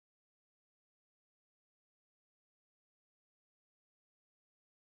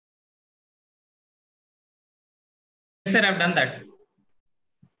sir, I've done that.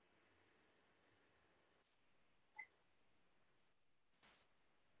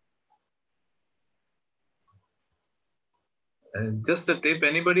 Just a tip,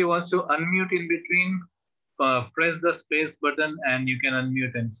 anybody wants to unmute in between, press the space button and you can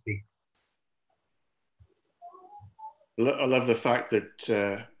unmute and speak. I love the fact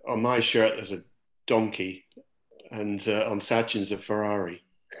that on my shirt there's a donkey and on Sachin's a Ferrari.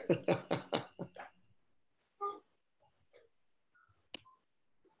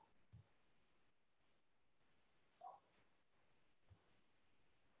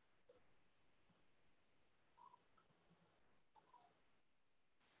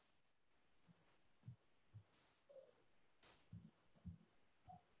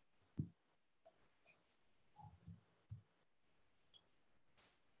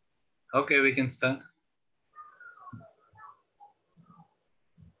 Okay, we can start.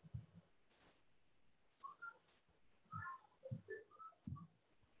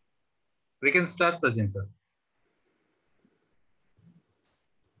 We can start, Sachin sir.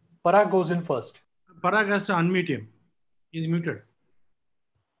 Parag goes in first. Parag has to unmute him. He's muted.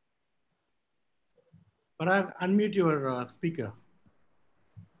 Parag, unmute your speaker.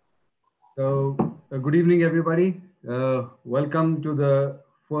 So, good evening, everybody. Welcome to the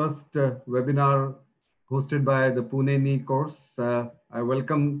first webinar hosted by the Pune Knee course. I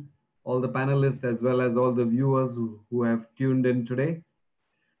welcome all the panelists as well as all the viewers who have tuned in today.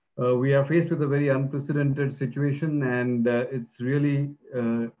 We are faced with a very unprecedented situation, and it's really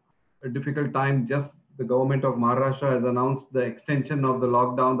a difficult time. Just the government of Maharashtra has announced the extension of the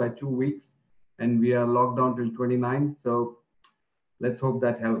lockdown by 2 weeks, and we are locked down till 29. So let's hope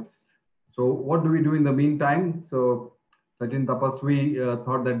that helps. So what do we do in the meantime? So Sachin, Tapasvi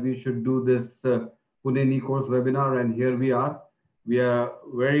thought that we should do this Pune Knee course webinar, and here we are. We are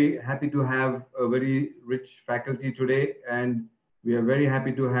very happy to have a very rich faculty today, and we are very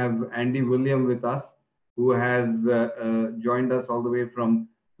happy to have Andy William with us, who has joined us all the way from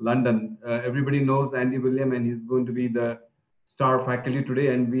London. Everybody knows Andy William, and he's going to be the star faculty today.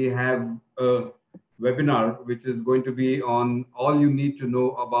 And we have a webinar which is going to be on all you need to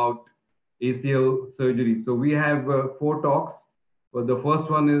know about ACL surgery. So we have 4 talks. But the first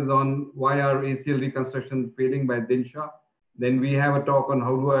one is on why are ACL reconstruction failing by Dinshaw. Then we have a talk on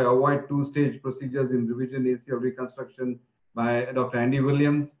how do I avoid 2-stage procedures in revision ACL reconstruction by Dr. Andy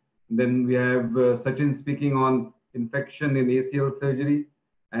Williams. Then we have Sachin speaking on infection in ACL surgery.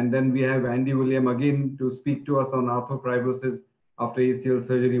 And then we have Andy William again to speak to us on arthrofibrosis after ACL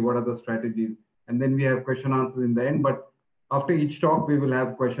surgery. What are the strategies? And then we have question answers in the end. But after each talk, we will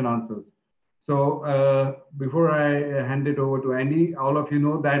have question answers. So before I hand it over to Andy, all of you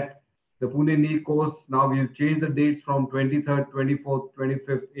know that the Pune Knee course, now we've changed the dates from 23rd, 24th,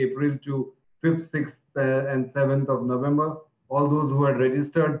 25th April to 5th, 6th and 7th of November. All those who had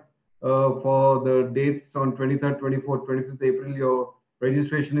registered for the dates on 23rd, 24th, 25th April, your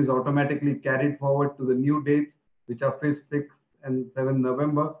registration is automatically carried forward to the new dates, which are 5th, 6th and 7th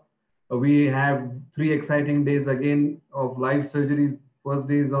November. We have 3 exciting days again of live surgeries. First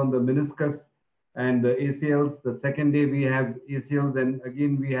day is on the meniscus and the ACLs. The second day we have ACLs, and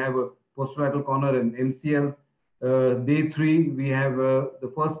again we have a posterolateral corner and MCLs. Day 3 we have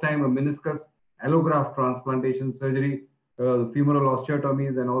the first time a meniscus allograft transplantation surgery, femoral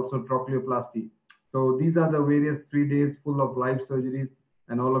osteotomies, and also trochleoplasty. So these are the various 3 days full of live surgeries,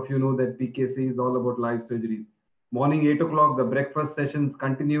 and all of you know that PKC is all about live surgeries. Morning 8 o'clock, the breakfast sessions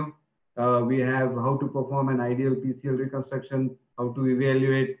continue. We have how to perform an ideal PCL reconstruction, how to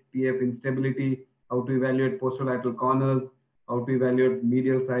evaluate PF instability, how to evaluate posterolateral corners, how to evaluate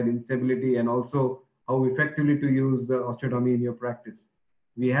medial side instability, and also how effectively to use osteotomy in your practice.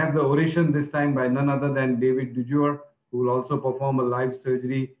 We have the oration this time by none other than David Dujour, who will also perform a live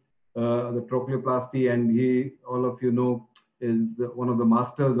surgery, the trochleoplasty, and he, all of you know, is one of the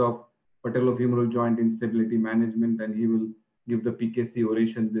masters of patellofemoral joint instability management, and he will give the PKC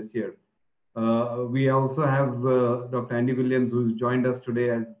oration this year. We also have Dr. Andy Williams, who's joined us today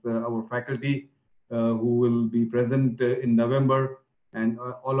as our faculty, who will be present in November. And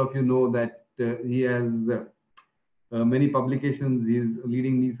all of you know that he has many publications. He's a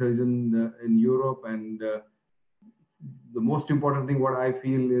leading knee surgeon in Europe. And the most important thing, what I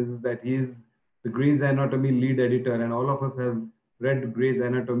feel, is that he's the Gray's Anatomy lead editor. And all of us have read Gray's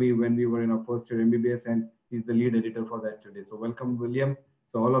Anatomy when we were in our first year MBBS, and he's the lead editor for that today. So welcome, William.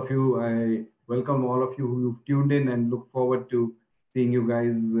 So all of you, I welcome all of you who've tuned in and look forward to seeing you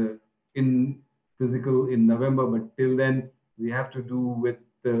guys in physical in November. But till then, we have to do with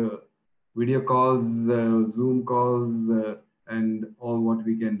video calls, Zoom calls, and all what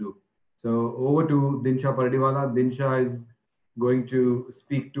we can do. So over to Dinshaw Pardiwala. Dinshaw is going to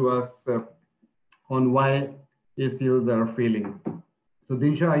speak to us on why ACLs are failing. So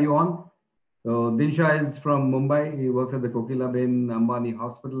Dinshaw, are you on? So Dinshaw is from Mumbai. He works at the Kokilaben Ambani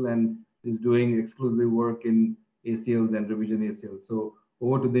Hospital and is doing exclusive work in ACLs and revision ACLs. So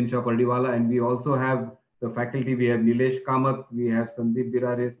over to Dinshaw Pardiwala. And we also have the faculty. We have Nilesh Kamath, we have Sandeep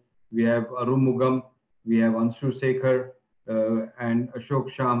Birares, we have Arun Mugam, we have Anshu Sekhar and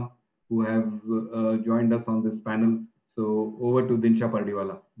Ashok Sham, who have joined us on this panel. So over to Dinshaw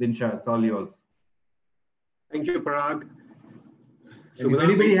Pardiwala. Dinshaw, it's all yours. Thank you, Parag. So if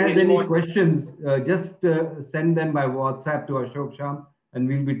anybody has any questions, just send them by WhatsApp to Ashok Sham, and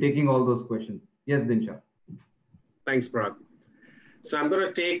we'll be taking all those questions. Yes, Dinshaw. Thanks, Parag. So I'm going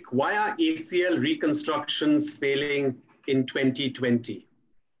to take why are ACL reconstructions failing in 2020?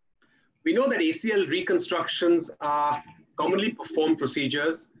 We know that ACL reconstructions are commonly performed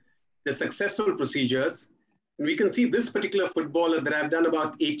procedures. They're successful procedures. And we can see this particular footballer that I've done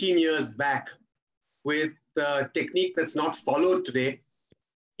about 18 years back with the technique that's not followed today.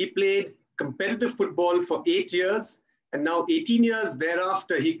 He played competitive football for 8 years, and now 18 years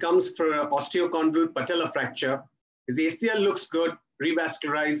thereafter, he comes for an osteochondral patella fracture. His ACL looks good,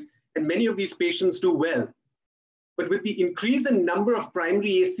 revascularized, and many of these patients do well. But with the increase in number of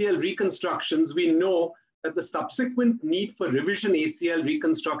primary ACL reconstructions, we know that the subsequent need for revision ACL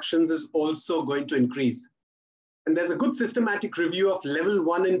reconstructions is also going to increase. And there's a good systematic review of level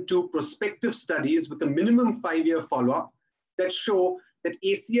 1 and 2 prospective studies with a minimum 5-year follow-up that show that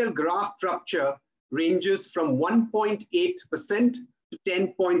ACL graft rupture ranges from 1.8% to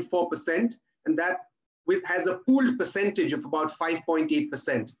 10.4%, and that has a pooled percentage of about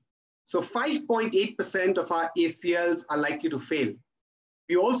 5.8%. So 5.8% of our ACLs are likely to fail.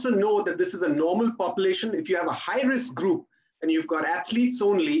 We also know that this is a normal population. If you have a high-risk group and you've got athletes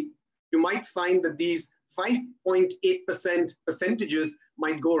only, you might find that these 5.8% percentages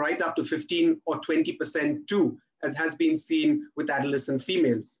might go right up to 15 or 20% too, as has been seen with adolescent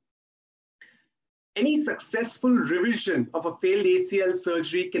females. Any successful revision of a failed ACL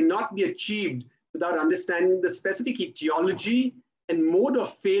surgery cannot be achieved without understanding the specific etiology and mode of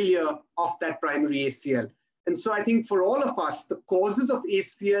failure of that primary ACL. And so I think for all of us, the causes of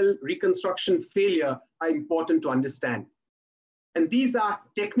ACL reconstruction failure are important to understand. And these are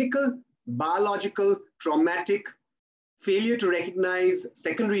technical, biological, traumatic, failure to recognize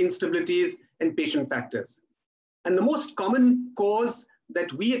secondary instabilities, and patient factors. And the most common cause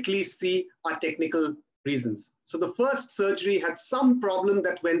that we at least see are technical reasons. So the first surgery had some problem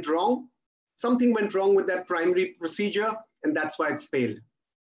that went wrong. Something went wrong with that primary procedure, and that's why it's failed.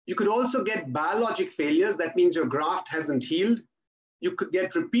 You could also get biologic failures. That means your graft hasn't healed. You could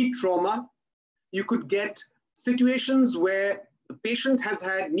get repeat trauma. You could get situations where the patient has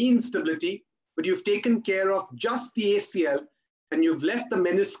had knee instability, but you've taken care of just the ACL and you've left the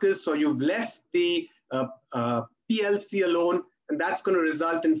meniscus or you've left the PLC alone, and that's going to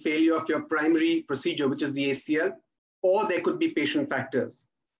result in failure of your primary procedure, which is the ACL, or there could be patient factors.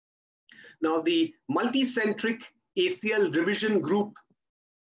 Now, the multicentric ACL revision group,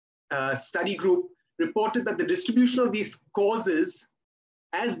 study group, reported that the distribution of these causes,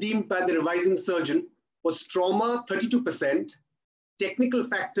 as deemed by the revising surgeon, was trauma 32%, technical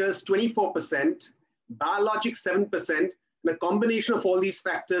factors 24%, biologic 7%, and a combination of all these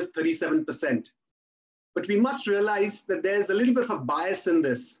factors 37%. But we must realize that there's a little bit of a bias in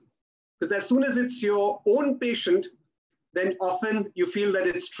this, because as soon as it's your own patient, then often you feel that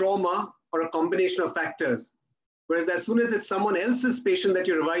it's trauma or a combination of factors. Whereas as soon as it's someone else's patient that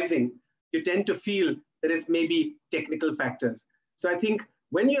you're revising, you tend to feel that it's maybe technical factors. So I think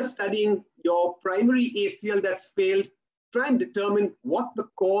when you're studying your primary ACL that's failed, try and determine what the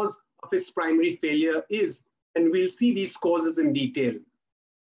cause of his primary failure is, and we'll see these causes in detail.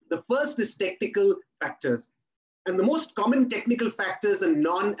 The first is technical factors, and the most common technical factors are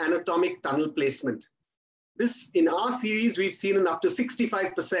non-anatomic tunnel placement. This, in our series, we've seen in up to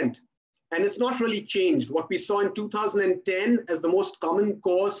 65%, and it's not really changed. What we saw in 2010 as the most common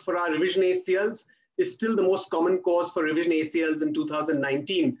cause for our revision ACLs is still the most common cause for revision ACLs in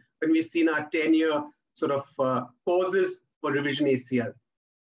 2019, when we've seen our 10-year sort of causes for revision ACL.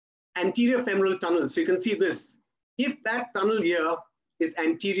 Anterior femoral tunnel. So you can see this. If that tunnel here is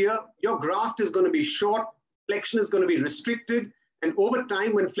anterior, your graft is going to be short, flexion is going to be restricted, and over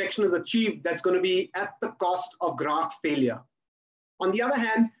time when flexion is achieved, that's going to be at the cost of graft failure. On the other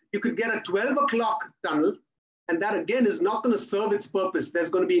hand, you could get a 12 o'clock tunnel, and that again is not going to serve its purpose. There's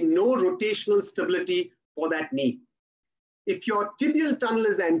going to be no rotational stability for that knee. If your tibial tunnel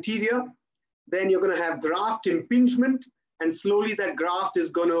is anterior, then you're going to have graft impingement, and slowly that graft is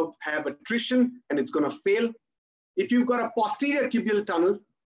going to have attrition and it's going to fail. If you've got a posterior tibial tunnel,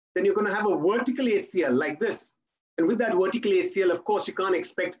 then you're going to have a vertical ACL like this. And with that vertical ACL, of course, you can't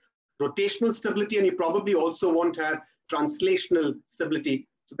expect rotational stability, and you probably also won't have translational stability.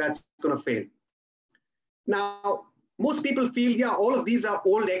 So that's going to fail. Now, most people feel, yeah, all of these are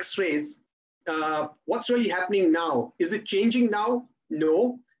old X-rays. What's really happening now? Is it changing now?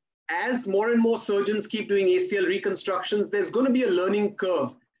 No. As more and more surgeons keep doing ACL reconstructions, there's going to be a learning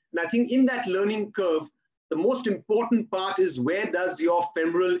curve. And I think in that learning curve, the most important part is where does your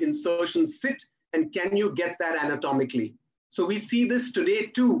femoral insertion sit, and can you get that anatomically? So we see this today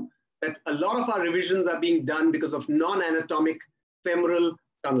too, that a lot of our revisions are being done because of non-anatomic femoral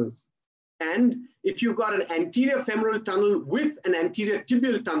tunnels. And if you've got an anterior femoral tunnel with an anterior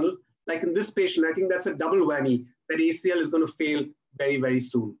tibial tunnel, like in this patient, I think that's a double whammy, that ACL is going to fail very, very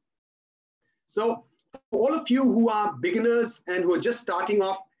soon. So for all of you who are beginners and who are just starting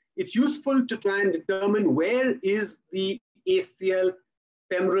off, it's useful to try and determine where is the ACL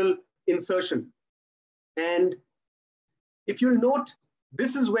femoral insertion. And if you'll note,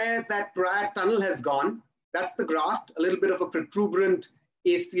 this is where that prior tunnel has gone. That's the graft, a little bit of a protuberant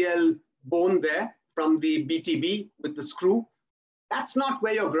ACL bone there from the BTB with the screw. That's not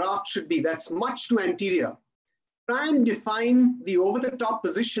where your graft should be. That's much too anterior. Try and define the over-the-top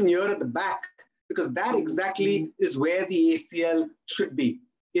position here at the back, because that exactly is where the ACL should be.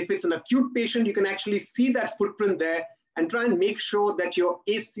 If it's an acute patient, you can actually see that footprint there and try and make sure that your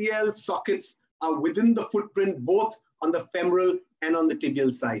ACL sockets are within the footprint, both on the femoral and on the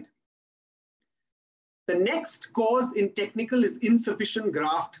tibial side. The next cause in technical is insufficient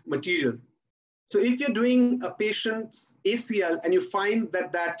graft material. So if you're doing a patient's ACL and you find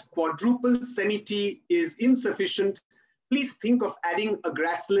that that quadruple semi-T is insufficient, please think of adding a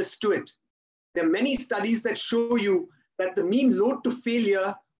gracilis to it. There are many studies that show you that the mean load to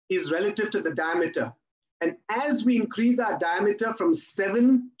failure is relative to the diameter. And as we increase our diameter from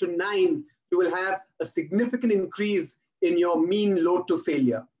 7 to 9, you will have a significant increase in your mean load to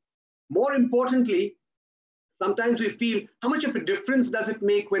failure. More importantly, sometimes we feel, how much of a difference does it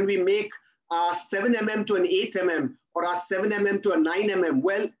make when we make our 7 mm to an 8 mm or our 7 mm to a 9 mm?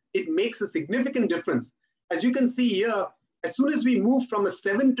 Well, it makes a significant difference. As you can see here, as soon as we move from a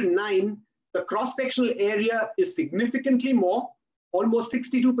 7 to 9, the cross-sectional area is significantly more, almost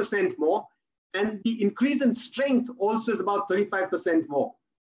 62% more, and the increase in strength also is about 35% more.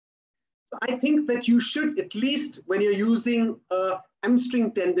 So I think that you should, at least when you're using a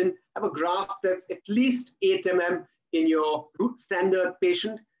hamstring tendon, have a graft that's at least 8 mm in your standard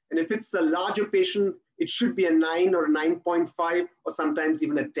patient. And if it's a larger patient, it should be a 9 or a 9.5 or sometimes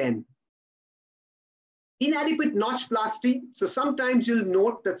even a 10. Inadequate notchplasty. So sometimes you'll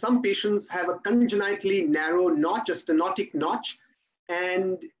note that some patients have a congenitally narrow notch, a stenotic notch.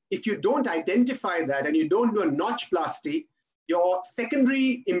 And if you don't identify that and you don't do a notchplasty, your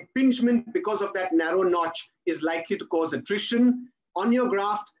secondary impingement because of that narrow notch is likely to cause attrition on your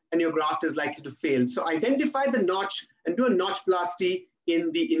graft, and your graft is likely to fail. So identify the notch and do a notchplasty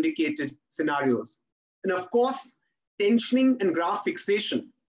in the indicated scenarios. And of course, tensioning and graft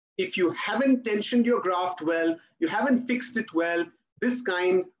fixation. If you haven't tensioned your graft well, you haven't fixed it well, this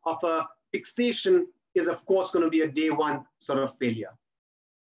kind of a fixation is of course going to be a day one sort of failure.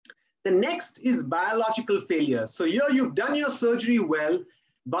 The next is biological failure. So here you've done your surgery well,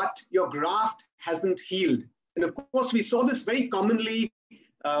 but your graft hasn't healed. And of course, we saw this very commonly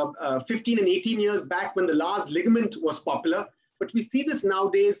 15 and 18 years back when the Lars ligament was popular. But we see this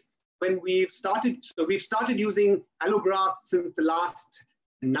nowadays when we've started using allografts since the last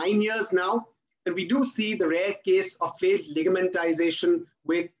 9 years now. And we do see the rare case of failed ligamentization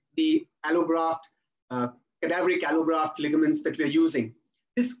with the allograft, cadaveric allograft ligaments that we're using.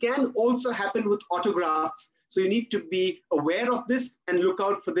 This can also happen with autografts. So you need to be aware of this and look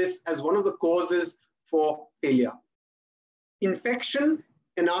out for this as one of the causes for failure. Infection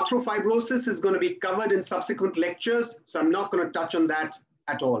and arthropfibrosis is going to be covered in subsequent lectures, so I'm not going to touch on that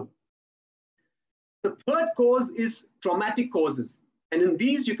at all. The third cause is traumatic causes. And in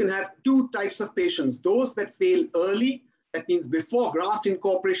these, you can have two types of patients. Those that fail early, that means before graft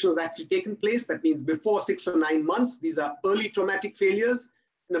incorporation has actually taken place, that means before 6 or 9 months. These are early traumatic failures.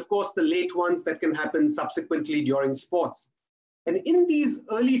 And of course, the late ones that can happen subsequently during sports. And in these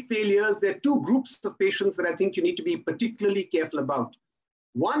early failures, there are two groups of patients that I think you need to be particularly careful about.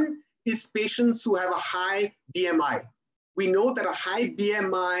 One is patients who have a high BMI. We know that a high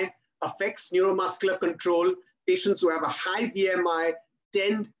BMI affects neuromuscular control. Patients who have a high BMI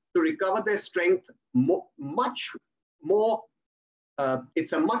tend to recover their strength much more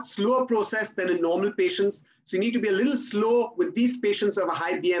It's a much slower process than in normal patients. So you need to be a little slow with these patients who have a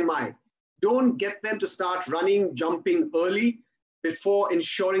high BMI. Don't get them to start running, jumping early before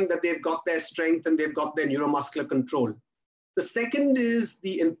ensuring that they've got their strength and they've got their neuromuscular control. The second is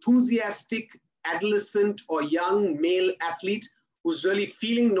the enthusiastic adolescent or young male athlete who's really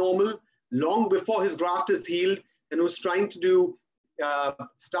feeling normal long before his graft is healed and who's trying to do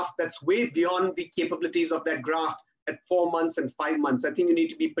stuff that's way beyond the capabilities of that graft at 4 months and 5 months. I think you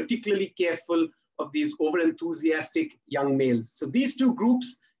need to be particularly careful of these over-enthusiastic young males. So these two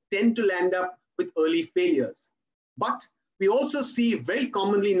groups tend to land up with early failures. But we also see very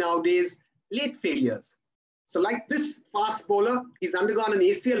commonly nowadays late failures. So like this fast bowler, he's undergone an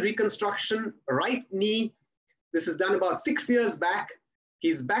ACL reconstruction, right knee. This is done about 6 years back.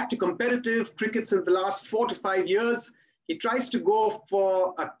 He's back to competitive crickets in the last 4 to 5 years. He tries to go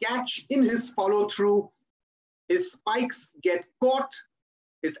for a catch in his follow through. His spikes get caught,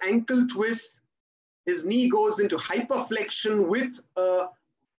 his ankle twists, his knee goes into hyperflexion with a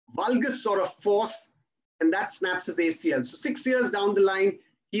valgus sort of force, and that snaps his ACL. So 6 years down the line,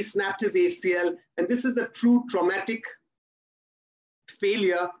 he snapped his ACL, and this is a true traumatic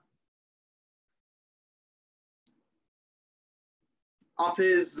failure of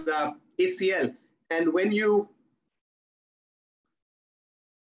his ACL. And when you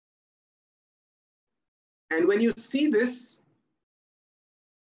see this,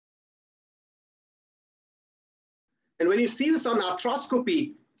 on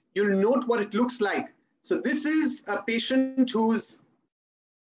arthroscopy, you'll note what it looks like. So this is a patient whose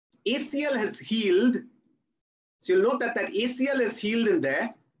ACL has healed. So you'll note that that ACL is healed in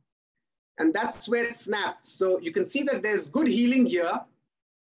there, and that's where it snapped. So you can see that there's good healing here,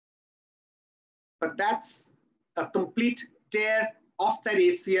 but that's a complete tear of that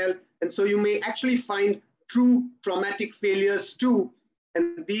ACL. And so you may actually find true traumatic failures too,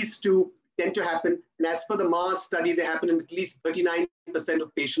 and these two tend to happen. And as per the Mars study, they happen in at least 39%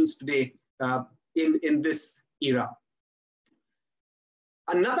 of patients today in this era.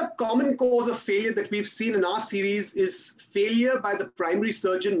 Another common cause of failure that we've seen in our series is failure by the primary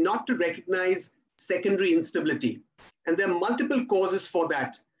surgeon not to recognize secondary instability. And there are multiple causes for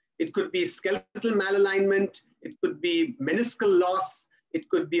that. It could be skeletal malalignment, it could be meniscal loss, it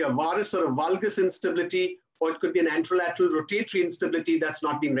could be a varus or a valgus instability, or it could be an anterolateral rotatory instability that's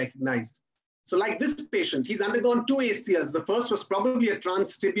not being recognized. So like this patient, he's undergone 2 ACLs. The first was probably a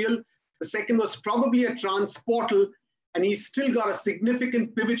transtibial, the second was probably a transportal, and he's still got a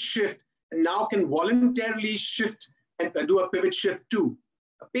significant pivot shift and now can voluntarily shift and do a pivot shift too.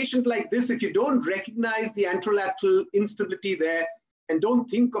 A patient like this, if you don't recognize the anterolateral instability there and don't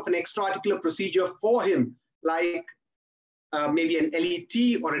think of an extraarticular procedure for him, like maybe an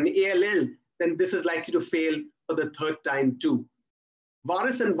LET or an ALL, then this is likely to fail for the 3rd time too.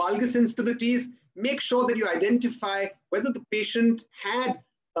 Varus and valgus instabilities, make sure that you identify whether the patient had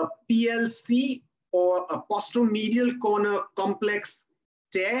a PLC or a posteromedial corner complex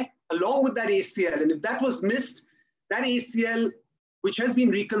tear along with that ACL. And if that was missed, that ACL, which has been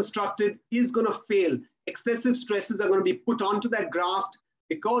reconstructed, is going to fail. Excessive stresses are going to be put onto that graft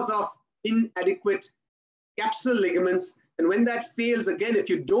because of inadequate capsular ligaments. And when that fails, again, if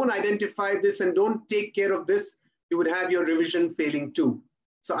you don't identify this and don't take care of this, you would have your revision failing too.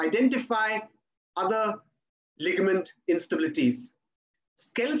 So identify other ligament instabilities.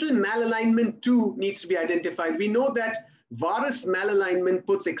 Skeletal malalignment too needs to be identified. We know that varus malalignment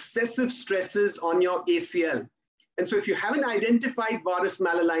puts excessive stresses on your ACL. And so if you haven't identified varus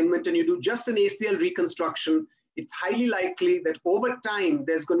malalignment and you do just an ACL reconstruction, it's highly likely that over time,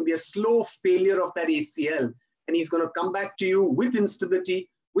 there's going to be a slow failure of that ACL. And he's going to come back to you with instability,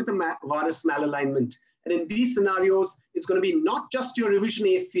 with a varus malalignment. And in these scenarios, it's going to be not just your revision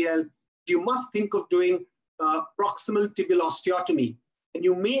ACL. You must think of doing proximal tibial osteotomy. And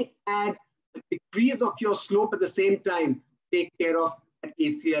you may add a decrease of your slope at the same time, take care of that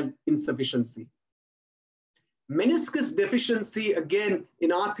ACL insufficiency. Meniscus deficiency, again,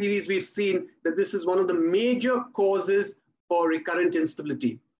 in our series, we've seen that this is one of the major causes for recurrent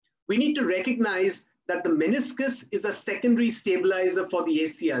instability. We need to recognize that the meniscus is a secondary stabilizer for the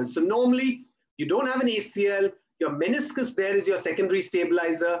ACL. So normally, you don't have an ACL, your meniscus there is your secondary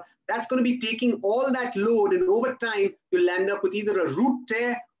stabilizer. That's going to be taking all that load, and over time, you'll land up with either a root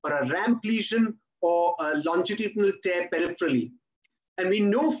tear or a ramp lesion or a longitudinal tear peripherally. And we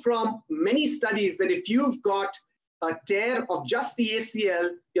know from many studies that if you've got a tear of just the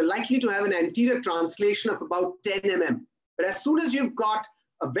ACL, you're likely to have an anterior translation of about 10 mm. But as soon as you've got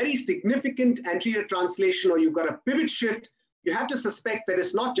a very significant anterior translation or you've got a pivot shift, you have to suspect that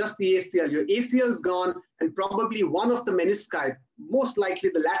it's not just the ACL. Your ACL is gone and probably one of the menisci, most likely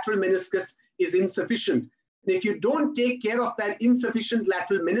the lateral meniscus is insufficient. And if you don't take care of that insufficient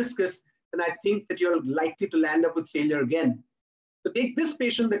lateral meniscus, then I think that you're likely to land up with failure again. So take this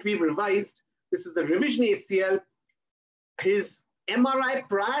patient that we've revised. This is the revision ACL. His MRI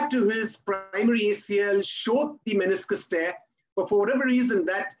prior to his primary ACL showed the meniscus tear, but for whatever reason,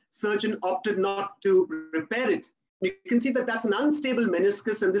 that surgeon opted not to repair it. You can see that that's an unstable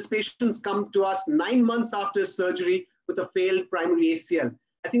meniscus, and this patient's come to us 9 months after surgery with a failed primary ACL.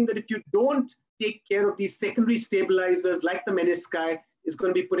 I think that if you don't take care of these secondary stabilizers like the menisci, it's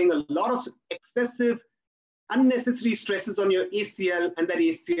going to be putting a lot of excessive, unnecessary stresses on your ACL, and that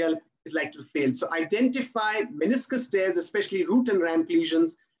ACL is likely to fail. So identify meniscus tears, especially root and ramp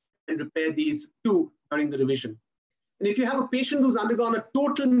lesions, and repair these too during the revision. And if you have a patient who's undergone a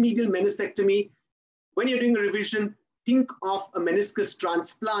total medial meniscectomy, when you're doing a revision, think of a meniscus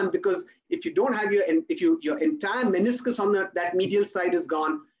transplant, because if you don't have your entire meniscus on that medial side is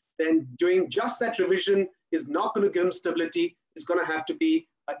gone, then doing just that revision is not going to give him stability. It's going to have to be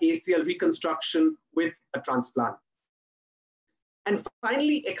an ACL reconstruction with a transplant. And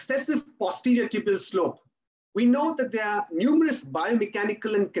finally, excessive posterior tibial slope. We know that there are numerous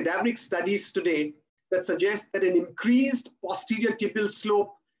biomechanical and cadaveric studies today that suggest that an increased posterior tibial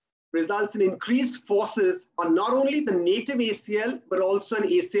slope results in increased forces on not only the native ACL, but also an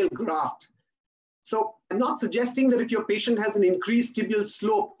ACL graft. So I'm not suggesting that if your patient has an increased tibial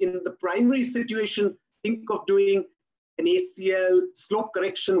slope in the primary situation, think of doing an ACL slope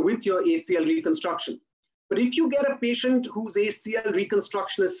correction with your ACL reconstruction. But if you get a patient whose ACL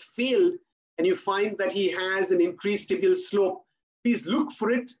reconstruction has failed and you find that he has an increased tibial slope, please look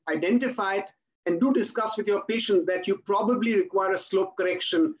for it, identify it, and do discuss with your patient that you probably require a slope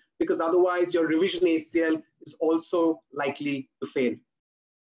correction, because otherwise your revision ACL is also likely to fail.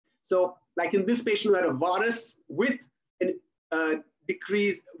 So like in this patient who had a varus with an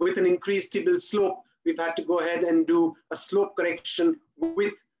increased tibial slope, we've had to go ahead and do a slope correction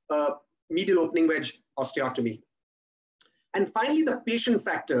with a medial opening wedge osteotomy. And finally, the patient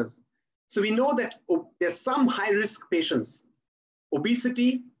factors. So we know that there's some high-risk patients: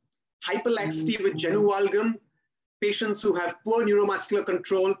 obesity, hyperlaxity with genu valgum, patients who have poor neuromuscular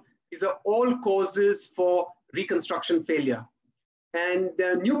control. These are all causes for reconstruction failure. And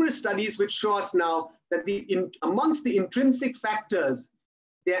there are numerous studies which show us now that amongst the intrinsic factors,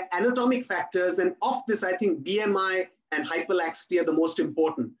 there are anatomic factors, and of this, I think BMI and hyperlaxity are the most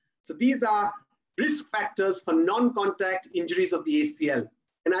important. So these are risk factors for non-contact injuries of the ACL.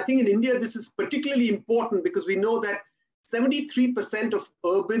 And I think in India, this is particularly important because we know that 73% of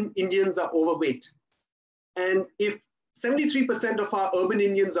urban Indians are overweight. And if 73% of our urban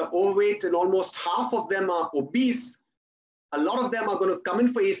Indians are overweight and almost half of them are obese, a lot of them are going to come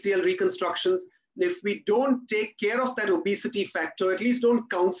in for ACL reconstructions. And if we don't take care of that obesity factor, at least don't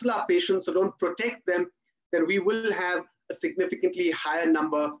counsel our patients or don't protect them, then we will have a significantly higher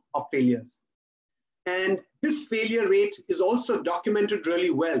number of failures. And this failure rate is also documented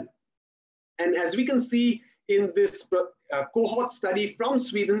really well. And as we can see in this cohort study from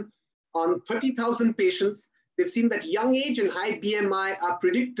Sweden on 30,000 patients, they've seen that young age and high BMI are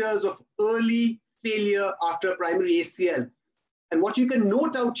predictors of early failure after primary ACL. And what you can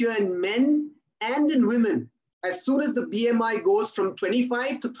note out here in men and in women, as soon as the BMI goes from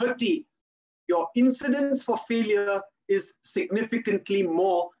 25 to 30, your incidence for failure is significantly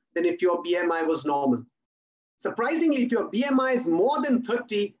more than if your BMI was normal. Surprisingly, if your BMI is more than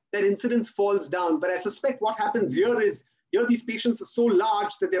 30, that incidence falls down. But I suspect what happens here is, these patients are so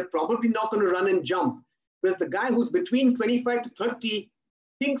large that they're probably not going to run and jump. Whereas the guy who's between 25 to 30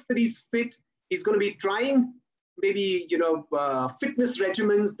 thinks that he's fit, he's going to be trying maybe, fitness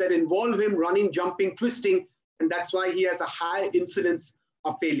regimens that involve him running, jumping, twisting, and that's why he has a high incidence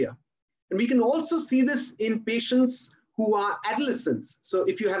of failure. And we can also see this in patients who are adolescents. So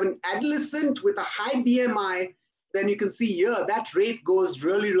if you have an adolescent with a high BMI, then you can see here that rate goes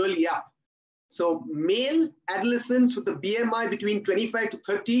really, really up. So male adolescents with a BMI between 25 to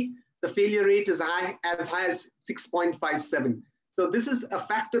 30, the failure rate is as high as 6.57. So this is a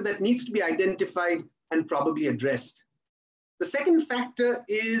factor that needs to be identified and probably addressed. The second factor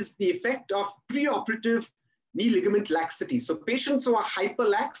is the effect of preoperative knee ligament laxity. So patients who are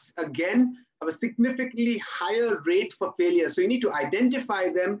hyperlax, again, have a significantly higher rate for failure. So you need to identify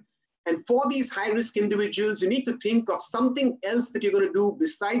them. And for these high-risk individuals, you need to think of something else that you're going to do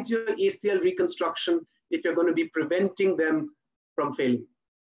besides your ACL reconstruction if you're going to be preventing them from failing.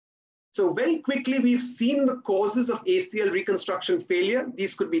 So very quickly, we've seen the causes of ACL reconstruction failure.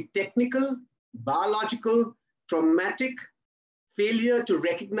 These could be technical, biological, traumatic, failure to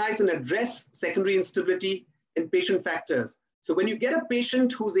recognize and address secondary instability, and patient factors. So when you get a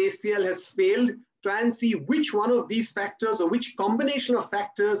patient whose ACL has failed, try and see which one of these factors or which combination of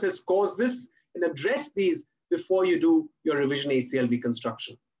factors has caused this and address these before you do your revision ACL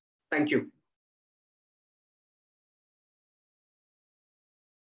reconstruction. Thank you.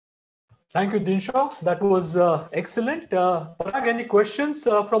 Thank you, Dinshaw. That was excellent. Parag, any questions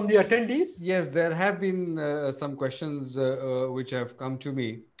from the attendees? Yes, there have been some questions which have come to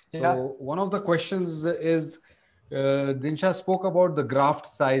me. So Yeah. one of the questions is, Dinshaw spoke about the graft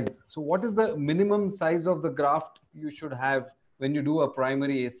size. So what is the minimum size of the graft you should have when you do a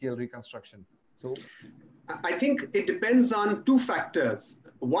primary ACL reconstruction? So I think it depends on two factors.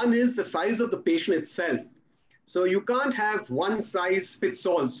 One is the size of the patient itself. So you can't have one size fits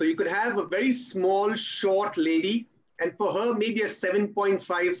all. So you could have a very small, short lady, and for her, maybe a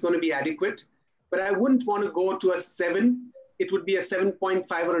 7.5 is going to be adequate. But I wouldn't want to go to a 7. It would be a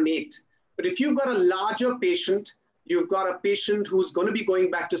 7.5 or an 8. But if you've got a larger patient, you've got a patient who's going to be going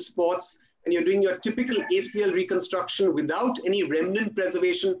back to sports, and you're doing your typical ACL reconstruction without any remnant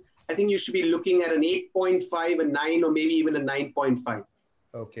preservation, I think you should be looking at an 8.5, a 9, or maybe even a 9.5.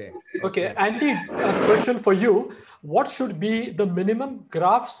 okay. Okay, Andy, a question for you. What should be the minimum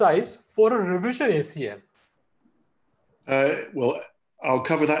graft size for a revision ACL? Well, I'll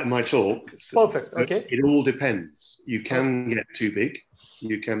cover that in my talk. Perfect. Okay. It all depends. You can get too big.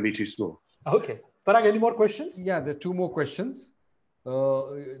 You can be too small. Okay. Parag, any more questions? Yeah, there are two more questions.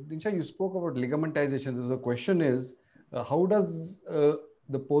 Dinshaw, you spoke about ligamentization. So the question is, how does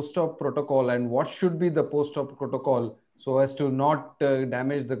the post-op protocol and what should be the post-op protocol so as to not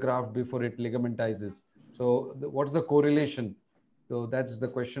damage the graft before it ligamentizes? So what's the correlation? So that's the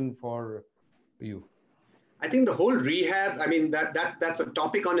question for you. I think the whole rehab, I mean, that's a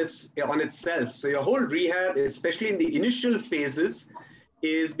topic on itself. So your whole rehab, especially in the initial phases,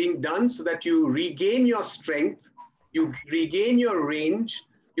 is being done so that you regain your strength, you regain your range,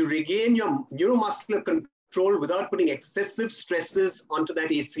 you regain your neuromuscular control without putting excessive stresses onto that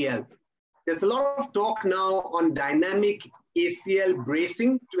ACL. There's a lot of talk now on dynamic ACL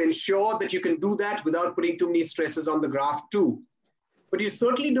bracing to ensure that you can do that without putting too many stresses on the graft too. But you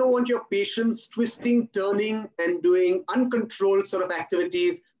certainly don't want your patients twisting, turning, and doing uncontrolled sort of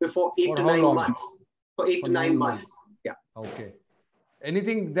activities before 8 to 9 months. For 8 to 9 months. Yeah. Okay.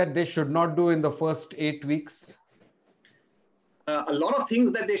 Anything that they should not do in the first 8 weeks? A lot of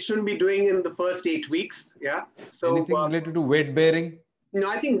things that they shouldn't be doing in the first 8 weeks. Yeah. So anything related to weight bearing? No,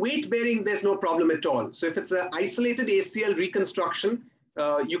 I think weight bearing, there's no problem at all. So if it's an isolated ACL reconstruction,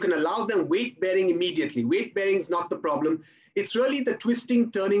 you can allow them weight bearing immediately. Weight bearing is not the problem. It's really the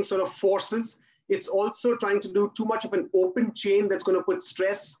twisting, turning sort of forces. It's also trying to do too much of an open chain that's going to put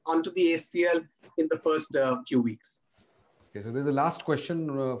stress onto the ACL in the first few weeks. Okay, so there's a last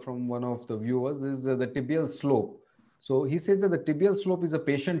question from one of the viewers is the tibial slope. So he says that the tibial slope is a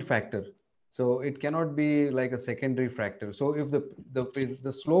patient factor. So it cannot be like a secondary factor. So if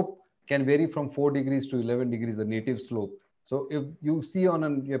the slope can vary from 4 degrees to 11 degrees, the native slope. So if you see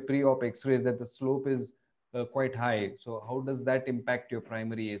on your pre-op x-rays that the slope is quite high, so how does that impact your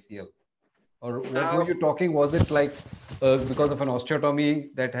primary ACL? Or what were you talking? Was it like because of an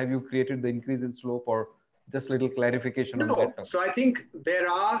osteotomy that have you created the increase in slope, or just little clarification on that? No, so I think there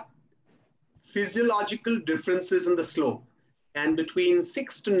are physiological differences in the slope, and between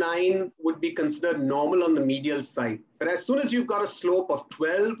 6 to 9 would be considered normal on the medial side. But as soon as you've got a slope of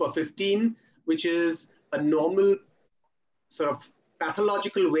 12 or 15, which is a normal sort of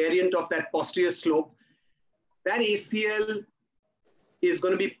pathological variant of that posterior slope, that ACL is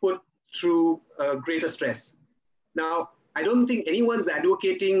going to be put through greater stress. Now, I don't think anyone's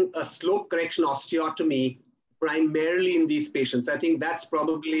advocating a slope correction osteotomy primarily in these patients. I think that's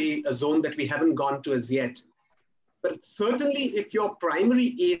probably a zone that we haven't gone to as yet. But certainly if your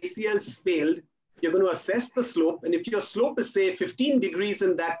primary ACL's failed, you're going to assess the slope. And if your slope is, say, 15 degrees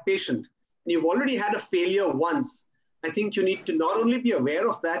in that patient, and you've already had a failure once, I think you need to not only be aware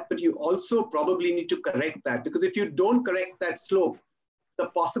of that, but you also probably need to correct that. Because if you don't correct that slope, the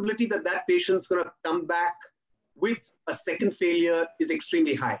possibility that that patient's going to come back with a second failure is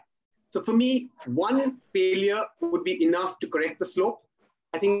extremely high. So for me, one failure would be enough to correct the slope.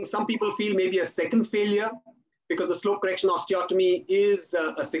 I think some people feel maybe a second failure, because the slope correction osteotomy is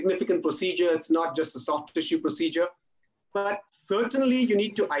a significant procedure. It's not just a soft tissue procedure. But certainly you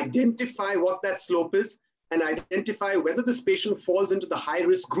need to identify what that slope is and identify whether this patient falls into the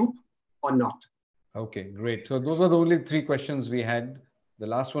high-risk group or not. Okay, great. So those are the only 3 questions we had. The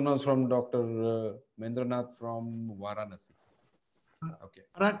last one was from Dr. Mendranath from Varanasi. Okay.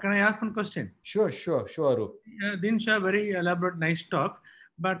 Parag, can I ask one question? Sure, Arup. Dinshaw, very elaborate, nice talk.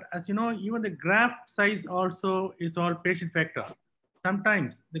 But as you know, even the graft size also is all patient factor.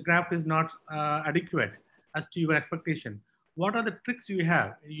 Sometimes the graft is not adequate as to your expectation. What are the tricks you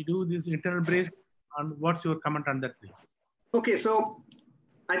have? You do this internal brace, and what's your comment on that, please? Okay, so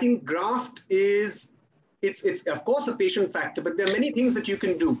I think graft is, it's of course a patient factor, but there are many things that you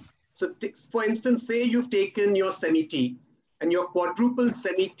can do. So for instance, say you've taken your semi-T and your quadruple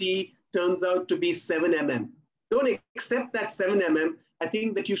semi-T turns out to be 7 mm. Don't accept that 7 mm. I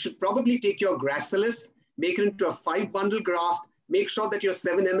think that you should probably take your gracilis, make it into a 5-bundle graft, make sure that your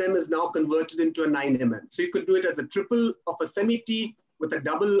 7 mm is now converted into a 9 mm. So you could do it as a triple of a semi-T with a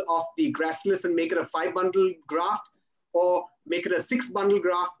double of the gracilis and make it a 5-bundle graft, or make it a 6-bundle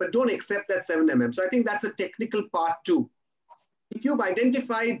graft, but don't accept that 7 mm. So I think that's a technical part too. If you've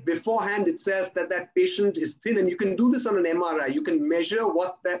identified beforehand itself that that patient is thin, and you can do this on an MRI, you can measure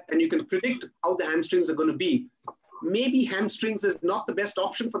what that, and you can predict how the hamstrings are going to be. Maybe hamstrings is not the best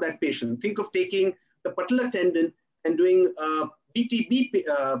option for that patient. Think of taking the patellar tendon and doing a BTB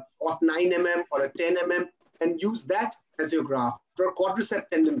of 9 mm or a 10 mm and use that as your graft, or a quadricep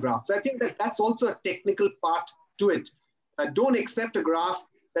tendon graft. So I think that that's also a technical part to it. Don't accept a graft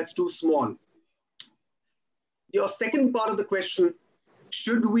that's too small. Your second part of the question,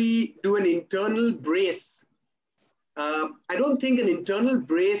 should we do an internal brace? I don't think an internal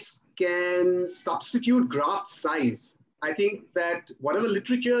brace can substitute graft size. I think that whatever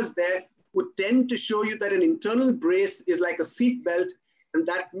literature is there would tend to show you that an internal brace is like a seat belt, and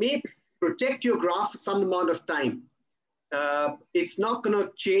that may protect your graft for some amount of time. It's not going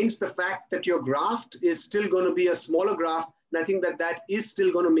to change the fact that your graft is still going to be a smaller graft, and I think that that is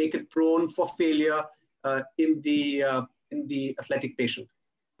still going to make it prone for failure in the athletic patient.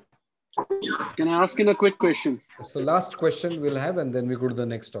 Can I ask in a quick question? So last question we'll have, and then we go to the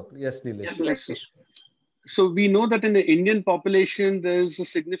next talk. Yes, Nilesh. Yes, so we know that in the Indian population, there's a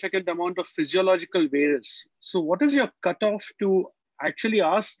significant amount of physiological varus. So what is your cutoff to actually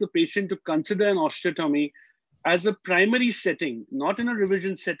ask the patient to consider an osteotomy as a primary setting, not in a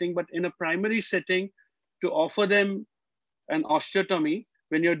revision setting, but in a primary setting, to offer them an osteotomy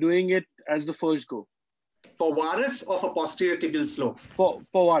when you're doing it as the first go? For varus or for posterior tibial slope? For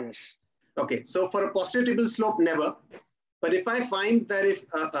varus. Okay, so for a posterior tibial slope, never. But if I find that if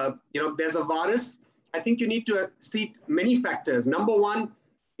there's a varus, I think you need to see many factors. Number one,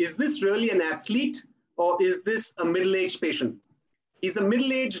 is this really an athlete or is this a middle-aged patient? He's a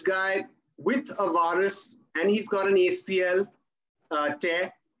middle-aged guy with a varus and he's got an ACL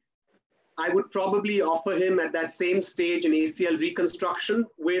tear. I would probably offer him at that same stage an ACL reconstruction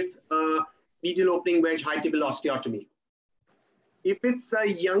with a medial opening wedge high tibial osteotomy. If it's a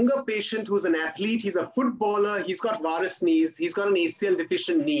younger patient who's an athlete, he's a footballer, he's got varus knees, he's got an ACL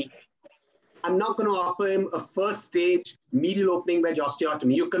deficient knee, I'm not going to offer him a first stage medial opening wedge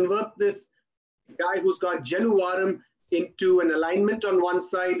osteotomy. You convert this guy who's got genu varum into an alignment on one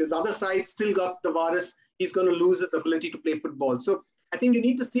side, his other side still got the varus, he's going to lose his ability to play football. So I think you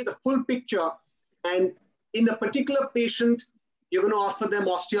need to see the full picture, and in a particular patient, you're going to offer them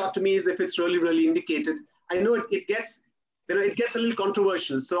osteotomies if it's really, really indicated. I know it gets a little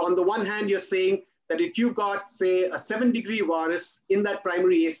controversial. So on the one hand, you're saying that if you've got, say, a 7-degree varus in that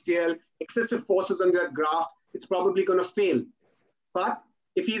primary ACL, excessive forces on that graft, it's probably going to fail. But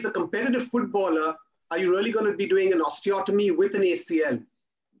if he's a competitive footballer, are you really going to be doing an osteotomy with an ACL?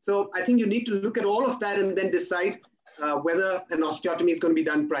 So I think you need to look at all of that and then decide whether an osteotomy is going to be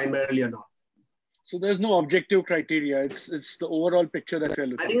done primarily or not. So there's no objective criteria. It's the overall picture that we're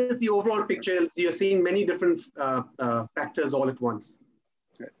looking at. I think it's the overall picture. You're seeing many different factors all at once.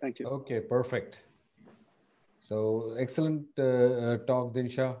 Okay, thank you. Okay, perfect. So excellent talk,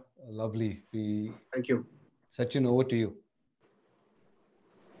 Dinshaw. Lovely. Thank you. Sachin, over to you.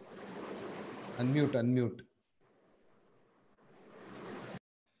 Unmute.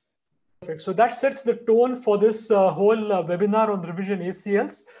 Perfect. So that sets the tone for this whole webinar on revision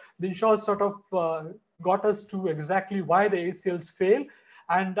ACLs. Dinshaw sort of got us to exactly why the ACLs fail.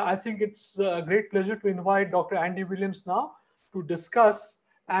 And I think it's a great pleasure to invite Dr. Andy Williams now to discuss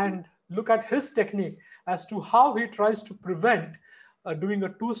and look at his technique as to how he tries to prevent doing a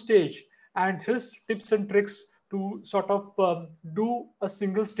 2-stage and his tips and tricks to sort of do a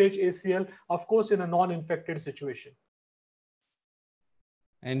single-stage ACL, of course, in a non-infected situation.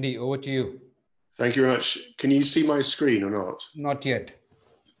 Andy, over to you. Thank you very much. Can you see my screen or not? Not yet.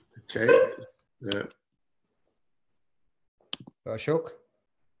 Okay. Ashok?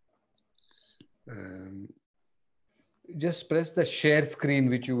 Just press the share screen,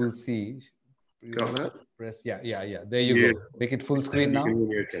 which you will see. Got that? Press, yeah. There you go. Make it full screen now.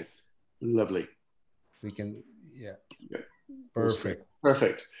 Okay. Lovely. We can, yeah. Perfect.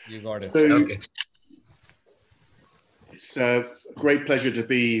 Perfect. You got it. So Okay. it's a great pleasure to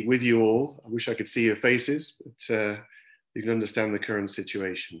be with you all. I wish I could see your faces, but you can understand the current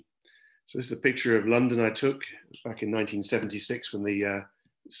situation. So this is a picture of London I took back in 1976 when the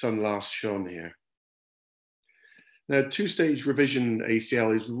sun last shone here. Now, two-stage revision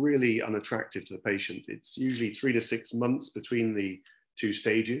ACL is really unattractive to the patient. It's usually 3 to 6 months between the two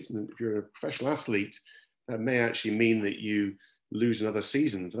stages. And if you're a professional athlete, that may actually mean that you lose another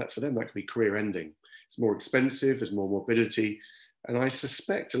season. For them, that could be career-ending. It's more expensive, there's more morbidity. And I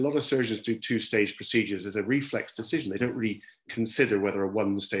suspect a lot of surgeons do two-stage procedures as a reflex decision. They don't really consider whether a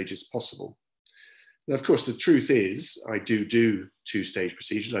one-stage is possible. Now, of course, the truth is I do two-stage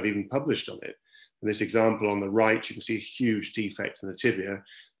procedures. I've even published on it. In this example on the right, you can see a huge defect in the tibia.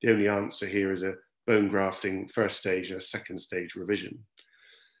 The only answer here is a bone grafting first stage and a second stage revision.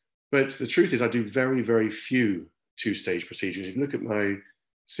 But the truth is I do very, very few two-stage procedures. If you look at my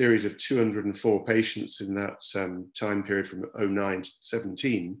series of 204 patients in that time period from 09 to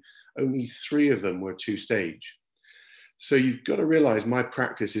 17, only 3 of them were two-stage. So you've got to realize my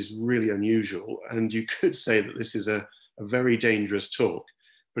practice is really unusual, and you could say that this is a very dangerous talk.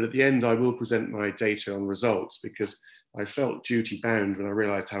 But at the end, I will present my data on results because I felt duty bound when I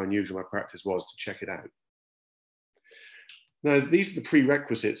realized how unusual my practice was to check it out. Now, these are the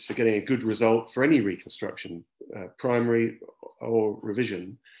prerequisites for getting a good result for any reconstruction, primary or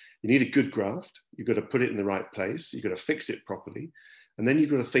revision. You need a good graft. You've got to put it in the right place. You've got to fix it properly. And then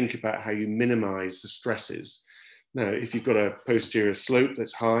you've got to think about how you minimize the stresses. Now, if you've got a posterior slope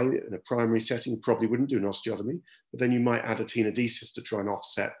that's high in a primary setting, you probably wouldn't do an osteotomy, but then you might add a tenodesis to try and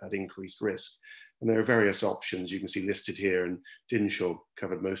offset that increased risk. And there are various options you can see listed here, and Dinshaw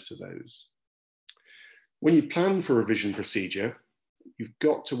covered most of those. When you plan for a revision procedure, you've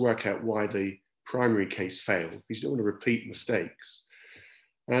got to work out why the primary case failed, because you don't want to repeat mistakes.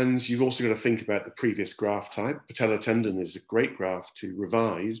 And you've also got to think about the previous graft type. Patellar tendon is a great graft to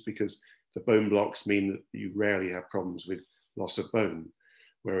revise because the bone blocks mean that you rarely have problems with loss of bone,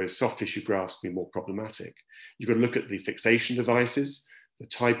 whereas soft tissue grafts can be more problematic. You've got to look at the fixation devices, the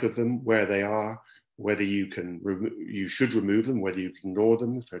type of them, where they are, whether you should remove them, whether you can ignore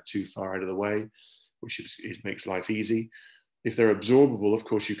them if they're too far out of the way, which makes life easy. If they're absorbable, of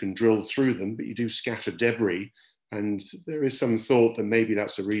course, you can drill through them, but you do scatter debris. And there is some thought that maybe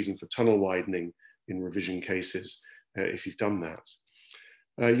that's a reason for tunnel widening in revision cases if you've done that.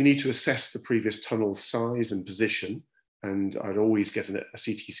 You need to assess the previous tunnel size and position, and I'd always get a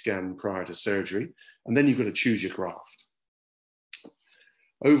CT scan prior to surgery, and then you've got to choose your graft.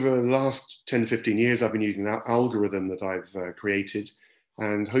 Over the last 10 to 15 years, I've been using that algorithm that I've created,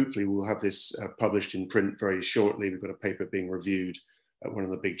 and hopefully we'll have this published in print very shortly. We've got a paper being reviewed at one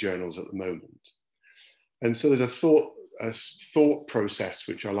of the big journals at the moment. And so there's a thought process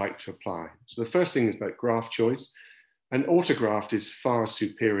which I like to apply. So the first thing is about graft choice. And autograft is far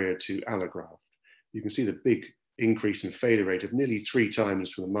superior to allograft. You can see the big increase in failure rate of nearly 3 times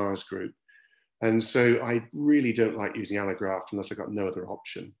from the Mars group. And so I really don't like using allograft unless I've got no other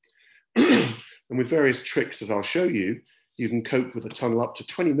option. And with various tricks that I'll show you, you can cope with a tunnel up to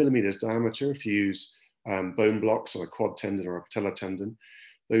 20 millimeters diameter if you use bone blocks on a quad tendon or a patellar tendon.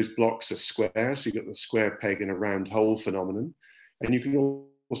 Those blocks are square, so you've got the square peg in a round hole phenomenon. And you can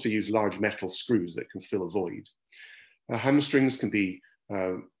also use large metal screws that can fill a void. Hamstrings can be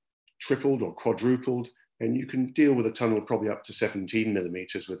tripled or quadrupled, and you can deal with a tunnel probably up to 17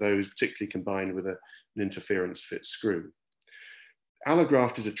 millimeters with those, particularly combined with an interference fit screw.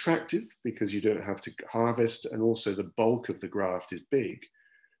 Allograft is attractive because you don't have to harvest, and also the bulk of the graft is big.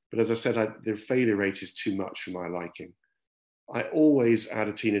 But as I said, the failure rate is too much for my liking. I always add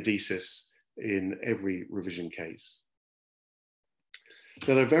a tenodesis in every revision case.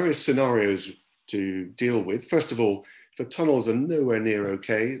 Now, there are various scenarios to deal with. First of all, if the tunnels are nowhere near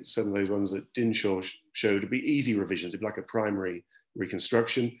okay, some of those ones that Dinshaw showed would be easy revisions. It'd be like a primary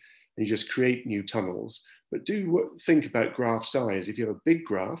reconstruction, and you just create new tunnels. But do think about graft size. If you have a big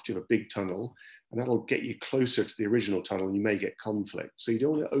graft, you have a big tunnel, and that'll get you closer to the original tunnel, and you may get conflict. So you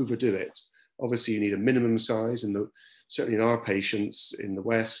don't want to overdo it. Obviously, you need a minimum size, and certainly in our patients in the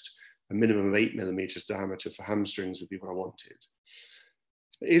West, a minimum of 8 millimeters diameter for hamstrings would be what I wanted.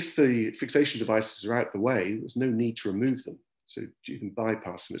 If the fixation devices are out the way, there's no need to remove them. So you can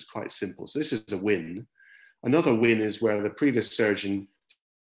bypass them, it's quite simple. So this is a win. Another win is where the previous surgeon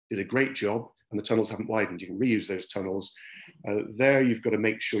did a great job and the tunnels haven't widened. You can reuse those tunnels. There you've got to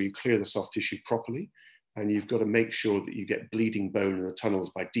make sure you clear the soft tissue properly, and you've got to make sure that you get bleeding bone in the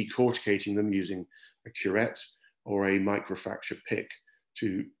tunnels by decorticating them using a curette or a microfracture pick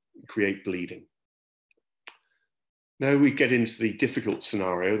to create bleeding. Now we get into the difficult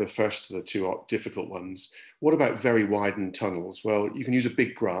scenario, the first of the two difficult ones. What about very widened tunnels? Well, you can use a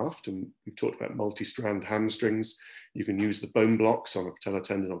big graft, and we've talked about multi-strand hamstrings. You can use the bone blocks on a patellar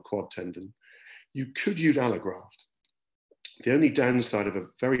tendon or quad tendon. You could use allograft. The only downside of a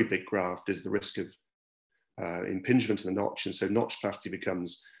very big graft is the risk of impingement in the notch, and so notchplasty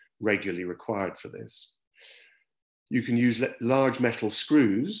becomes regularly required for this. You can use large metal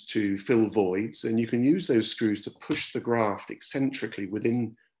screws to fill voids, and you can use those screws to push the graft eccentrically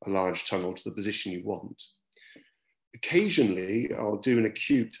within a large tunnel to the position you want. Occasionally, I'll do an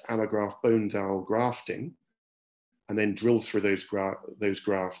acute allograft bone dowel grafting and then drill through those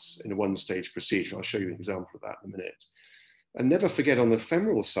grafts in a one-stage procedure. I'll show you an example of that in a minute. And never forget, on the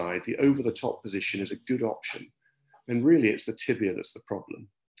femoral side, the over-the-top position is a good option. And really, it's the tibia that's the problem.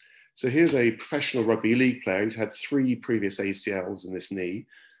 So here's a professional rugby league player. He's had 3 previous ACLs in this knee,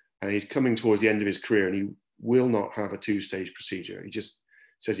 and he's coming towards the end of his career, and he will not have a 2-stage procedure. He just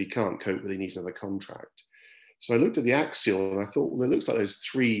says he can't cope with it, he needs another contract. So I looked at the axial, and I thought, well, it looks like there's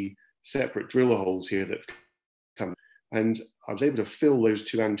 3 separate drill holes here that come. And I was able to fill those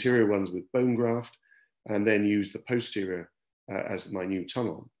 2 anterior ones with bone graft, and then use the posterior as my new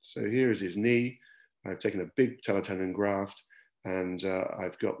tunnel. So here is his knee. I've taken a big patellar tendon graft, and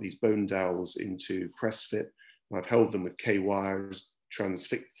I've got these bone dowels into press fit. I've held them with K-wires,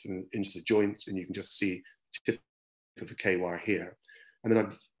 transfixed them into the joint, and you can just see the tip of the K-wire here. And then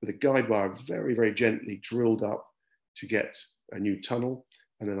I've, with a guide wire, very, very gently drilled up to get a new tunnel.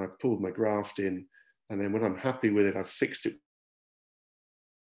 And then I've pulled my graft in. And then when I'm happy with it, I've fixed it.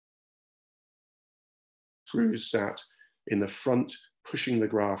 Screws sat in the front, pushing the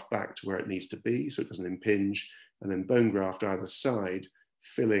graft back to where it needs to be so it doesn't impinge. And then bone graft either side,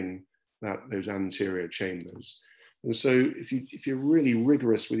 filling those anterior chambers. And so if you're really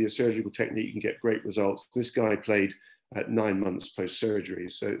rigorous with your surgical technique, you can get great results. This guy played at 9 months post-surgery,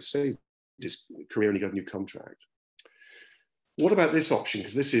 so it saved his career and he got a new contract. What about this option?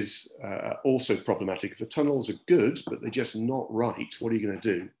 Because this is also problematic. If the tunnels are good, but they're just not right, what are you going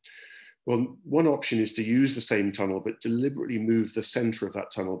to do? Well, one option is to use the same tunnel, but deliberately move the center of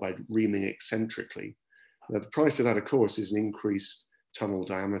that tunnel by reaming eccentrically. Now, the price of that, of course, is an increased tunnel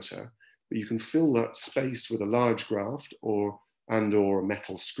diameter, but you can fill that space with a large graft or a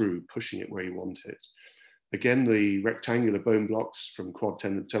metal screw, pushing it where you want it. Again, the rectangular bone blocks from quad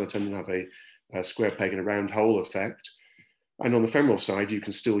tendon, patellar tendon have a square peg and a round hole effect. And on the femoral side, you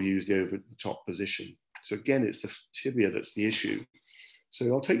can still use the over-the-top position. So again, it's the tibia that's the issue. So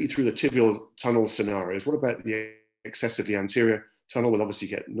I'll take you through the tibial tunnel scenarios. What about the excessively anterior tunnel? We'll obviously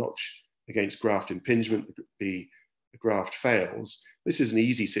get notch against graft impingement. The graft fails. This is an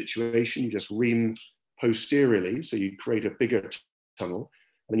easy situation. You just ream posteriorly, so you create a bigger tunnel,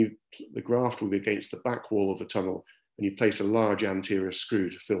 and then the graft will be against the back wall of the tunnel, and you place a large anterior screw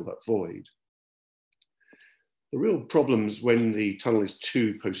to fill that void. The real problems when the tunnel is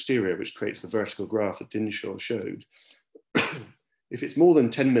too posterior, which creates the vertical graft that Dinshaw showed. If it's more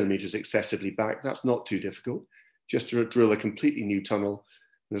than 10 millimeters excessively back, that's not too difficult. Just to drill a completely new tunnel,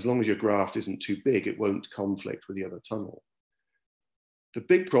 and as long as your graft isn't too big, it won't conflict with the other tunnel. The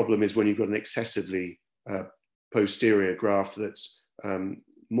big problem is when you've got an excessively posterior graft that's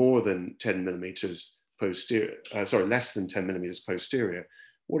more than 10 millimeters posterior, less than 10 millimeters posterior.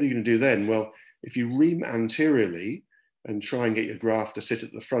 What are you going to do then? Well, if you ream anteriorly and try and get your graft to sit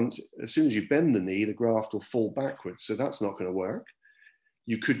at the front, as soon as you bend the knee, the graft will fall backwards. So that's not going to work.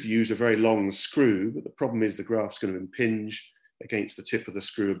 You could use a very long screw, but the problem is the graft's going to impinge against the tip of the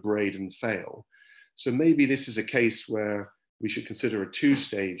screw, abrade and fail. So maybe this is a case where we should consider a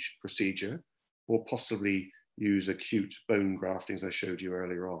 2-stage procedure, or possibly use acute bone grafting, as I showed you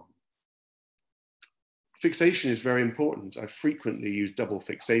earlier on. Fixation is very important. I frequently use double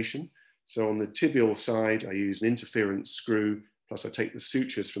fixation. So on the tibial side, I use an interference screw, plus I take the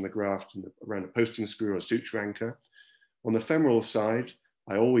sutures from the graft around a posting screw or a suture anchor. On the femoral side,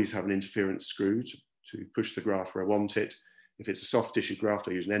 I always have an interference screw to push the graft where I want it. If it's a soft tissue graft,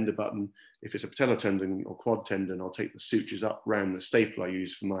 I use an ender button. If it's a patellar tendon or quad tendon, I'll take the sutures up around the staple I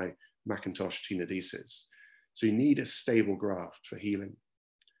use for my Macintosh tenodesis. So you need a stable graft for healing.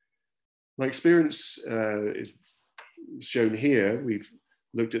 My experience is shown here. We've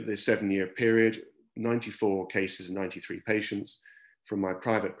looked at this 7-year period, 94 cases and 93 patients from my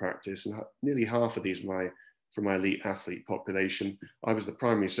private practice, and nearly half of these were from my elite athlete population. I was the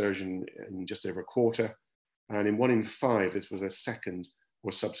primary surgeon in just over a quarter, and in 1 in 5, this was a second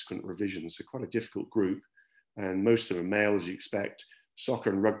or subsequent revision, so quite a difficult group, and most of them are male, as you expect. Soccer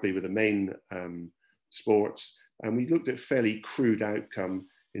and rugby were the main sports, and we looked at fairly crude outcome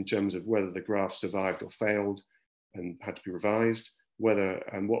in terms of whether the graft survived or failed. and had to be revised, whether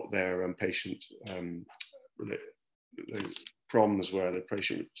and what their patient the problems were, the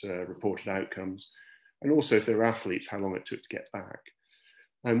patient reported outcomes, and also if they're athletes, how long it took to get back.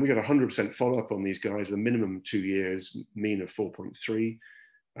 And we got 100% follow-up on these guys, a minimum 2 years, mean of 4.3.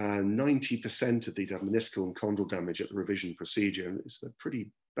 90% of these have meniscal and chondral damage at the revision procedure, and it's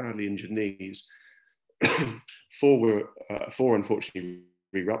pretty badly injured knees. Four unfortunately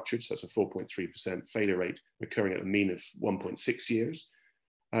re-ruptured, so that's a 4.3% failure rate, occurring at a mean of 1.6 years.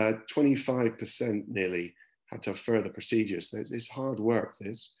 25% nearly had to have further procedures. So it's hard work,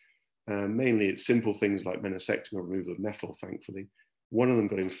 this. Mainly it's simple things like meniscectomy or removal of metal, thankfully. One of them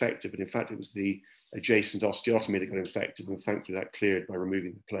got infected, but in fact it was the adjacent osteotomy that got infected, and thankfully that cleared by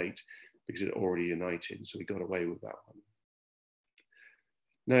removing the plate because it had already united, so we got away with that one.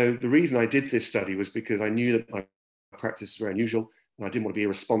 Now, the reason I did this study was because I knew that my practice is very unusual, and I didn't want to be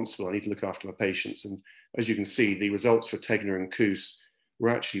irresponsible. I need to look after my patients. And as you can see, the results for Tegner and Koos were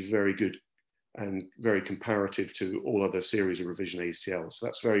actually very good and very comparative to all other series of revision ACLs. So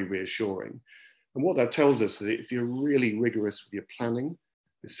that's very reassuring. And what that tells us is that if you're really rigorous with your planning,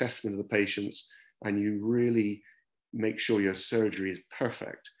 assessment of the patients, and you really make sure your surgery is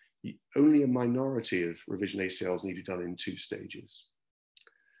perfect, only a minority of revision ACLs need to be done in 2 stages.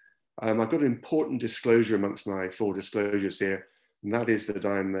 I've got an important disclosure amongst my 4 disclosures here, and that is that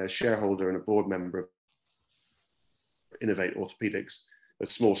I'm a shareholder and a board member of Innovate Orthopedics, a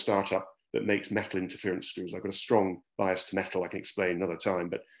small startup that makes metal interference screws. I've got a strong bias to metal, I can explain another time,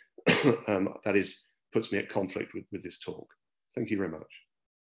 but that puts me at conflict with this talk. Thank you very much.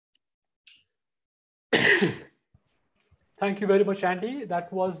 Thank you very much, Andy.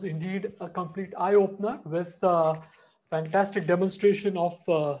 That was indeed a complete eye-opener with a fantastic demonstration of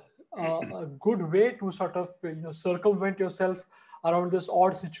a good way to sort of circumvent yourself around this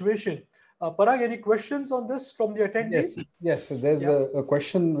odd situation. Parag, any questions on this from the attendees? Yes. So there's a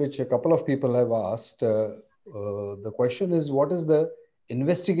question which a couple of people have asked. The question is, what is the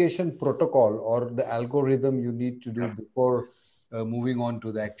investigation protocol or the algorithm you need to do before moving on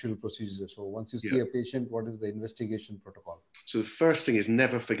to the actual procedure? So once you see a patient, what is the investigation protocol? So the first thing is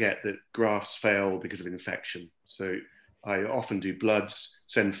never forget that grafts fail because of infection. So I often do bloods,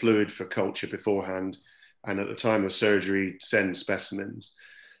 send fluid for culture beforehand, and at the time of surgery, send specimens.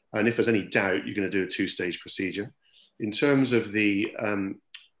 And if there's any doubt, you're going to do a 2-stage procedure. In terms of the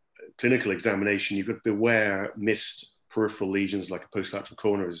clinical examination, you've got to beware missed peripheral lesions like a postlateral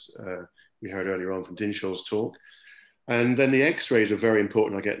corner, as we heard earlier on from Dinshaw's talk. And then the x-rays are very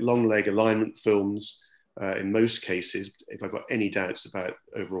important. I get long leg alignment films in most cases, if I've got any doubts about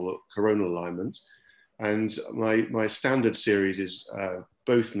overall coronal alignment. And my standard series is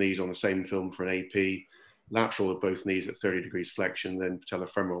both knees on the same film for an AP, lateral of both knees at 30 degrees flexion, then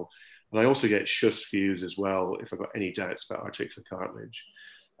patellofemoral. And I also get Schuss views as well if I've got any doubts about articular cartilage.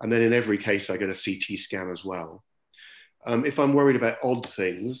 And then in every case, I get a CT scan as well. If I'm worried about odd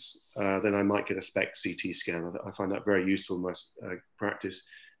things, then I might get a SPECT CT scan. I find that very useful in my practice.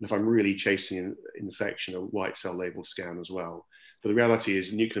 And if I'm really chasing an infection, a white cell labeled scan as well. But the reality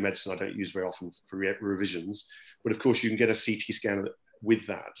is nuclear medicine I don't use very often for revisions. But of course, you can get a CT scan with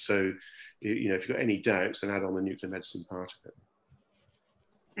that. So, if you've got any doubts, then add on the nuclear medicine part of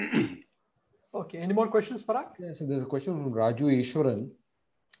it. Okay, any more questions, Parag? Yeah, so there's a question from Raju Ishwaran.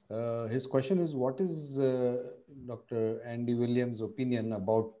 His question is, what is Dr. Andy Williams' opinion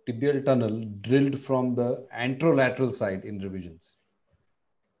about tibial tunnel drilled from the anterolateral side in revisions?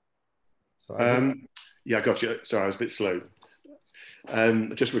 So yeah, I got you. Sorry, I was a bit slow.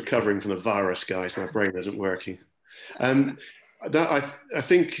 Just recovering from the virus, guys. My brain isn't working. I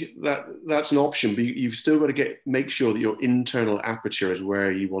think that's an option, but you've still got to make sure that your internal aperture is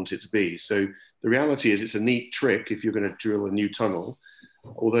where you want it to be. So the reality is it's a neat trick if you're going to drill a new tunnel.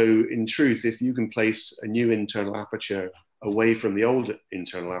 Although in truth, if you can place a new internal aperture away from the old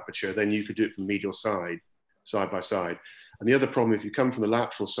internal aperture, then you could do it from the medial side by side. And the other problem, if you come from the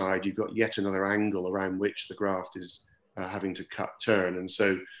lateral side, you've got yet another angle around which the graft is having to turn. And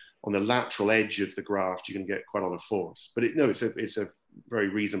so on the lateral edge of the graft, you're going to get quite a lot of force. But it's a very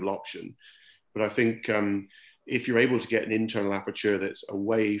reasonable option. But I think if you're able to get an internal aperture that's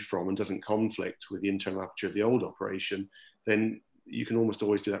away from and doesn't conflict with the internal aperture of the old operation, then you can almost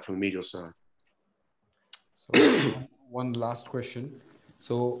always do that from the medial side. So one last question.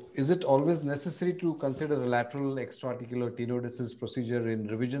 So is it always necessary to consider a lateral extraarticular tenodesis procedure in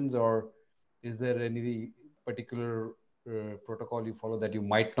revisions, or is there any particular protocol you follow that you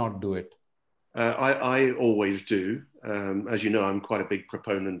might not do it? I always do. As you know, I'm quite a big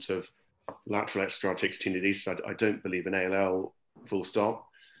proponent of lateral extraarticular tenodesis. I don't believe in ALL, full stop.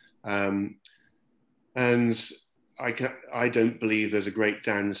 And I don't believe there's a great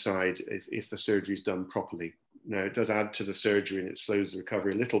downside if the surgery is done properly. Now, it does add to the surgery and it slows the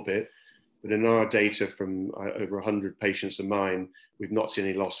recovery a little bit, but in our data from over 100 patients of mine, we've not seen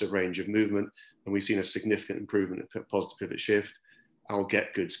any loss of range of movement, and we've seen a significant improvement in positive pivot shift. I'll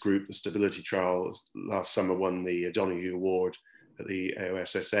Get Good's group, the stability trial, last summer won the Donahue Award at the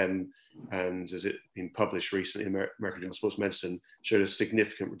AOSSM, and has it been published recently in American Journal of Sports Medicine, showed a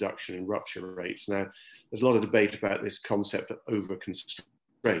significant reduction in rupture rates. Now, there's a lot of debate about this concept of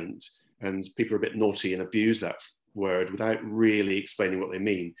over-constraint, and people are a bit naughty and abuse that word without really explaining what they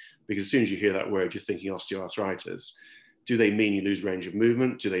mean. Because as soon as you hear that word, you're thinking osteoarthritis. Do they mean you lose range of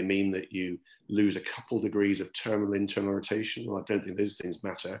movement? Do they mean that you lose a couple degrees of terminal internal rotation? Well, I don't think those things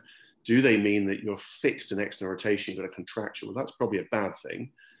matter. Do they mean that you're fixed in external rotation, you've got a contraction? Well, that's probably a bad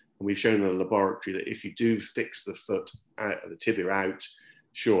thing. And we've shown in the laboratory that if you do fix the foot out, the tibia out,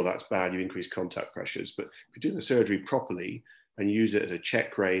 sure, that's bad, you increase contact pressures. But if you do the surgery properly and use it as a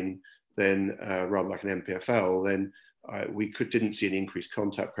check rein, then rather like an MPFL, then we didn't see any increased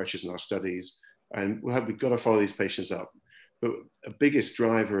contact pressures in our studies. And we've got to follow these patients up. But a biggest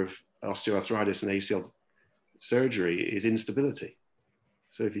driver of osteoarthritis and ACL surgery is instability.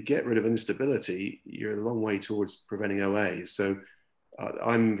 So if you get rid of instability, you're a long way towards preventing OA. So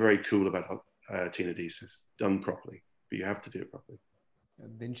I'm very cool about tenodesis done properly, but you have to do it properly.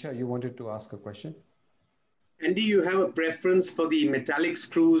 Dinshaw, you wanted to ask a question? Andy, you have a preference for the metallic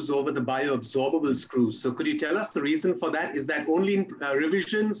screws over the bioabsorbable screws. So could you tell us the reason for that? Is that only in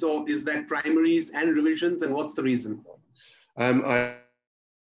revisions, or is that primaries and revisions? And what's the reason?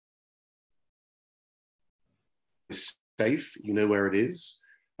 It's safe, you know where it is.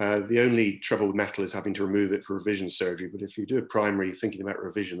 The only trouble with metal is having to remove it for revision surgery. But if you do a primary thinking about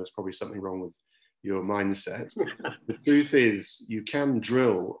revision, there's probably something wrong with your mindset. The truth is, you can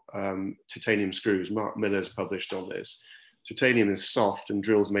drill titanium screws. Mark Miller's published on this. Titanium is soft and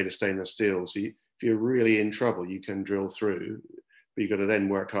drill's made of stainless steel. So if you're really in trouble, you can drill through, but you've got to then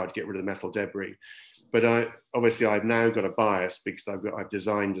work hard to get rid of the metal debris. But obviously I've now got a bias because I've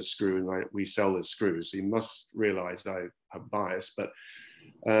designed a screw and we sell this screw. So you must realize I have bias, but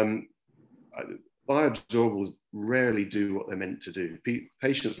bioabsorbables rarely do what they're meant to do.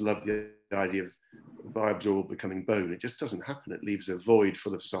 Patients love the idea of bioabsorbable becoming bone. It just doesn't happen. It leaves a void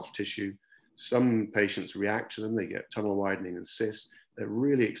full of soft tissue. Some patients react to them. They get tunnel widening and cysts. They're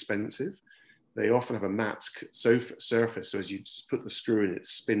really expensive. They often have a matte surface, so as you put the screw in, it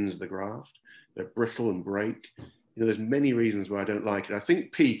spins the graft. They're brittle and break. You know, there's many reasons why I don't like it. I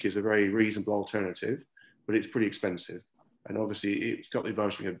think PEEK is a very reasonable alternative, but it's pretty expensive. And obviously it's got the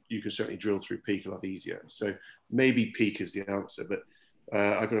advantage of you can certainly drill through PEEK a lot easier. So maybe PEEK is the answer, but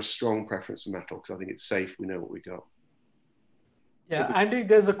I've got a strong preference for metal because I think it's safe. We know what we got. Yeah, Andy,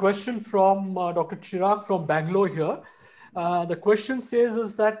 there's a question from Dr. Chirag from Bangalore here. The question says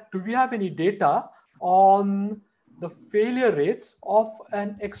is that, do we have any data on the failure rates of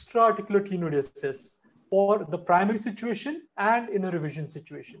an extra-articular tenodesis for the primary situation and in a revision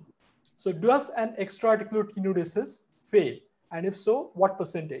situation? So does an extra-articular tenodesis fail? And if so, what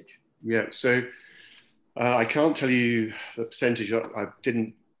percentage? Yeah, so I can't tell you the percentage. I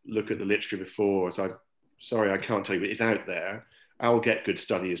didn't look at the literature before, so sorry, I can't tell you, but it's out there. I'll Get Good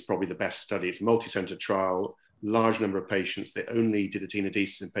study is probably the best study. It's a multi-center trial, large number of patients. They only did a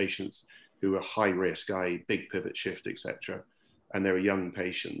tenodesis in patients who were high risk, i.e. big pivot shift, etc. And they were young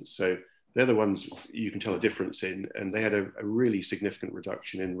patients. So they're the ones you can tell a difference in. And they had a really significant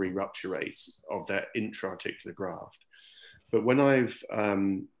reduction in re-rupture rates of their intra-articular graft. But when I've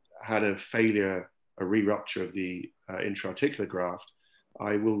had a failure, a re-rupture of the intra-articular graft,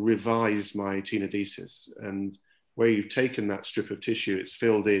 I will revise my tenodesis. And where you've taken that strip of tissue, it's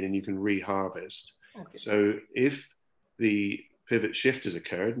filled in and you can re-harvest. Okay. So if the pivot shift has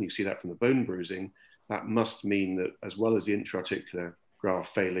occurred, and you see that from the bone bruising, that must mean that as well as the intra-articular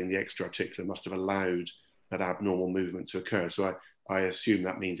graft failing, the extra-articular must have allowed that abnormal movement to occur. So I assume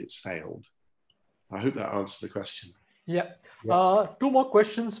that means it's failed. I hope that answers the question. Yeah. Two more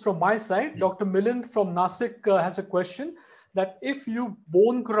questions from my side. Dr. Milind from Nasik has a question that if you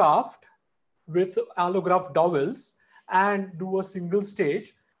bone graft with allograft dowels and do a single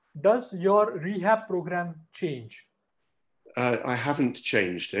stage, does your rehab program change? I haven't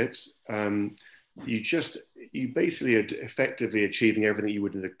changed it. You basically are effectively achieving everything you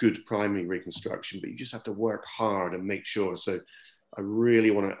would in a good primary reconstruction, but you just have to work hard and make sure. So I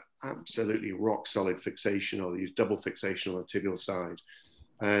really want to absolutely rock solid fixation, or use double fixation on the tibial side.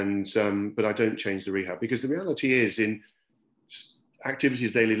 And, but I don't change the rehab, because the reality is in activities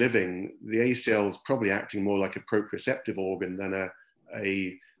of daily living, the ACL is probably acting more like a proprioceptive organ than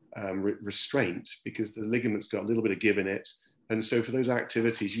a restraint because the ligament's got a little bit of give in it. And so for those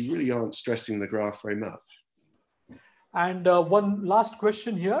activities, you really aren't stressing the graft very much. And one last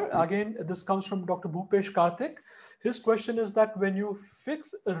question here. Again, this comes from Dr. Bhupesh Karthik. His question is that when you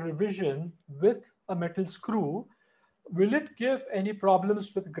fix a revision with a metal screw, will it give any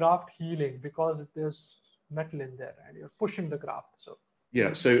problems with graft healing because there's metal in there and you're pushing the graft? So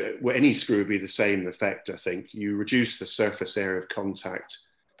yeah, so any screw would be the same effect, I think. You reduce the surface area of contact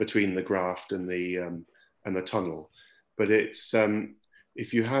between the graft and the tunnel. But it's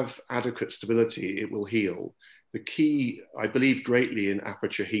if you have adequate stability, it will heal. The key, I believe greatly in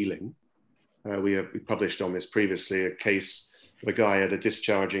aperture healing. We published on this previously, a case of a guy had a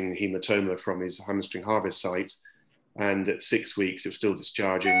discharging hematoma from his hamstring harvest site. And at 6 weeks, it was still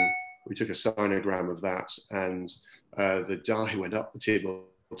discharging. We took a sinogram of that, and the dye went up the tibial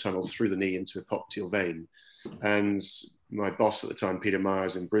tunnel through the knee into a popliteal vein. And my boss at the time, Peter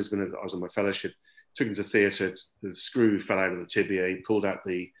Myers in Brisbane, I was on my fellowship, took him to theatre. The screw fell out of the tibia. He pulled out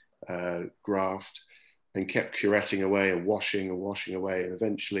the graft and kept curetting away and washing away. And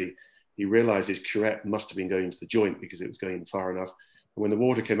eventually he realized his curette must have been going into the joint because it was going in far enough. And when the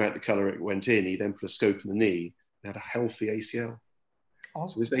water came out the colour it went in, he then put a scope in the knee and had a healthy ACL. Oh.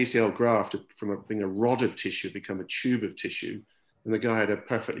 So this ACL graft, from being a rod of tissue, become a tube of tissue. And the guy had a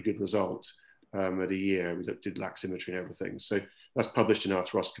perfectly good result at a year. We did laximetry and everything. So that's published in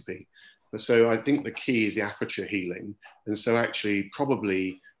Arthroscopy. So I think the key is the aperture healing. And so actually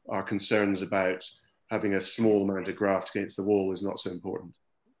probably our concerns about having a small amount of graft against the wall is not so important.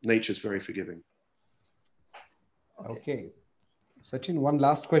 Nature's very forgiving. Okay. Sachin, one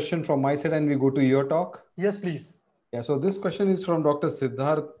last question from my side and we go to your talk. Yes, please. Yeah, so this question is from Dr.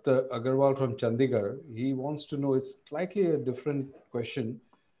 Siddharth Agarwal from Chandigarh. He wants to know, it's slightly a different question.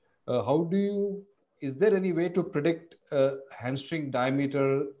 Is there any way to predict hamstring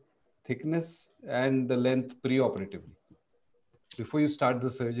diameter thickness and the length pre-operatively? Before you start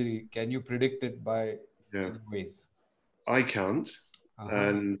the surgery, can you predict it by ways? I can't.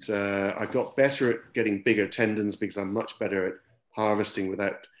 And I've got better at getting bigger tendons because I'm much better at harvesting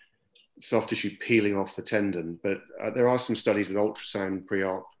without soft tissue peeling off the tendon. But there are some studies with ultrasound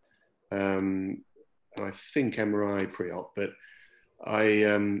pre-op and I think MRI pre-op, but I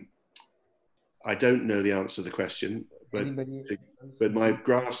don't know the answer to the question. But my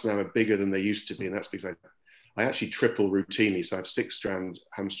grafts now are bigger than they used to be, and that's because I actually triple routinely. So I have 6-strand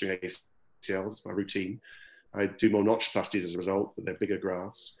hamstring ACLs, it's my routine. I do more notchplasties as a result, but they're bigger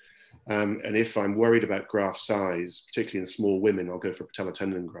grafts. And if I'm worried about graft size, particularly in small women, I'll go for a patella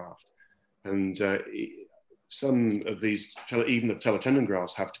tendon graft. And some of these, even the patella tendon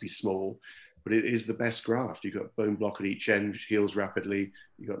grafts have to be small, but it is the best graft. You've got bone block at each end, heals rapidly.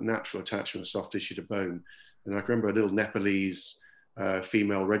 You've got natural attachment of soft tissue to bone. And I can remember a little Nepalese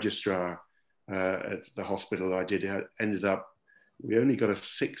female registrar at the hospital I did, ended up, we only got a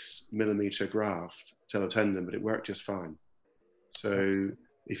 6mm graft, patella tendon, but it worked just fine. So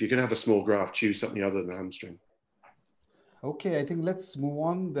if you're going to have a small graft, choose something other than hamstring. Okay, I think let's move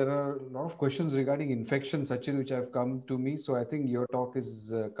on. There are a lot of questions regarding infection, Sachin, which have come to me. So I think your talk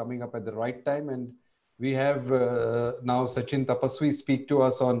is coming up at the right time. And we have now Sachin Tapasvi speak to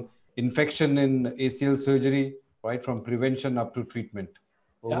us on infection in ACL surgery, right from prevention up to treatment.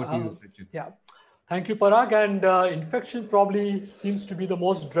 Over to you, Sachin. Yeah, thank you, Parag. And infection probably seems to be the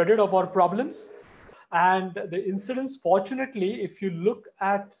most dreaded of our problems. And the incidence, fortunately, if you look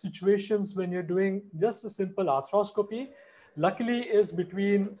at situations when you're doing just a simple arthroscopy, luckily is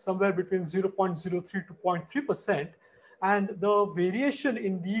somewhere between 0.03 to 0.3%. And the variation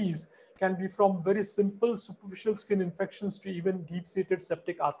in these can be from very simple superficial skin infections to even deep-seated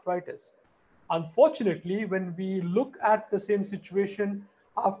septic arthritis. Unfortunately, when we look at the same situation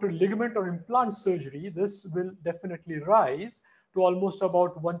after ligament or implant surgery, this will definitely rise to almost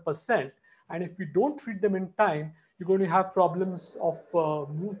about 1%. And if we don't treat them in time, you're going to have problems of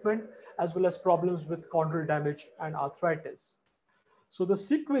movement as well as problems with chondral damage and arthritis. So the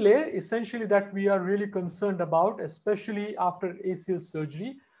sequelae essentially that we are really concerned about, especially after ACL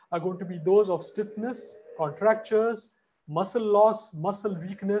surgery, are going to be those of stiffness, contractures, muscle loss, muscle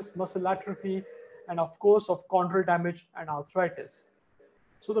weakness, muscle atrophy, and of course of chondral damage and arthritis.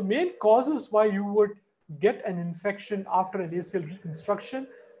 So the main causes why you would get an infection after an ACL reconstruction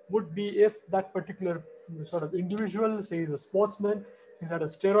would be if that particular sort of individual, say he's a sportsman, he's had a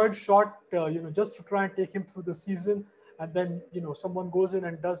steroid shot, just to try and take him through the season, and then someone goes in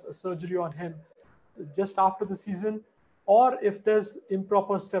and does a surgery on him just after the season, or if there's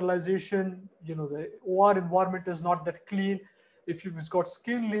improper sterilization, the OR environment is not that clean, if you've got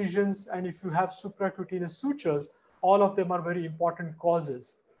skin lesions, and if you have supracutaneous sutures, all of them are very important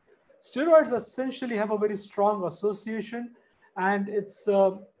causes. Steroids essentially have a very strong association, and it's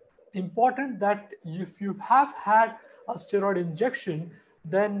important that if you have had a steroid injection,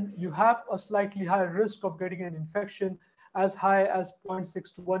 then you have a slightly higher risk of getting an infection as high as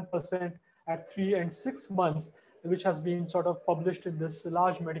 0.6 to 1% at 3 and 6 months, which has been sort of published in this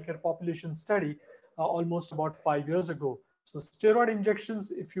large Medicare population study almost about 5 years ago. So steroid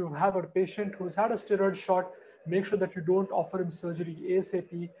injections, if you have a patient who's had a steroid shot, make sure that you don't offer him surgery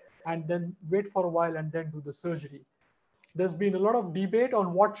ASAP and then wait for a while and then do the surgery. There's been a lot of debate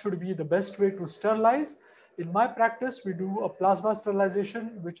on what should be the best way to sterilize. In my practice, we do a plasma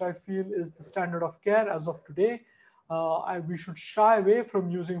sterilization, which I feel is the standard of care as of today. We should shy away from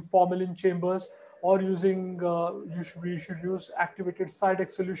using formalin chambers or using, we should use activated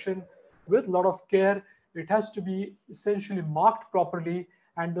Cidex solution with a lot of care. It has to be essentially marked properly,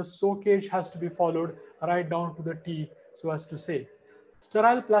 and the soakage has to be followed right down to the T, so as to say.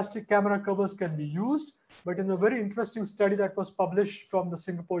 Sterile plastic camera covers can be used, but in a very interesting study that was published from the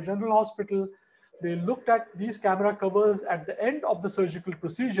Singapore General Hospital, they looked at these camera covers at the end of the surgical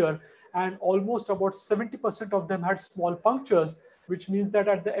procedure, and almost about 70% of them had small punctures, which means that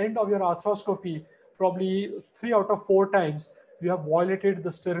at the end of your arthroscopy, probably 3 out of 4 times, you have violated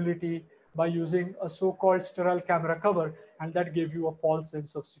the sterility by using a so-called sterile camera cover, and that gave you a false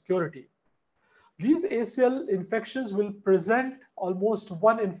sense of security. These ACL infections will present, almost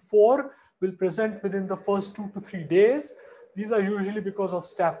 1 in 4 will present within the first 2 to 3 days. These are usually because of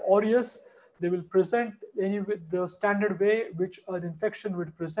Staph aureus. They will present the standard way which an infection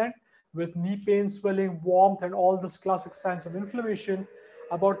would present, with knee pain, swelling, warmth, and all those classic signs of inflammation.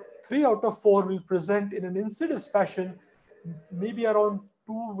 About 3 out of 4 will present in an insidious fashion, maybe around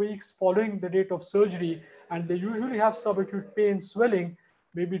 2 weeks following the date of surgery, and they usually have subacute pain, swelling,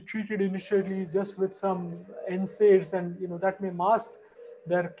 maybe treated initially just with some NSAIDs, and that may mask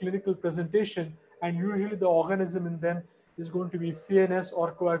their clinical presentation, and usually the organism in them is going to be CNS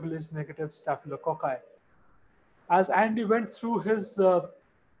or coagulase negative staphylococci. As Andy went through his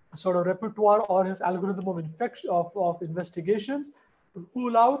sort of repertoire or his algorithm of investigations, to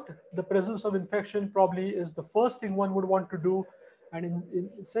rule out the presence of infection probably is the first thing one would want to do, and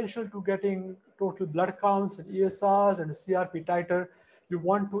essential to getting total blood counts and ESRs and a CRP titer, you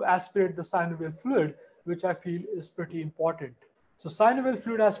want to aspirate the synovial fluid, which I feel is pretty important. So synovial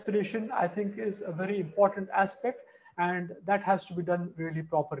fluid aspiration, I think, is a very important aspect, and that has to be done really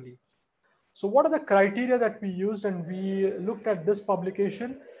properly. So what are the criteria that we used? And we looked at this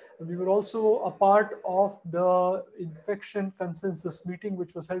publication. We were also a part of the infection consensus meeting,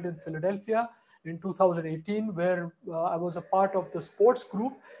 which was held in Philadelphia in 2018, where I was a part of the sports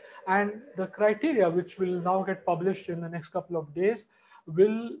group. And the criteria, which will now get published in the next couple of days,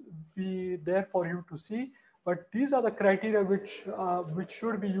 will be there for you to see. But these are the criteria which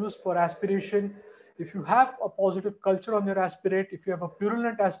should be used for aspiration. If you have a positive culture on your aspirate, if you have a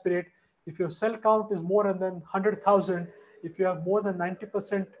purulent aspirate, if your cell count is more than 100,000, if you have more than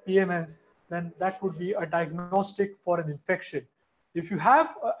 90% PMNs, then that would be a diagnostic for an infection. If you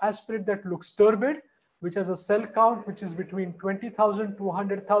have an aspirate that looks turbid, which has a cell count which is between 20,000 to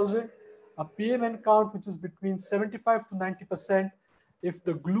 100,000, a PMN count which is between 75 to 90%, if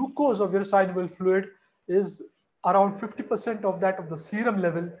the glucose of your synovial fluid is around 50% of that of the serum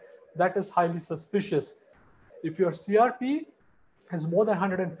level, that is highly suspicious. If your CRP is more than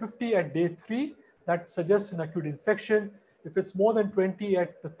 150 at day 3, that suggests an acute infection. If it's more than 20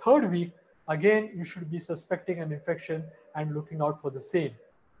 at the 3rd week, again, you should be suspecting an infection and looking out for the same.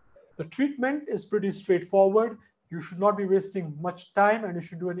 The treatment is pretty straightforward. You should not be wasting much time, and you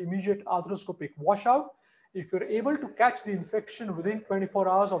should do an immediate arthroscopic washout. If you're able to catch the infection within 24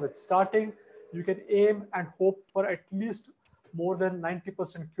 hours of its starting, you can aim and hope for at least more than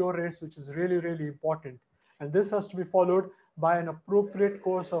 90% cure rates, which is really, really important. And this has to be followed by an appropriate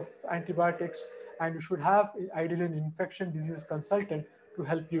course of antibiotics, and you should have ideally an infection disease consultant to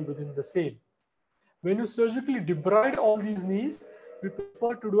help you within the same. When you surgically debride all these knees, we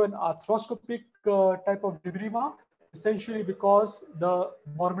prefer to do an arthroscopic type of debrima, essentially because the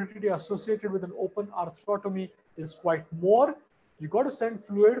morbidity associated with an open arthrotomy is quite more. You got to send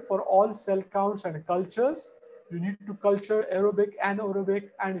fluid for all cell counts and cultures. You need to culture aerobic and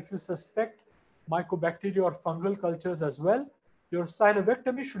anaerobic, and if you suspect mycobacteria or fungal cultures as well. Your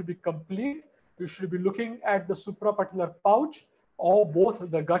synovectomy should be complete. You should be looking at the suprapatellar pouch or both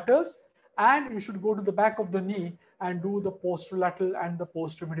the gutters, and you should go to the back of the knee and do the posterolateral and the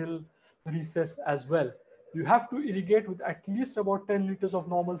posteromedial recess as well. You have to irrigate with at least about 10 liters of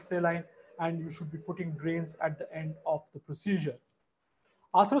normal saline, and you should be putting drains at the end of the procedure.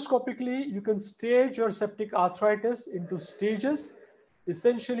 Arthroscopically, you can stage your septic arthritis into stages.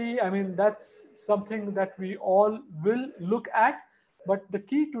 Essentially, I mean, that's something that we all will look at. But the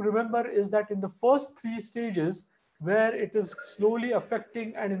key to remember is that in the first 3 stages, where it is slowly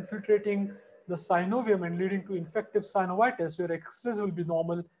affecting and infiltrating the synovium and leading to infective synovitis, your X-rays will be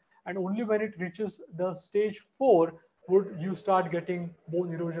normal. And only when it reaches the stage 4 would you start getting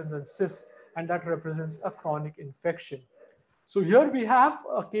bone erosions and cysts, and that represents a chronic infection. So here we have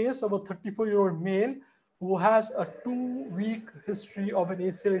a case of a 34-year-old male who has a 2-week history of an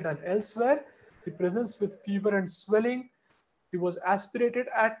ACL done elsewhere. He presents with fever and swelling. He was aspirated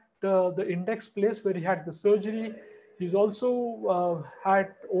at the index place where he had the surgery. He's also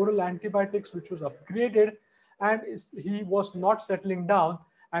had oral antibiotics, which was upgraded, and he was not settling down.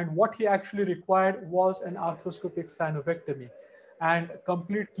 And what he actually required was an arthroscopic synovectomy and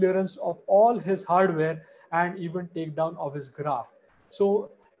complete clearance of all his hardware and even takedown of his graft.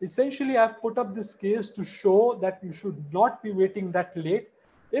 So essentially, I've put up this case to show that you should not be waiting that late.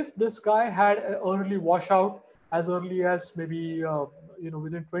 If this guy had an early washout as early as maybe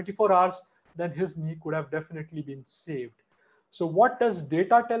within 24 hours, then his knee could have definitely been saved. So what does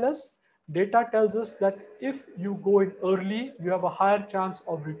data tell us? Data tells us that if you go in early, you have a higher chance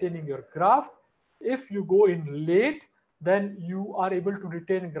of retaining your graft. If you go in late, then you are able to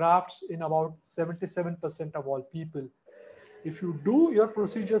retain grafts in about 77% of all people. If you do your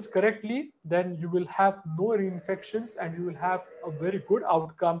procedures correctly, then you will have no reinfections and you will have a very good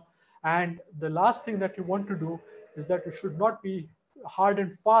outcome. And the last thing that you want to do is that you should not be hard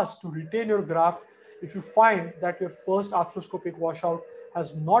and fast to retain your graft. If you find that your first arthroscopic washout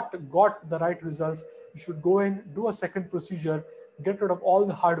has not got the right results, you should go in, do a second procedure, get rid of all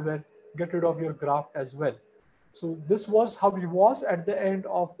the hardware, get rid of your graft as well. So this was how he was at the end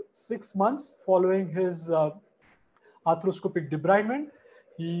of 6 months following his arthroscopic debridement.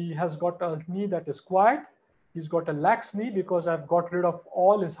 He has got a knee that is quiet. He's got a lax knee because I've got rid of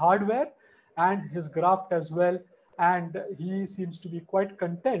all his hardware and his graft as well. And he seems to be quite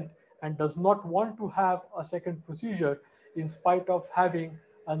content and does not want to have a second procedure in spite of having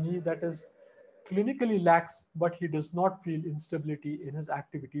a knee that is clinically lax, but he does not feel instability in his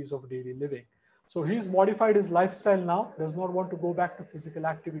activities of daily living. So he's modified his lifestyle now, does not want to go back to physical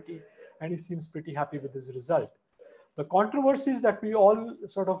activity, and he seems pretty happy with his result. The controversies that we all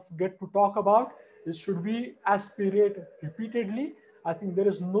sort of get to talk about is, should we aspirate repeatedly? I think there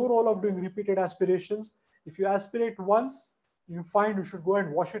is no role of doing repeated aspirations. If you aspirate once, you find you should go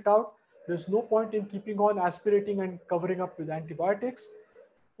and wash it out. There's no point in keeping on aspirating and covering up with antibiotics.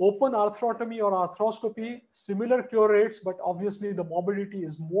 Open arthrotomy or arthroscopy, similar cure rates, but obviously the morbidity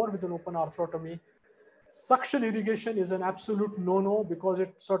is more with an open arthrotomy. Suction irrigation is an absolute no-no because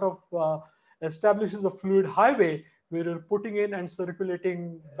it sort of establishes a fluid highway where you're putting in and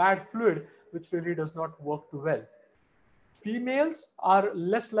circulating bad fluid, which really does not work too well. Females are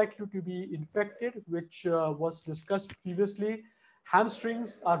less likely to be infected, which was discussed previously.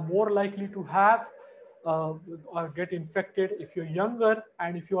 Hamstrings are more likely to have or get infected. If you're younger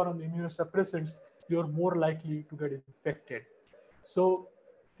and if you are on the immunosuppressants, you're more likely to get infected. So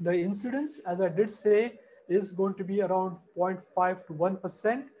the incidence, as I did say, is going to be around 0.5 to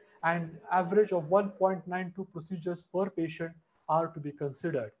 1%, and average of 1.92 procedures per patient are to be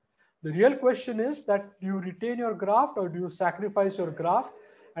considered. The real question is that do you retain your graft or do you sacrifice your graft?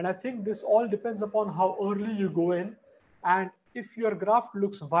 And I think this all depends upon how early you go in. And if your graft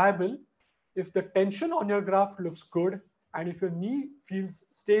looks viable, if the tension on your graft looks good, and if your knee feels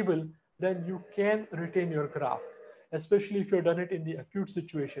stable, then you can retain your graft, especially if you've done it in the acute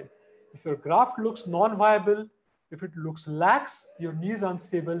situation. If your graft looks non-viable, if it looks lax, your knee is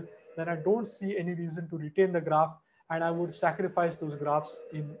unstable, then I don't see any reason to retain the graft, and I would sacrifice those grafts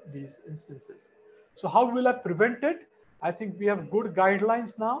in these instances. So how will I prevent it? I think we have good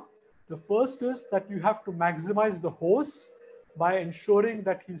guidelines now. The first is that you have to maximize the host by ensuring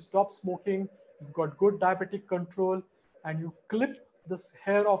that he stops smoking, you've got good diabetic control, and you clip this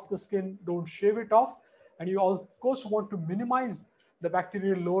hair off the skin, don't shave it off. And you of course want to minimize the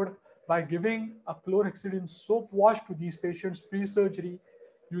bacterial load by giving a chlorhexidine soap wash to these patients pre-surgery,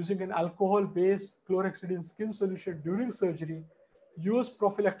 using an alcohol-based chlorhexidine skin solution during surgery, use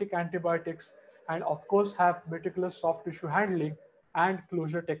prophylactic antibiotics, and of course have meticulous soft tissue handling and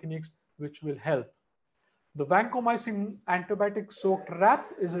closure techniques which will help. The vancomycin antibiotic soaked wrap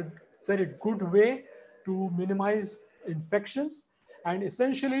is a very good way to minimize infections. And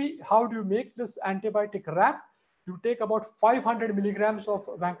essentially, how do you make this antibiotic wrap? You take about 500 milligrams of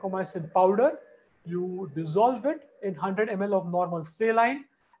vancomycin powder, you dissolve it in 100 ml of normal saline,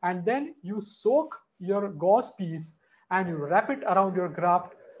 and then you soak your gauze piece and you wrap it around your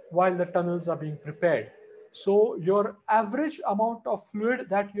graft while the tunnels are being prepared. So your average amount of fluid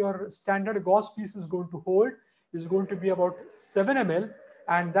that your standard gauze piece is going to hold is going to be about 7 ml,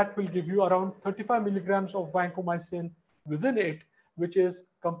 and that will give you around 35 milligrams of vancomycin within it, which is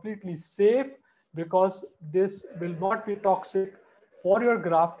completely safe because this will not be toxic for your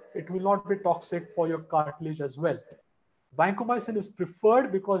graft. It will not be toxic for your cartilage as well. Vancomycin is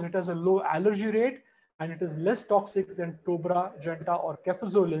preferred because it has a low allergy rate and it is less toxic than Tobra, Genta, or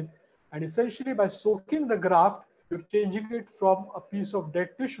Cefazolin. And essentially, by soaking the graft, you're changing it from a piece of dead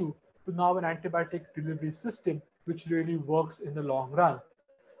tissue to now an antibiotic delivery system, which really works in the long run.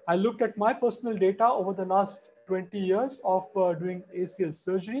 I looked at my personal data over the last 20 years of doing ACL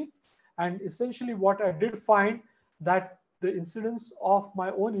surgery. And essentially what I did find that the incidence of my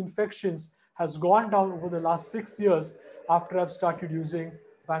own infections has gone down over the last 6 years after I've started using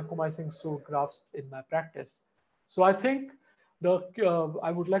vancomycin soak grafts in my practice. So I think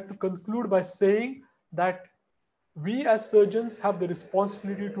I would like to conclude by saying that we as surgeons have the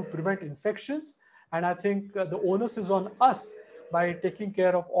responsibility to prevent infections. And I think the onus is on us by taking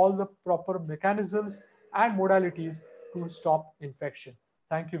care of all the proper mechanisms and modalities to stop infection.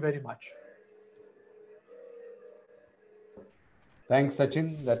 Thank you very much. Thanks,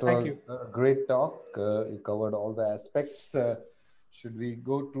 Sachin. That was a great talk. You covered all the aspects. Should we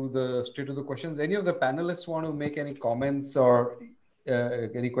go to straight to the questions? Any of the panelists want to make any comments or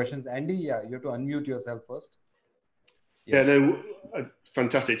any questions? Andy, yeah, you have to unmute yourself first. Yes. Yeah, no,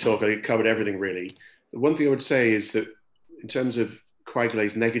 fantastic talk. I covered everything really. The one thing I would say is that in terms of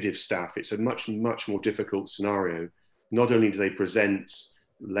coagulase negative staph, it's a much, much more difficult scenario. Not only do they present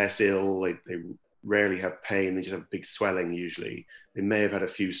less ill, they rarely have pain, they just have big swelling usually. They may have had a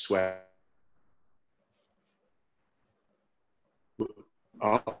few swells,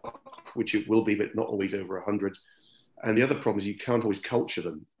 which it will be, but not always over 100. And the other problem is you can't always culture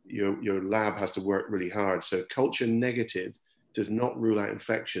them. Your lab has to work really hard. So culture negative does not rule out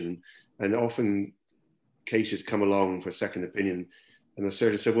infection. And often cases come along for a second opinion and the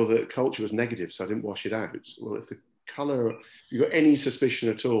surgeon said, well, the culture was negative, so I didn't wash it out. Well, if the color, if you've got any suspicion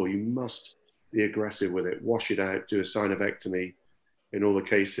at all, you must be aggressive with it, wash it out, do a synovectomy in all the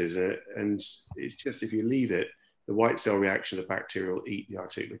cases. And it's just, if you leave it, the white cell reaction of the bacteria will eat the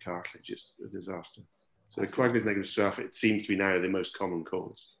articular cartilage. It's a disaster. So the coagulase negative staph, it seems to be now the most common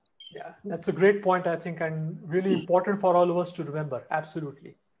cause. Yeah, that's a great point, I think, and really important for all of us to remember.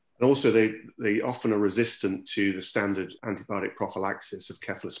 Absolutely. And also, they often are resistant to the standard antibiotic prophylaxis of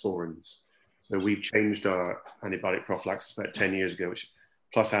cephalosporins. So we've changed our antibiotic prophylaxis about 10 years ago, which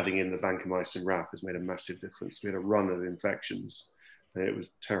plus adding in the vancomycin wrap has made a massive difference. We had a run of infections, and it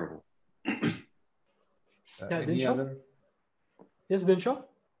was terrible. Yeah, Dinshaw? Yes, Dinshaw?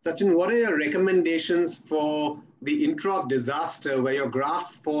 Sachin, what are your recommendations for the intra-op disaster where your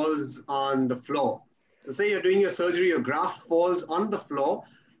graft falls on the floor? So say you're doing your surgery, your graft falls on the floor.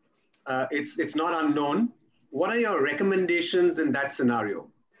 It's not unknown. What are your recommendations in that scenario?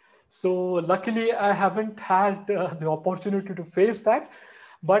 So luckily, I haven't had the opportunity to face that.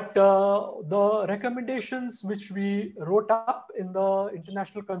 But the recommendations which we wrote up in the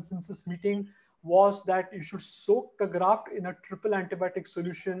international consensus meeting was that you should soak the graft in a triple antibiotic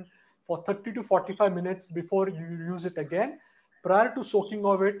solution for 30 to 45 minutes before you use it again. Prior to soaking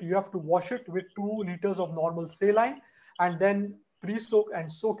of it, you have to wash it with 2 liters of normal saline and then pre-soak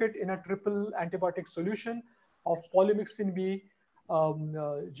and soak it in a triple antibiotic solution of polymyxin B,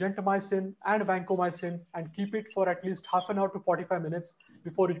 gentamicin and vancomycin, and keep it for at least half an hour to 45 minutes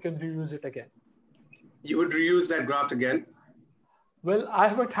before you can reuse it again. You would reuse that graft again? Well, I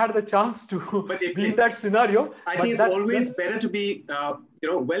haven't had the chance to be in that scenario. I think it's always better to be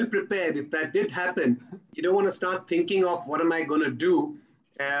well prepared. If that did happen, you don't want to start thinking of what am I going to do.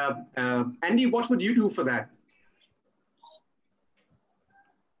 Andy, what would you do for that?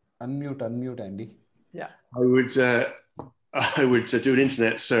 Unmute, Andy. Yeah. I would do an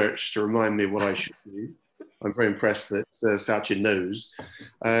internet search to remind me what I should do. I'm very impressed that Sachin knows.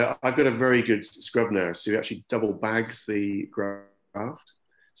 I've got a very good scrub nurse who actually double bags the graft.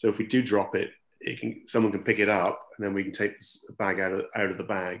 So if we do drop it, someone can pick it up and then we can take the bag out of the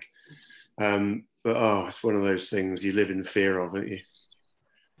bag. But it's one of those things you live in fear of, don't you?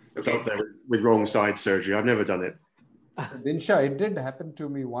 It's up there with wrong side surgery. I've never done it. Dinshaw, it did happen to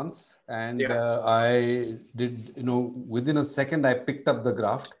me once, and I did, within a second I picked up the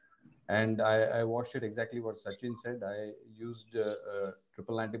graft and I washed it exactly what Sachin said. I used a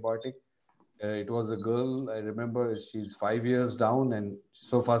triple antibiotic. It was a girl, I remember, she's 5 years down and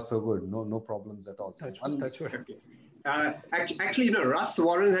so far so good. No problems at all. So actually, Russ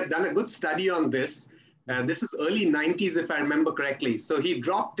Warren had done a good study on this. This is early 90s, if I remember correctly. So he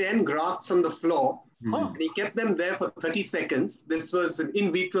dropped 10 grafts on the floor And he kept them there for 30 seconds. This was an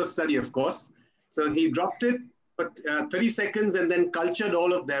in vitro study, of course. So he dropped it for 30 seconds and then cultured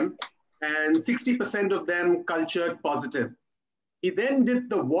all of them. And 60% of them cultured positive. He then did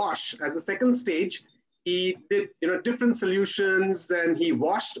the wash as a second stage. He did different solutions and he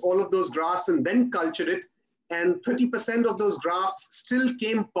washed all of those grafts and then cultured it. And 30% of those grafts still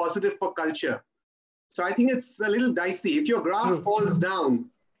came positive for culture. So I think it's a little dicey. If your graft falls down,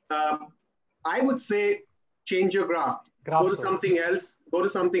 I would say change your graft. Go to something else. Go to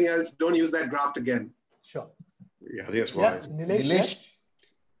something else. Don't use that graft again. Sure. Yeah, I think that's wise. Nilesh?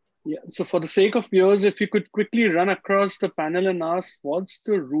 Yeah. So for the sake of viewers, if you could quickly run across the panel and ask what's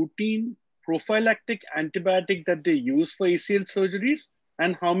the routine prophylactic antibiotic that they use for ACL surgeries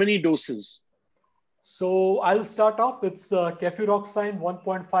and how many doses? So I'll start off. It's cefuroxime,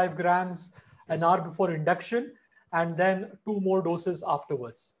 1.5 grams an hour before induction, and then 2 more doses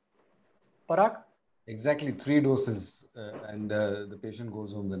afterwards. Parag? Exactly 3 doses, and the patient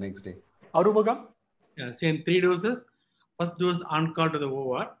goes home the next day. Arumagam? Yeah, same 3 doses. First dose on-call to the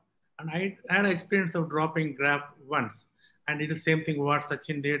OR. And I had an experience of dropping graft once. And did the same thing what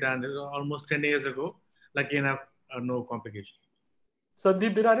Sachin did, and it was almost 10 years ago. Lucky enough, no complication.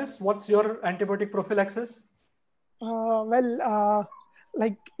 Sandeep Biraris, what's your antibiotic prophylaxis?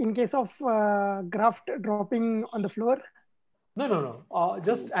 Like in case of graft dropping on the floor. No.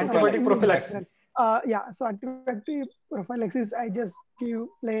 Just antibiotic prophylaxis. Yeah, so antibiotic prophylaxis, I just give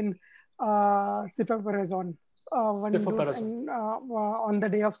plain cefoperazone. One dose and, on the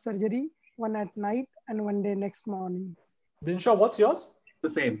day of surgery, one at night, and one day next morning. Dinshaw, what's yours? The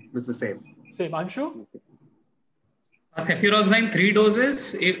same. It's the same. Same. Anshu? Cefuroxime 3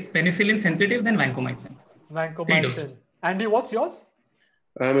 doses. If penicillin sensitive, then vancomycin. Vancomycin. Andy, what's yours?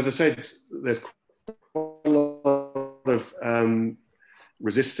 As I said, there's quite a lot of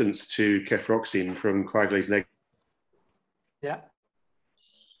resistance to cefuroxime from coagulase negative. Yeah.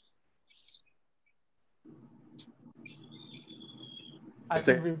 I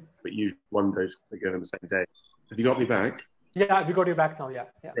think we've... But you 1 dose to go home the same day. Have you got me back? Yeah, we got you back now. Yeah.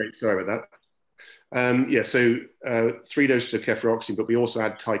 Great. Sorry about that. So 3 doses of cefuroxime, but we also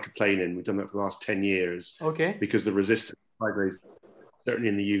add ticaplanin. We've done that for the last 10 years. Okay. Because the resistance, certainly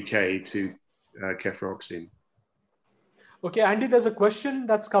in the UK, to cefuroxime. Okay, Andy, there's a question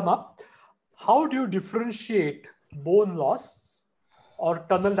that's come up. How do you differentiate bone loss or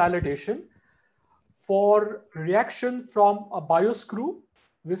tunnel dilatation for reaction from a bioscrew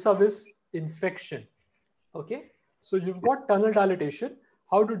vis-a-vis infection? Okay, so you've got tunnel dilatation.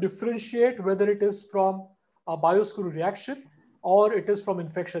 How to differentiate whether it is from a bioscrew reaction or it is from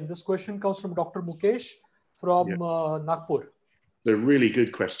infection? This question comes from Dr. Mukesh from Nagpur. It's a really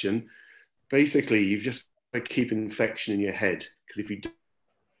good question. Basically, you've just got to keep infection in your head, because if you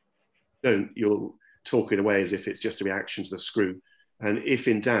don't, you'll talk it away as if it's just a reaction to the screw. And if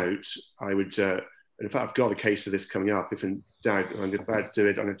in doubt, I would, in fact, I've got a case of this coming up. If in doubt, I'm about to do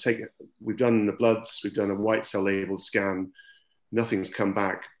it. I'm going to take it. We've done the bloods, we've done a white cell labeled scan. Nothing's come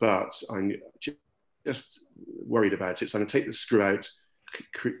back, but I'm just worried about it. So I'm going to take the screw out,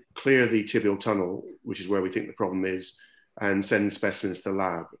 clear the tibial tunnel, which is where we think the problem is, and send specimens to the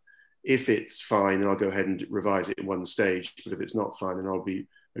lab. If it's fine, then I'll go ahead and revise it in 1 stage. But if it's not fine, then I'll be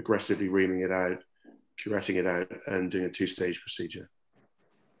aggressively reaming it out, curetting it out, and doing a 2-stage procedure.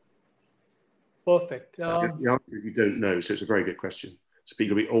 Perfect. The answer is you don't know, so it's a very good question. So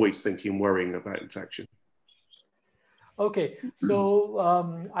people will be always thinking and worrying about infection. Okay,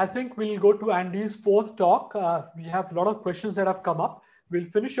 so I think we'll go to Andy's 4th talk. We have a lot of questions that have come up. We'll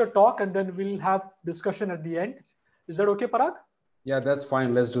finish your talk and then we'll have discussion at the end. Is that okay, Parag? Yeah, that's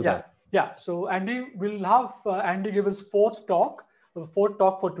fine. Let's do that. Yeah, so Andy, we'll have Andy give his 4th talk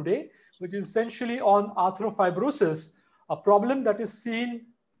for today, which is essentially on arthrofibrosis, a problem that is seen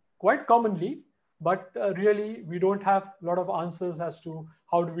quite commonly, but really we don't have a lot of answers as to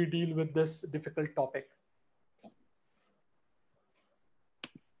how do we deal with this difficult topic.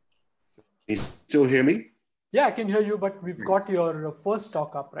 Can you still hear me? Yeah, I can hear you, but we've got your first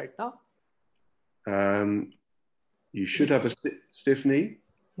talk up right now. You should have a stiff knee.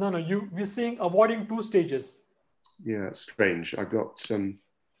 No, we're seeing avoiding 2 stages. Yeah, it's strange. I've got some.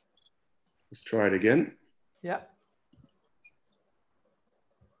 Let's try it again. Yeah.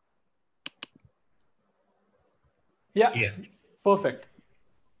 Yeah. Perfect.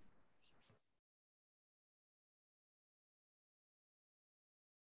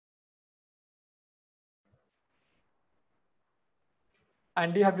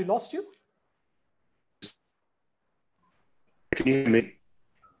 Andy, have we lost you? Can you hear me?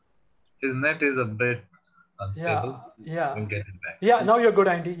 His net is a bit unstable. Yeah. We'll get it back. Yeah, now you're good,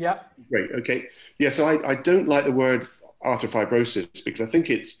 Andy. Yeah. Great. Okay. Yeah. So I don't like the word arthrofibrosis because I think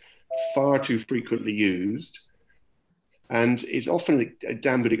it's far too frequently used, and it's often a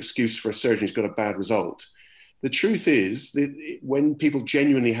damn good excuse for a surgeon who's got a bad result. The truth is that when people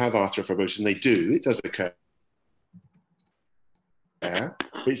genuinely have arthrofibrosis, and they do, it does occur, but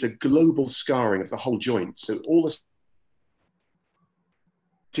it's a global scarring of the whole joint. So all the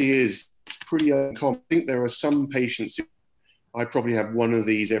is pretty uncommon. I think there are some patients who I probably have one of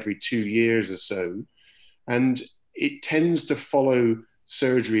these every 2 years or so, and it tends to follow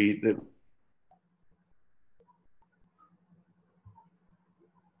surgery that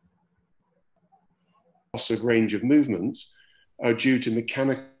loss of range of movement are due to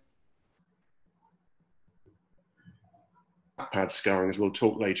mechanical pad scarring, as we'll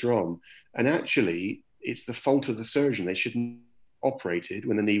talk later on. And actually, it's the fault of the surgeon. They shouldn't have operated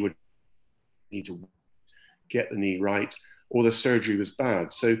when the knee would need to get the knee right, or the surgery was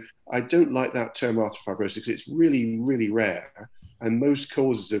bad. So I don't like that term arthrofibrosis because it's really, really rare. And most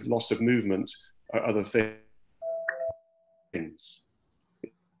causes of loss of movement are other things.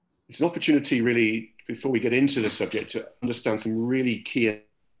 It's an opportunity really, before we get into the subject, to understand some really key.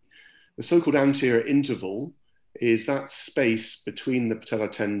 The so-called anterior interval is that space between the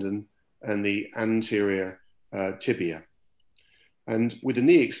patellar tendon and the anterior tibia. And with the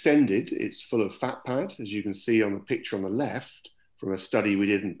knee extended, it's full of fat pad, as you can see on the picture on the left from a study we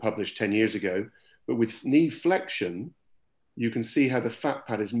did and published 10 years ago. But with knee flexion, you can see how the fat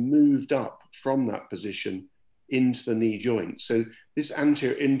pad is moved up from that position into the knee joint. So this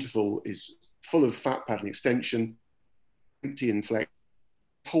anterior interval is full of fat pad and extension, empty and flex.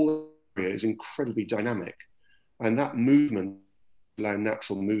 The whole area is incredibly dynamic. And that movement allows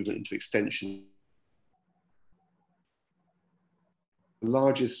natural movement into extension. The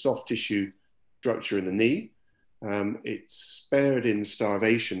largest soft tissue structure in the knee. It's spared in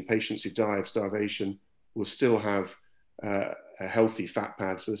starvation. Patients who die of starvation will still have a healthy fat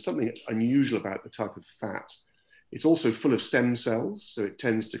pad. So there's something unusual about the type of fat. It's also full of stem cells, so it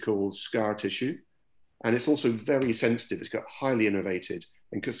tends to cause scar tissue. And it's also very sensitive. It's got highly innervated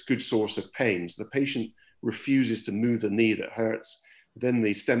and it's a good source of pain. So the patient refuses to move the knee that hurts. Then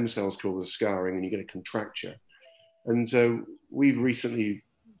the stem cells cause a scarring and you get a contracture. And we've recently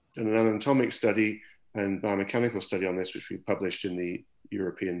done an anatomic study and biomechanical study on this, which we published in the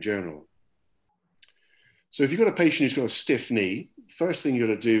European Journal. So if you've got a patient who's got a stiff knee, first thing you've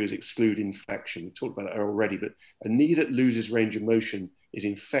got to do is exclude infection. We talked about it already, but a knee that loses range of motion is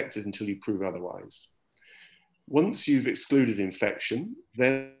infected until you prove otherwise. Once you've excluded infection,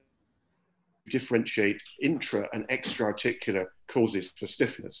 then differentiate intra and extra-articular causes for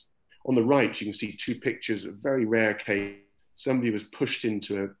stiffness. On the right, you can see two pictures of very rare case. Somebody was pushed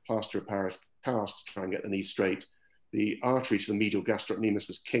into a plaster of Paris cast to try and get the knee straight. The artery to the medial gastrocnemius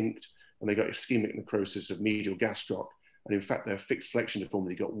was kinked, and they got ischemic necrosis of medial gastroc. And in fact, their fixed flexion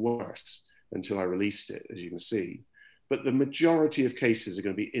deformity got worse until I released it, as you can see. But the majority of cases are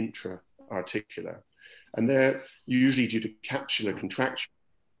going to be intra-articular. And they're usually due to capsular contracture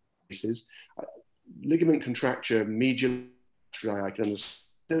cases. Ligament contracture, medial, I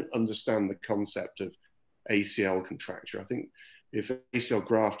don't understand the concept of ACL contracture. I think if ACL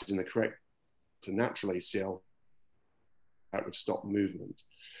graft is in the correct to natural ACL, that would stop movement.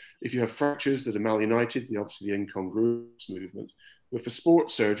 If you have fractures that are malunited, obviously the incongruous movement. But for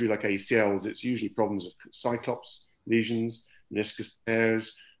sports surgery like ACLs, it's usually problems of cyclops lesions, meniscus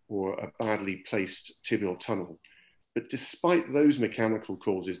tears, or a badly placed tibial tunnel. But despite those mechanical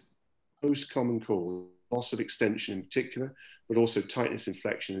causes, the most common cause, loss of extension in particular, but also tightness and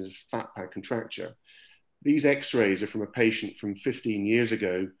flexion, is fat pad contracture. These x-rays are from a patient from 15 years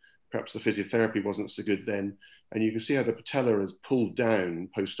ago. Perhaps the physiotherapy wasn't so good then. And you can see how the patella is pulled down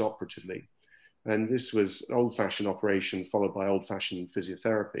post-operatively. And this was an old-fashioned operation followed by old-fashioned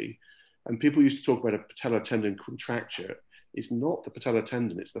physiotherapy. And people used to talk about a patellar tendon contracture. It's not the patellar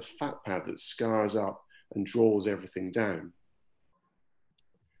tendon, it's the fat pad that scars up and draws everything down.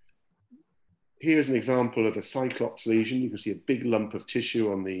 Here's an example of a cyclops lesion. You can see a big lump of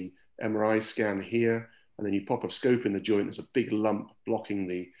tissue on the MRI scan here, and then you pop a scope in the joint, there's a big lump blocking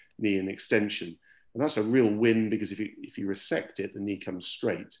the knee in extension. And that's a real win because if you resect it, the knee comes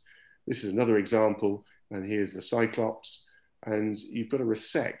straight. This is another example, and here's the cyclops, and you've got to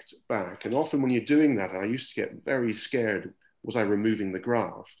resect back. And often when you're doing that, I used to get very scared, was I removing the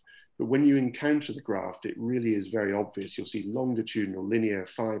graft? But when you encounter the graft, it really is very obvious. You'll see longitudinal linear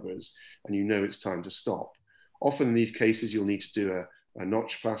fibers, and you know it's time to stop. Often in these cases, you'll need to do a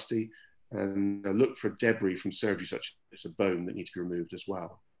notchplasty and look for debris from surgery, such as a bone that needs to be removed as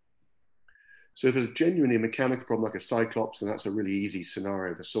well. So if it's genuinely a mechanical problem like a cyclops, then that's a really easy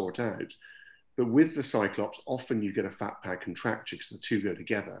scenario to sort out. But with the cyclops, often you get a fat pad contracture because the two go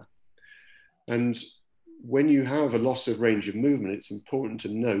together. And when you have a loss of range of movement, it's important to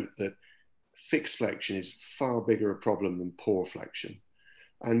note that fixed flexion is far bigger a problem than poor flexion.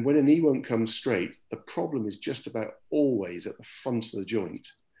 And when a knee won't come straight, the problem is just about always at the front of the joint.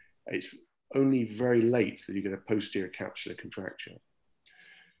 It's only very late that you get a posterior capsular contracture.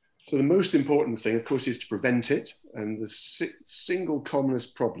 So the most important thing, of course, is to prevent it. And the single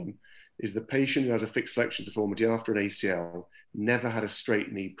commonest problem is the patient who has a fixed flexion deformity after an ACL never had a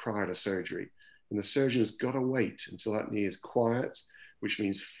straight knee prior to surgery. And the surgeon has got to wait until that knee is quiet, which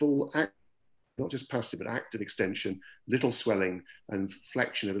means full, not just passive, but active extension, little swelling, and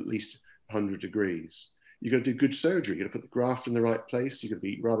flexion of at least 100 degrees. You've got to do good surgery. You've got to put the graft in the right place. You've got to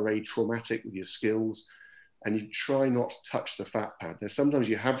be rather atraumatic with your skills. And you try not to touch the fat pad. Now, sometimes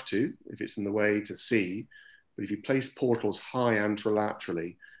you have to, if it's in the way to see, but if you place portals high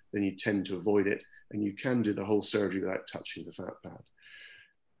anterolaterally, then you tend to avoid it, and you can do the whole surgery without touching the fat pad.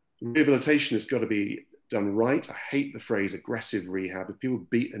 Rehabilitation has got to be done right. I hate the phrase aggressive rehab. If people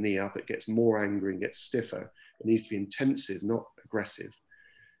beat a knee up, it gets more angry and gets stiffer. It needs to be intensive, not aggressive.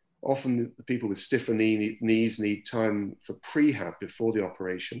 Often the people with stiffer knees need time for prehab before the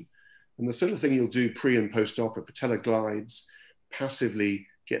operation. And the sort of thing you'll do pre and post-op are patella glides, passively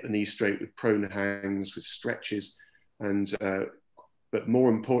get the knee straight with prone hangs, with stretches, and but more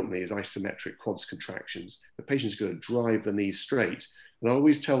importantly is isometric quads contractions. The patient's going to drive the knee straight. And I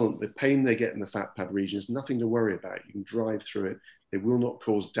always tell them the pain they get in the fat pad region is nothing to worry about. You can drive through it. They will not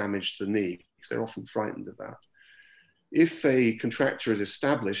cause damage to the knee because they're often frightened of that. If a contracture is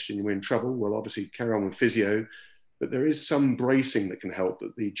established and you're in trouble, we'll obviously carry on with physio, but there is some bracing that can help.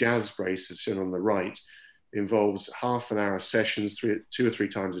 The jazz brace, as shown on the right, involves half an hour sessions, 2 or 3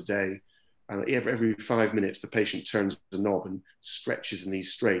 times a day. And every 5 minutes, the patient turns the knob and stretches the knee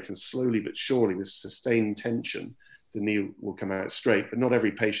straight, and slowly but surely, with sustained tension, the knee will come out straight, but not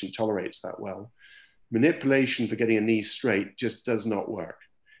every patient tolerates that well. Manipulation for getting a knee straight just does not work.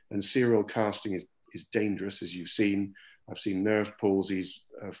 And serial casting is dangerous, as you've seen. I've seen nerve palsies,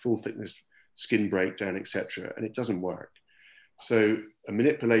 full thickness skin breakdown, etc., and it doesn't work. So a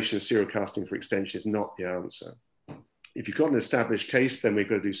manipulation of serial casting for extension is not the answer. If you've got an established case, then we've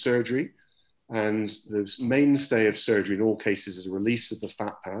got to do surgery. And the mainstay of surgery in all cases is a release of the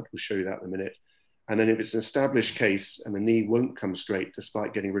fat pad. We'll show you that in a minute. And then if it's an established case and the knee won't come straight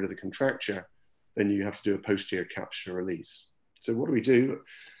despite getting rid of the contracture, then you have to do a posterior capsular release. So what do we do?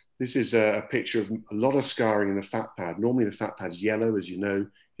 This is a picture of a lot of scarring in the fat pad. Normally the fat pad's yellow, as you know.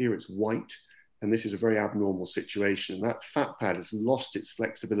 Here it's white. And this is a very abnormal situation. And that fat pad has lost its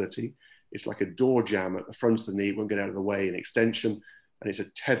flexibility. It's like a door jamb at the front of the knee. It won't get out of the way in extension. And it's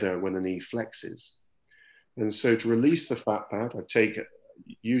a tether when the knee flexes. And so to release the fat pad, I take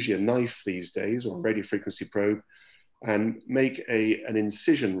usually a knife these days or a radiofrequency probe and make an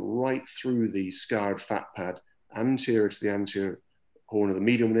incision right through the scarred fat pad, anterior to the anterior horn of the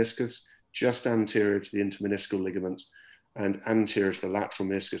medial meniscus, just anterior to the intermeniscal ligament, and anterior to the lateral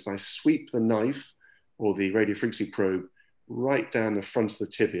meniscus. I sweep the knife or the radiofrequency probe right down the front of the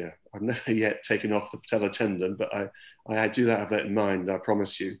tibia. I've never yet taken off the patellar tendon, but I do that, have that in mind, I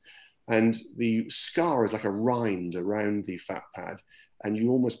promise you. And the scar is like a rind around the fat pad, and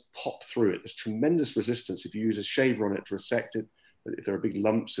you almost pop through it. There's tremendous resistance if you use a shaver on it to resect it. If there are big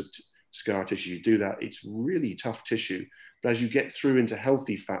lumps of scar tissue, you do that. It's really tough tissue. But as you get through into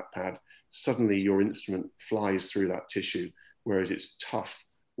healthy fat pad, suddenly your instrument flies through that tissue, whereas it's tough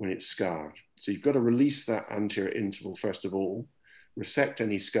when it's scarred. So you've got to release that anterior interval first of all, resect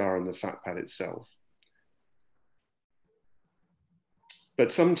any scar on the fat pad itself.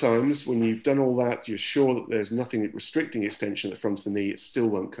 But sometimes when you've done all that, you're sure that there's nothing restricting extension at the front of the knee, it still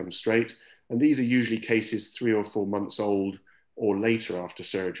won't come straight. And these are usually cases 3 or 4 months old or later after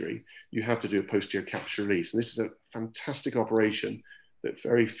surgery. You have to do a posterior capsular release. And this is a fantastic operation that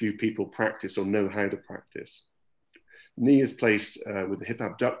very few people practice or know how to practice. Knee is placed with the hip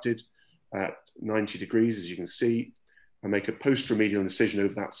abducted at 90 degrees, as you can see. I make a posteromedial incision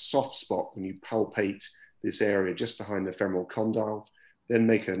over that soft spot when you palpate this area just behind the femoral condyle, then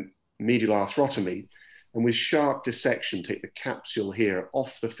make a medial arthrotomy, and with sharp dissection, take the capsule here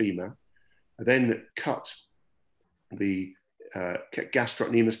off the femur, and then cut the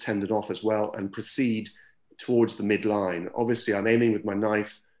gastrocnemius tendon off as well and proceed towards the midline. Obviously, I'm aiming with my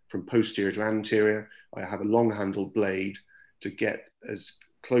knife from posterior to anterior. I have a long-handled blade to get as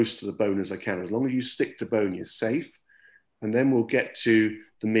close to the bone as I can. As long as you stick to bone, you're safe. And then we'll get to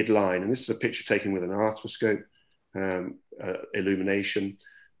the midline. And this is a picture taken with an arthroscope illumination.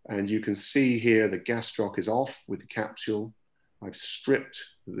 And you can see here the gastroc is off with the capsule. I've stripped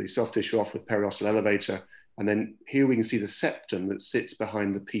the soft tissue off with periostal elevator. And then here we can see the septum that sits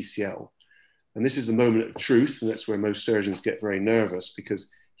behind the PCL. And this is the moment of truth. And that's where most surgeons get very nervous,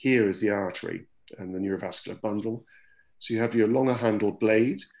 because here is the artery and the neurovascular bundle. So you have your longer handled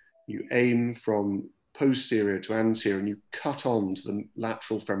blade. You aim from posterior to anterior and you cut on to the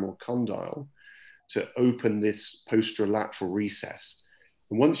lateral femoral condyle to open this posterolateral recess.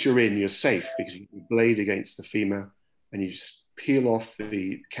 And once you're in, you're safe, because you can blade against the femur and you just peel off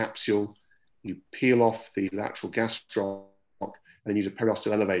the capsule, you peel off the lateral gastroc, and use a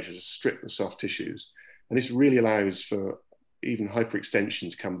periostal elevator to strip the soft tissues. And this really allows for even hyperextension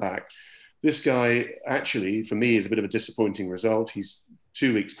to come back. This guy, actually, for me, is a bit of a disappointing result. He's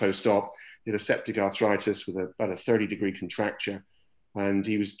 2 weeks post-op, he had a septic arthritis with about a 30-degree contracture, and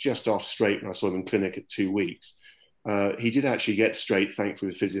he was just off straight when I saw him in clinic at 2 weeks. He did actually get straight,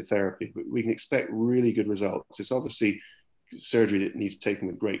 thankfully, with physiotherapy, but we can expect really good results. It's obviously surgery that needs taken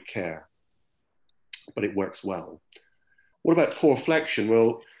with great care, but it works well. What about poor flexion?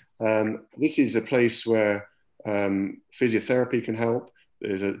 Well, this is a place where physiotherapy can help.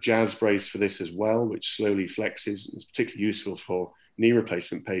 There's a jazz brace for this as well, which slowly flexes. It's particularly useful for knee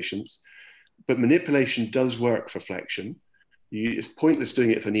replacement patients. But manipulation does work for flexion. It's pointless doing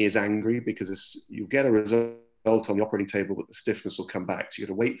it if the knee is angry, because you'll get a result on the operating table, but the stiffness will come back. So you've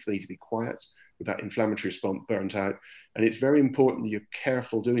got to wait for the knee to be quiet with that inflammatory response burnt out. And it's very important that you're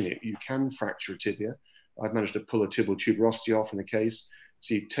careful doing it. You can fracture a tibia. I've managed to pull a tibial tuberosity off in the case.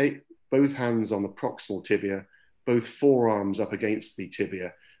 So you take both hands on the proximal tibia, both forearms up against the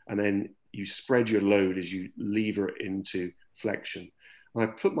tibia, and then you spread your load as you lever it into flexion. And I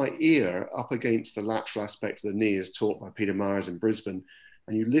put my ear up against the lateral aspect of the knee as taught by Peter Myers in Brisbane,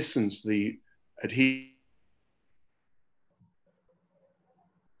 and you listen to the adhesion.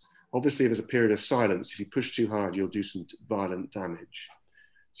 Obviously, if there's a period of silence, if you push too hard, you'll do some violent damage.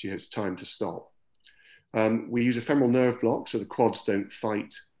 So it's time to stop. We use a femoral nerve block so the quads don't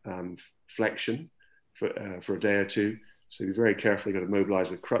fight flexion for a day or two. So be very careful, you've got to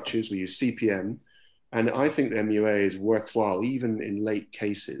mobilize with crutches. We use CPM. And I think the MUA is worthwhile, even in late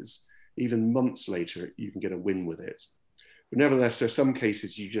cases. Even months later, you can get a win with it. But nevertheless, there are some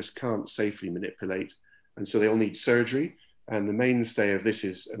cases you just can't safely manipulate. And so they'll need surgery. And the mainstay of this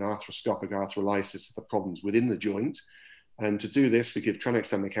is an arthroscopic arthrolysis of the problems within the joint. And to do this, we give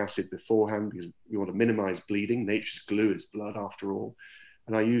tranexamic acid beforehand because we want to minimize bleeding. Nature's glue is blood after all.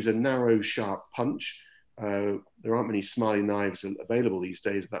 And I use a narrow, sharp punch. There aren't many Smiley knives available these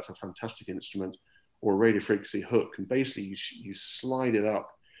days, but that's a fantastic instrument, or a radiofrequency hook. And basically you slide it up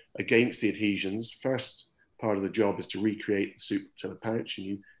against the adhesions. First part of the job is to recreate the suprapatellar pouch, and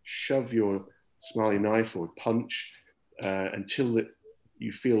you shove your Smiley knife or punch until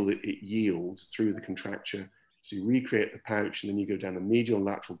you feel that it yields through the contracture. So you recreate the pouch, and then you go down the medial and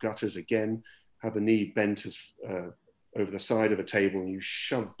lateral gutters again, have the knee bent as, over the side of a table, and you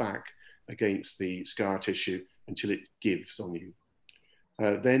shove back against the scar tissue until it gives on you.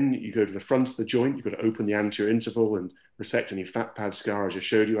 Then you go to the front of the joint. You've got to open the anterior interval and resect any fat pad scar, as I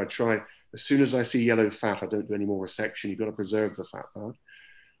showed you. I try, as soon as I see yellow fat, I don't do any more resection. You've got to preserve the fat pad.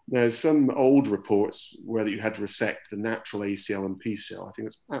 Now, some old reports where you had to resect the natural ACL and PCL. I think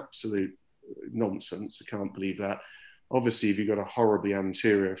it's absolute nonsense. I can't believe that. Obviously, if you've got a horribly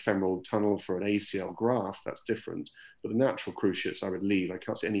anterior femoral tunnel for an ACL graft, that's different. But the natural cruciates, I would leave. I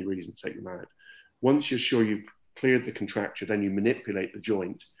can't see any reason to take them out. Once you're sure you've cleared the contracture, then you manipulate the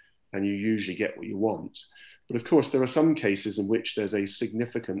joint, and you usually get what you want. But of course, there are some cases in which there's a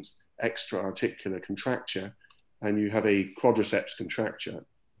significant extra-articular contracture, and you have a quadriceps contracture.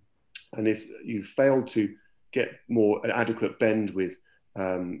 And if you fail to get more adequate bend with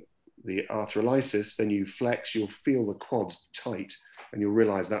the arthrolysis, then you flex, you'll feel the quad tight, and you'll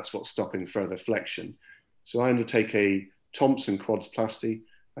realize that's what's stopping further flexion. So I undertake a Thompson quadsplasty.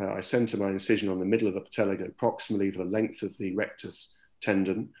 I center my incision on the middle of the patella, go proximally for the length of the rectus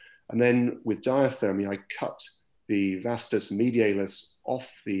tendon. And then with diathermy, I cut the vastus medialis off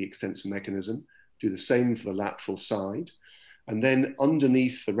the extensor mechanism, do the same for the lateral side. And then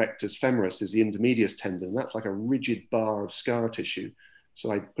underneath the rectus femoris is the intermedius tendon. That's like a rigid bar of scar tissue.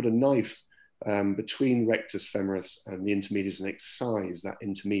 So I put a knife between rectus femoris and the intermedius and excise that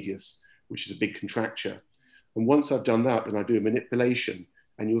intermedius, which is a big contracture. And once I've done that, then I do a manipulation,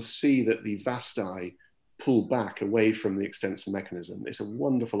 and you'll see that the vasti pull back away from the extensor mechanism. It's a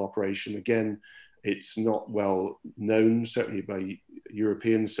wonderful operation. Again, it's not well known, certainly by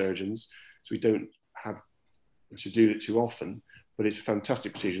European surgeons, so we don't have to do it too often, but it's a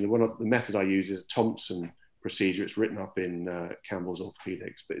fantastic procedure. The method I use is Thompson procedure. It's written up in Campbell's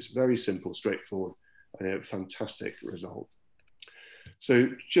Orthopedics, but it's very simple, straightforward, and a fantastic result. So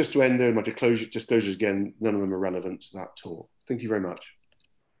just to end there, my disclosures again, none of them are relevant to that talk. Thank you very much.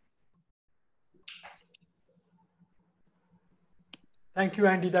 Thank you,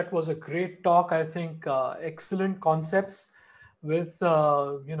 Andy. That was a great talk. I think excellent concepts with,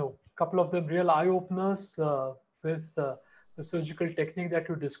 you know, a couple of them real eye-openers with the surgical technique that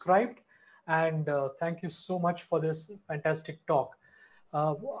you described. And thank you so much for this fantastic talk.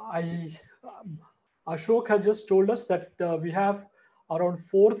 Ashok has just told us that we have around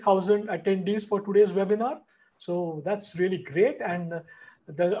 4,000 attendees for today's webinar. So that's really great. And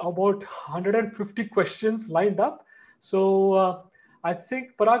there are about 150 questions lined up. So I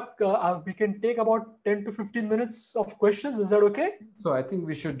think, Parag, we can take about 10 to 15 minutes of questions. Is that okay? So I think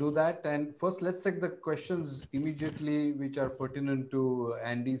we should do that. And first, let's take the questions immediately, which are pertinent to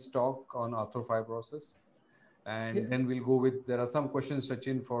Andy's talk on arthrofibrosis. And then we'll go with, there are some questions,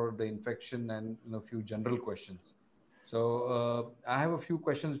 Sachin, for the infection and a few general questions. So I have a few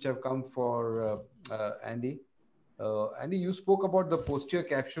questions which have come for Andy. Andy, you spoke about the posterior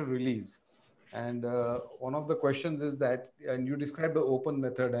capsule release. And one of the questions is that, and you described the open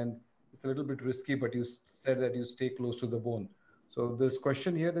method, and it's a little bit risky, but you said that you stay close to the bone. So this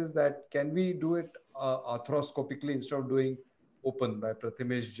question here is that, can we do it arthroscopically instead of doing open? By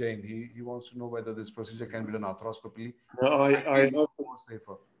Prathamesh Jain. He wants to know whether this procedure can be done arthroscopically. No,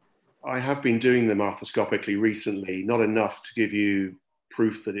 I have been doing them arthroscopically recently, not enough to give you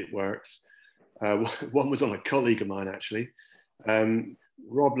proof that it works. One was on a colleague of mine, actually.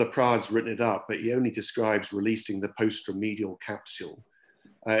 Rob Laprad's written it up, but he only describes releasing the posteromedial capsule.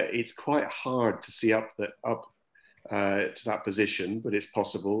 It's quite hard to see up to that position, but it's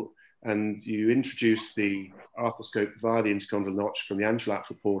possible. And you introduce the arthroscope via the intercondylar notch from the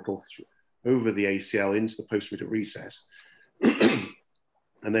anterolateral portal over the ACL into the posteromedial recess,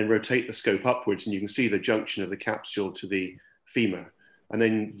 and then rotate the scope upwards, and you can see the junction of the capsule to the femur. And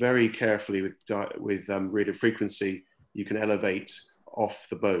then very carefully with radio frequency, you can elevate off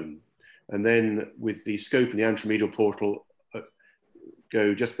the bone. And then with the scope in the anteromedial portal,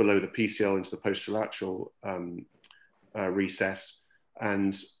 go just below the PCL into the posterolateral recess,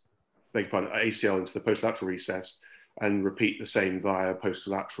 and ACL into the posterolateral recess, and repeat the same via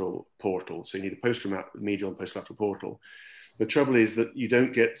posterolateral portal. So you need a posteromedial and posterolateral portal. The trouble is that you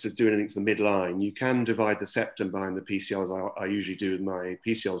don't get to do anything to the midline. You can divide the septum behind the PCL, as I usually do with my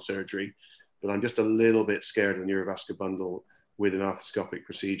PCL surgery, but I'm just a little bit scared of the neurovascular bundle with an arthroscopic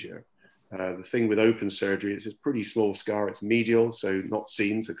procedure. The thing with open surgery is it's a pretty small scar. It's medial, so not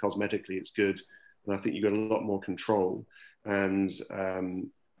seen, so cosmetically it's good. And I think you've got a lot more control. And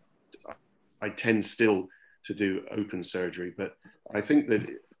I tend still to do open surgery, but I think that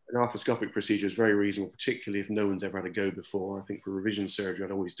an arthroscopic procedure is very reasonable, particularly if no one's ever had a go before. I think for revision surgery,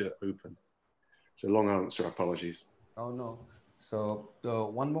 I'd always do it open. So long answer, apologies. Oh, no. So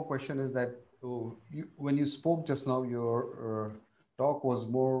one more question is that when you spoke just now, your talk was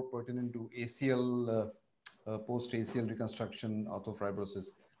more pertinent to ACL, post-ACL reconstruction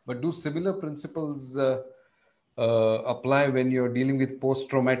arthrofibrosis. But do similar principles apply when you're dealing with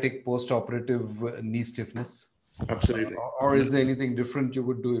post-traumatic, post-operative knee stiffness? Absolutely. Or is there anything different you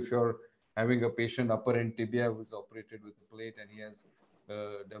would do if you're having a patient upper end tibia who's operated with a plate and he has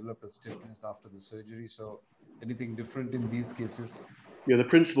developed a stiffness after the surgery? So anything different in these cases? Yeah, the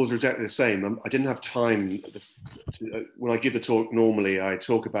principles are exactly the same. I didn't have time when I give the talk normally, I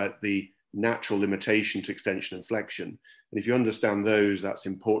talk about the natural limitation to extension and flexion. And if you understand those, that's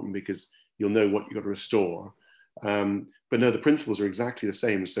important because you'll know what you've got to restore. But no, the principles are exactly the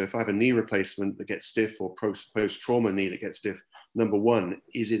same. So if I have a knee replacement that gets stiff or post-trauma knee that gets stiff, number one,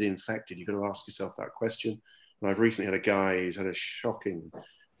 is it infected? You've got to ask yourself that question. And I've recently had a guy who's had a shocking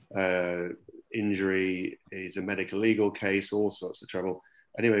injury. It's a medical legal case, all sorts of trouble.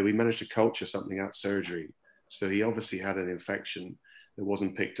 Anyway, we managed to culture something at surgery. So he obviously had an infection that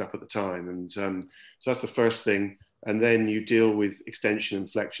wasn't picked up at the time. And so that's the first thing. And then you deal with extension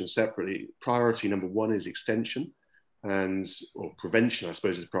and flexion separately. Priority number one is extension, or prevention, I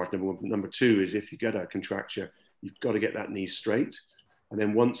suppose, is priority number one. Number two is if you get a contracture, you've got to get that knee straight. And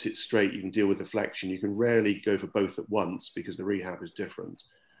then once it's straight, you can deal with the flexion. You can rarely go for both at once because the rehab is different.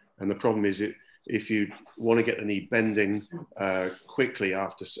 And the problem is if you want to get the knee bending quickly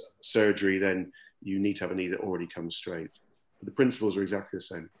after surgery, then you need to have a knee that already comes straight. But the principles are exactly the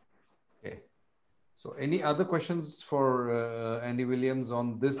same. Okay. So any other questions for Andy Williams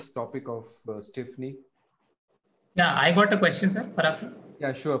on this topic of stiff knee? Yeah, I got a question, sir. Parag, sir.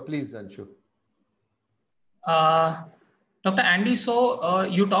 Yeah, sure. Please, Anshu. Dr. Andy, so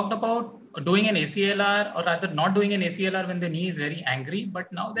you talked about doing an ACLR, or rather not doing an ACLR when the knee is very angry.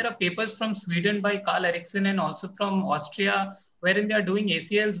 But now there are papers from Sweden by Carl Eriksson and also from Austria, wherein they are doing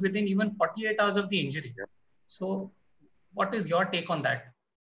ACLs within even 48 hours of the injury. So what is your take on that?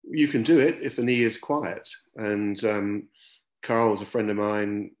 You can do it if the knee is quiet. And Carl is a friend of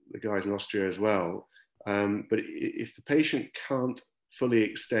mine, the guy's in Austria as well. But if the patient can't fully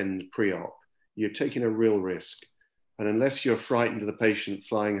extend pre-op, you're taking a real risk. And unless you're frightened of the patient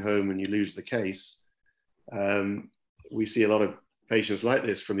flying home and you lose the case, we see a lot of patients like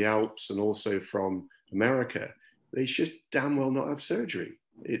this from the Alps and also from America. They should damn well not have surgery.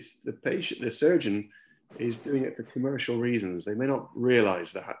 It's the patient, the surgeon is doing it for commercial reasons. They may not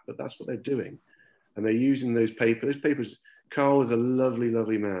realize that, but that's what they're doing. And they're using those papers. Those papers, Carl is a lovely,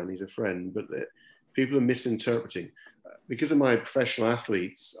 lovely man. He's a friend, but people are misinterpreting. Because of my professional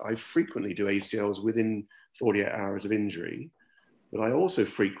athletes, I frequently do ACLs within 48 hours of injury, but I also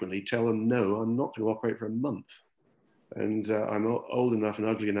frequently tell them, no, I'm not going to operate for a month. And I'm old enough and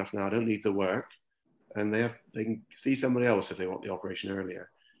ugly enough now, I don't need the work. And they can see somebody else if they want the operation earlier.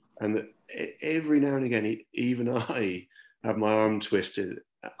 And every now and again, even I have my arm twisted.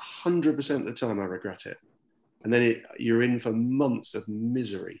 100% of the time I regret it. And then you're in for months of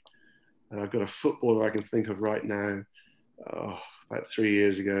misery. And I've got a footballer I can think of right now, about 3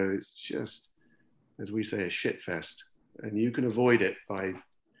 years ago. It's just, as we say, a shit fest. And you can avoid it by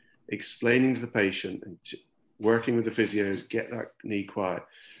explaining to the patient and working with the physios, get that knee quiet.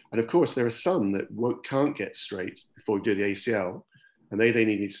 And of course, there are some that can't get straight before we do the ACL. And they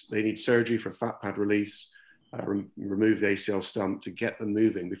need surgery for fat pad release, remove the ACL stump to get them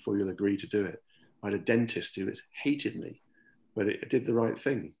moving before you'll agree to do it. I had a dentist who hated me, but it did the right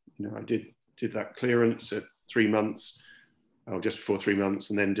thing. You know, I did that clearance at 3 months, just before 3 months,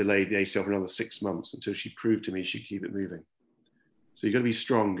 and then delayed the ACL for another 6 months until she proved to me she could keep it moving. So you've got to be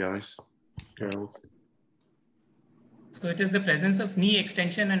strong, guys, girls. So it is the presence of knee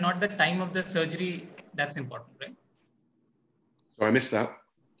extension and not the time of the surgery that's important, right? So I missed that.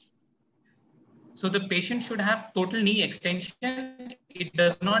 So the patient should have total knee extension. It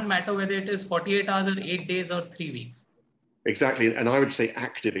does not matter whether it is 48 hours or 8 days or 3 weeks. Exactly. And I would say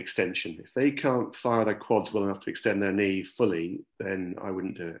active extension. If they can't fire their quads well enough to extend their knee fully, then I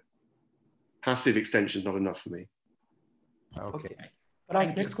wouldn't do it. Passive extension is not enough for me. Okay.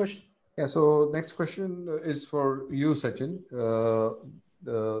 Parag, next question. Yeah, so next question is for you, Sachin.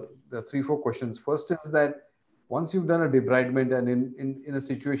 The 3-4 questions. First is that once you've done a debridement and in a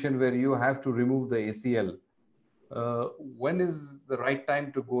situation where you have to remove the ACL, when is the right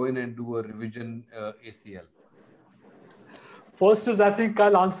time to go in and do a revision ACL? First is, I think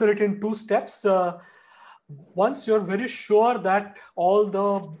I'll answer it in 2 steps. Once you're very sure that all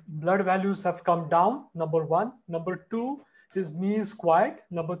the blood values have come down, number 1. Number 2, his knee is quiet.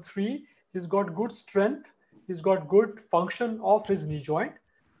 Number 3, he's got good strength. He's got good function of his knee joint.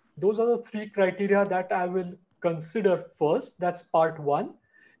 Those are the 3 criteria that I will consider first. That's part 1.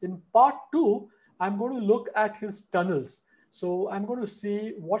 In part 2, I'm going to look at his tunnels. So I'm going to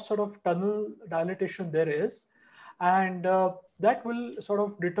see what sort of tunnel dilatation there is. And that will sort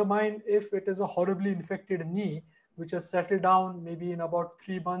of determine if it is a horribly infected knee, which has settled down maybe in about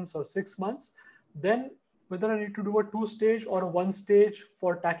 3 months or 6 months. Then whether I need to do a 2-stage or a 1-stage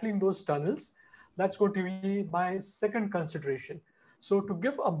for tackling those tunnels, that's going to be my second consideration. So to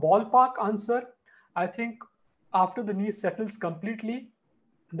give a ballpark answer, I think after the knee settles completely,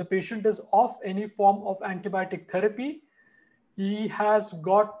 the patient is off any form of antibiotic therapy. He has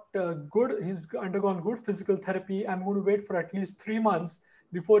got he's undergone good physical therapy. I'm going to wait for at least 3 months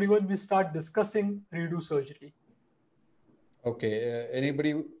before even we start discussing redo surgery. Okay,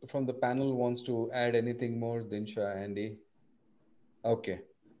 anybody from the panel wants to add anything more? Dinshaw, Andy? Okay,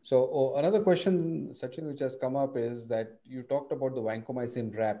 so another question, Sachin, which has come up is that you talked about the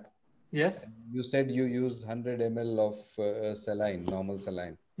vancomycin wrap. Yes. You said you use 100 ml of saline, normal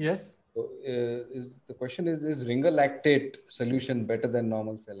saline. Yes. So the question is ringer lactate solution better than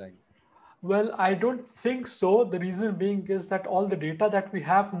normal saline? Well, I don't think so. The reason being is that all the data that we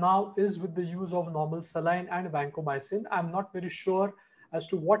have now is with the use of normal saline and vancomycin. I'm not very sure as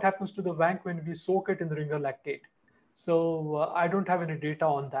to what happens to the vanc when we soak it in the ringer lactate. So I don't have any data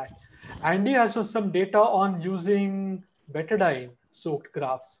on that. Andy has some data on using betadine soaked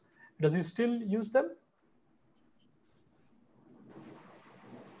grafts. Does he still use them?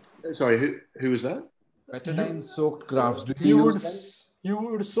 Sorry, who was that? Betadine soaked grafts. Do you use them? You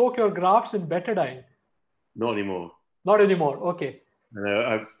would soak your grafts in betadine? Not anymore. Not anymore. Okay.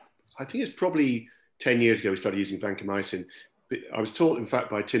 I think it's probably 10 years ago we started using vancomycin. I was taught, in fact,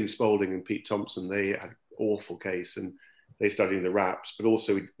 by Tim Spalding and Pete Thompson. They had an awful case, and they started doing the wraps, but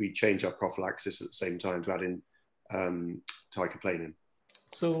also we changed our prophylaxis at the same time to add in ticaplanin.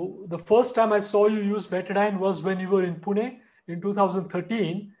 So the first time I saw you use betadine was when you were in Pune in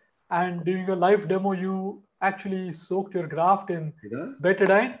 2013, and during a live demo, you actually soaked your graft in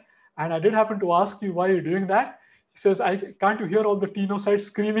betadine. And I did happen to ask you why you're doing that. He says, can't you hear all the tenocytes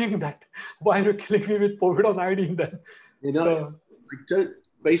screaming that why are you killing me with povidone then? You know, so, I don't,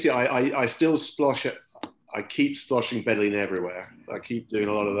 basically, I still splosh it. I keep sploshing betadine everywhere. I keep doing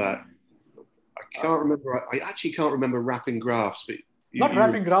a lot of that. I can't remember. I actually can't remember wrapping grafts, but not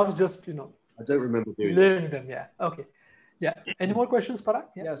wrapping grafts, just, you know. I don't remember doing laying them. Yeah. Okay. Yeah. Any more questions, Parag?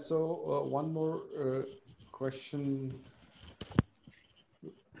 Yeah. So one more question.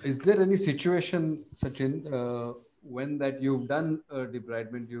 Is there any situation, Sachin, when that you've done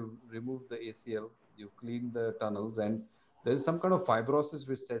debridement, you've removed the ACL, you've cleaned the tunnels, and there's some kind of fibrosis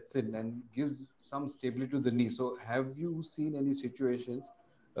which sets in and gives some stability to the knee. So have you seen any situations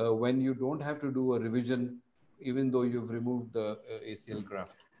when you don't have to do a revision, even though you've removed the ACL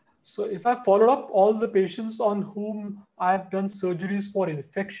graft? So if I followed up all the patients on whom I've done surgeries for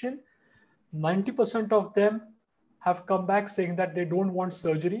infection, 90% of them have come back saying that they don't want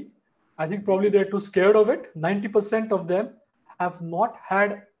surgery. I think probably they're too scared of it. 90% of them have not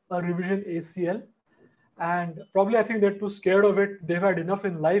had a revision ACL. And probably I think they're too scared of it. They've had enough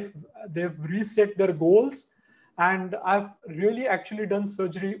in life. They've reset their goals. And I've really actually done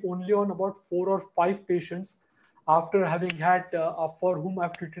surgery only on about 4 or 5 patients after having had, for whom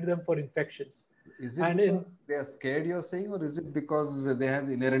I've treated them for infections. Is it because they are scared, you're saying, or is it because they have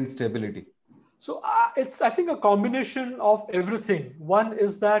inherent stability? So it's, I think, a combination of everything. One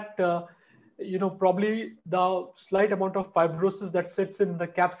is that, probably the slight amount of fibrosis that sits in the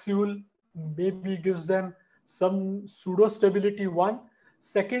capsule maybe gives them some pseudo stability. One.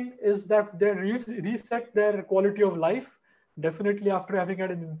 Second is that they reset their quality of life, definitely after having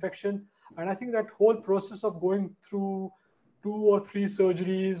had an infection. And I think that whole process of going through 2 or 3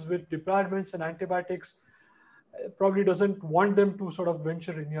 surgeries with debridements and antibiotics probably doesn't want them to sort of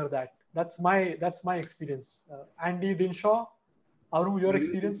venture near that. That's my experience. Andy, Dinshaw, Aru, your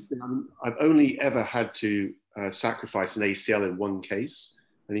experience? I've only ever had to sacrifice an ACL in one case,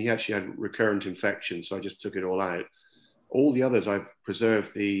 and he actually had recurrent infection, so I just took it all out. All the others, I've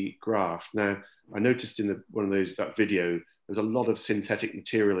preserved the graft. Now, I noticed in one of that video, there's a lot of synthetic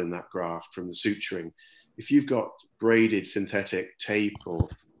material in that graft from the suturing. If you've got braided synthetic tape or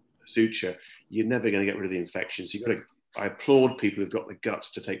suture, you're never going to get rid of the infection. So I applaud people who've got the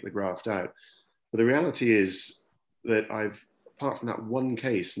guts to take the graft out. But the reality is that I've, apart from that one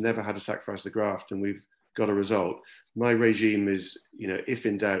case, never had to sacrifice the graft, and we've got a result. My regime is, if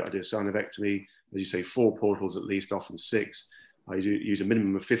in doubt, I do a synovectomy, as you say, 4 portals at least, often 6. I use a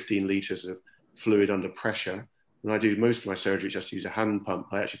minimum of 15 litres of fluid under pressure. When I do most of my surgery, just use a hand pump.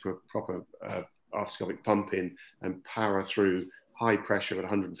 I actually put a proper arthroscopic pump in and power through high pressure at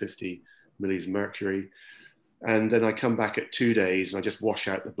 150 millis mercury. And then I come back at 2 days and I just wash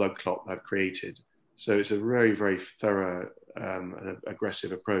out the blood clot that I've created. So it's a very, very thorough and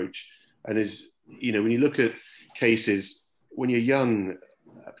aggressive approach. And when you look at cases, when you're young,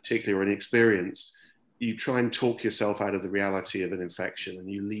 particularly, or inexperienced, you try and talk yourself out of the reality of an infection and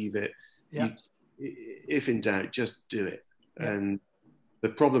you leave it. Yeah. If in doubt, just do it. Yeah. And the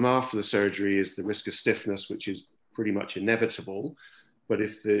problem after the surgery is the risk of stiffness, which is pretty much inevitable. But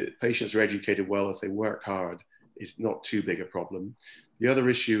if the patients are educated well, if they work hard, it's not too big a problem. The other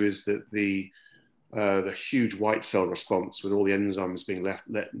issue is that the huge white cell response, with all the enzymes being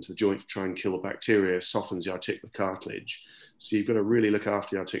let into the joint to try and kill the bacteria, softens the articular cartilage. So you've got to really look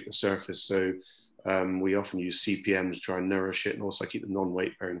after the articular surface. So we often use CPM to try and nourish it, and also keep the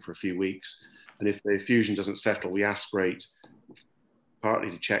non-weight bearing for a few weeks. And if the effusion doesn't settle, we aspirate,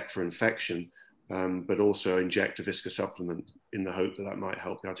 partly to check for infection, but also inject a viscous supplement in the hope that that might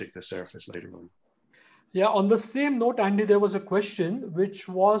help the articular surface later on. Yeah, on the same note, Andy, there was a question, which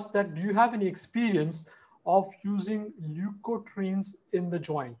was that, do you have any experience of using leukotrienes in the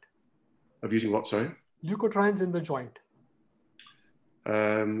joint? Of using what, sorry? Leukotrienes in the joint.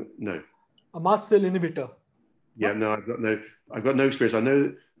 No. A mast cell inhibitor. Yeah, no, I've got no experience. I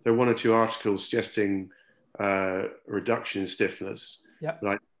know there are 1 or 2 articles suggesting a reduction in stiffness. Yeah.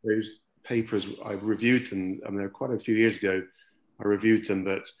 But those papers, I reviewed them. I mean, they're quite a few years ago. I reviewed them,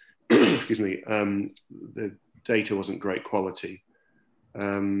 but excuse me, the data wasn't great quality.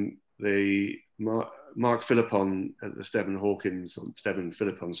 The Mark Philippon at the Stephen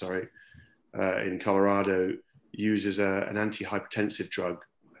Philippon, in Colorado, uses an antihypertensive drug.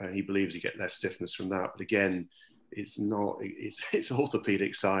 He believes you get less stiffness from that. But again, it's not, it's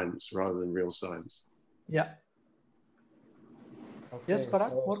orthopedic science rather than real science. Yeah. Okay. Yes,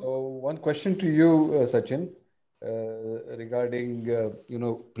 Parag. So one question to you, Sachin, regarding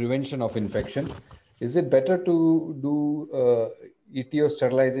prevention of infection. Is it better to do ETO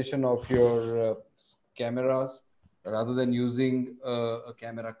sterilization of your cameras rather than using a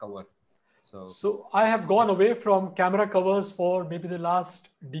camera cover? So I have gone away from camera covers for maybe the last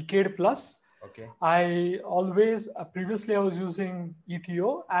decade plus. Okay. I always, previously I was using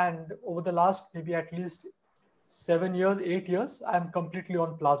ETO, and over the last maybe at least 7 years, 8 years, I'm completely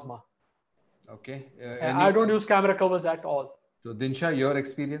on plasma. Okay. I don't use camera covers at all. So Dinshaw, your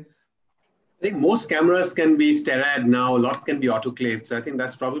experience? I think most cameras can be sterilized now. A lot can be autoclaved. So I think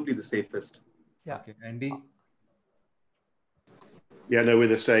that's probably the safest. Yeah. Okay. Andy? Yeah, no, we're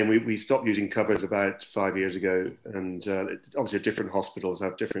the same. We stopped using covers about 5 years ago, and obviously different hospitals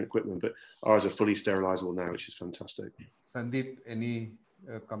have different equipment, but ours are fully sterilizable now, which is fantastic. Sandeep, any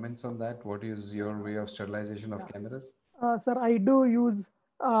comments on that? What is your way of sterilization of cameras? Sir, I do use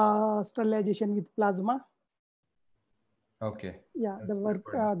sterilization with plasma. Okay. Yeah,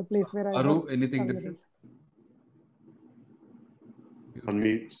 the place where I Aru, work, anything different?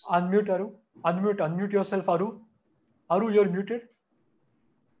 Unmute. Unmute, Aru. Unmute yourself, Aru. Aru, you're muted.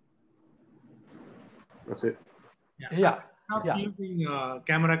 That's it. Yeah. Not using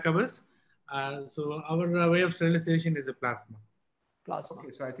camera covers. So our way of sterilization is a plasma.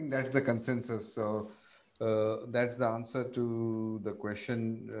 Okay, so I think that's the consensus. So that's the answer to the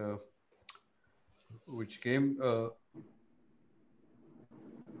question which came.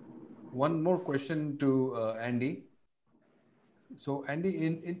 One more question to Andy. So Andy,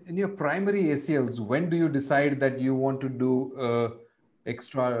 in your primary ACLs, when do you decide that you want to do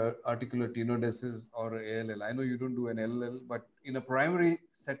extra articular tenodesis or ALL? I know you don't do an LL, but in a primary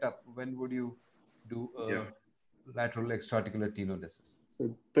setup, when would you do lateral extraarticular tenodesis?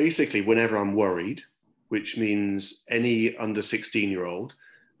 So basically, whenever I'm worried, which means any under 16-year-old,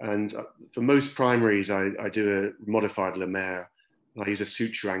 and for most primaries, I do a modified Lemaire, and I use a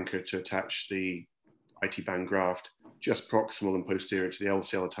suture anchor to attach the IT band graft just proximal and posterior to the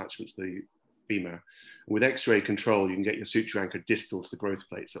LCL attachment to the femur. And with X-ray control, you can get your suture anchor distal to the growth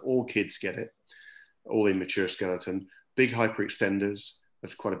plate. So all kids get it, all immature skeleton. Big hyperextenders,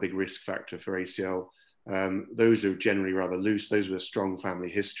 that's quite a big risk factor for ACL. Those are generally rather loose. Those with a strong family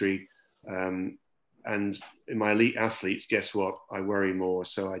history. And in my elite athletes, guess what? I worry more,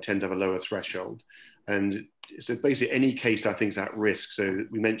 so I tend to have a lower threshold. And so basically any case I think is at risk. So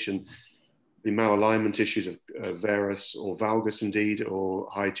we mentioned the malalignment issues of varus or valgus indeed, or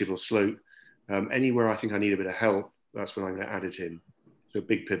high tibial slope. Anywhere I think I need a bit of help, that's when I'm going to add it in. So a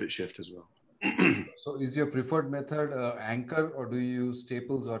big pivot shift as well. So is your preferred method anchor, or do you use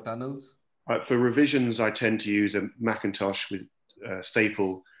staples or tunnels? For revisions, I tend to use a Macintosh with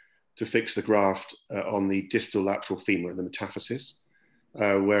staple to fix the graft on the distal lateral femur, the metaphysis.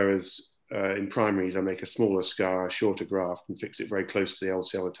 Whereas in primaries, I make a smaller scar, shorter graft, and fix it very close to the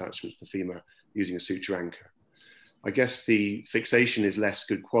LCL attachment to the femur using a suture anchor. I guess the fixation is less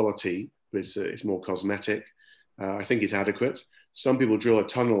good quality, but it's more cosmetic. I think it's adequate. Some people drill a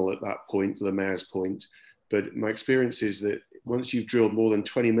tunnel at that point, Lemaire's point, but my experience is that once you've drilled more than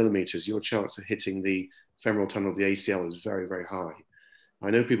 20 millimeters, your chance of hitting the femoral tunnel of the ACL is very, very high. I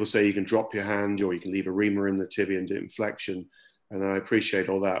know people say you can drop your hand or you can leave a reamer in the tibia and do inflection, and I appreciate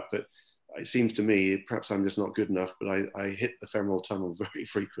all that, but it seems to me, perhaps I'm just not good enough, but I hit the femoral tunnel very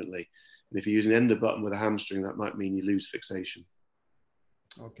frequently. And if you use an ender button with a hamstring, that might mean you lose fixation.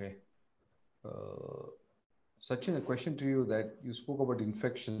 Okay. Sachin, a question to you that you spoke about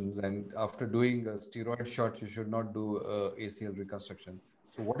infections, and after doing a steroid shot, you should not do ACL reconstruction.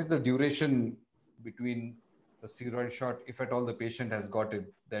 So what is the duration between a steroid shot, if at all the patient has got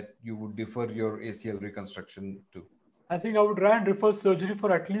it, that you would defer your ACL reconstruction to? I think I would try and refer surgery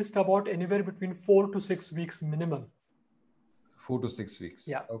for at least about anywhere between 4 to 6 weeks minimum. 4 to 6 weeks.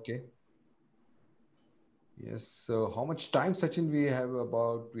 Yeah. Okay. Yes. So how much time, Sachin, we have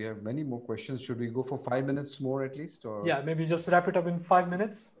about? We have many more questions. Should we go for 5 minutes more at least? Or? Yeah, maybe just wrap it up in 5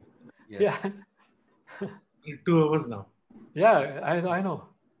 minutes. Yes. Yeah. 2 hours now. Yeah, I know.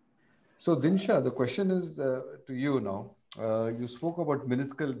 So Dinshaw, the question is to you now. You spoke about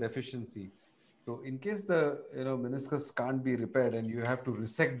meniscal deficiency. So in case the meniscus can't be repaired and you have to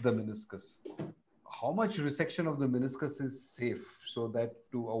resect the meniscus, how much resection of the meniscus is safe so that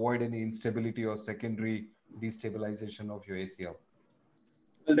to avoid any instability or secondary destabilization of your ACL?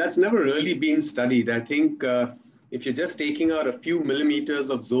 Well, that's never really been studied. I think if you're just taking out a few millimeters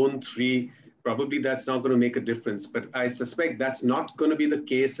of zone 3, probably that's not going to make a difference. But I suspect that's not going to be the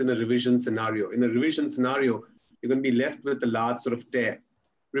case in a revision scenario. In a revision scenario, you're going to be left with a large sort of tear.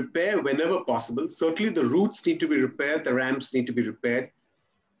 repair whenever possible. Certainly the roots need to be repaired, the ramps need to be repaired.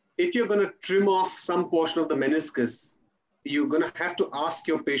 If you're going to trim off some portion of the meniscus, you're going to have to ask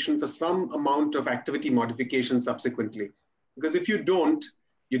your patient for some amount of activity modification subsequently. Because if you don't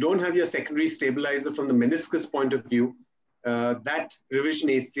have your secondary stabilizer from the meniscus point of view, that revision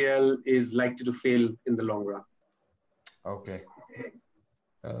ACL is likely to fail in the long run. Okay.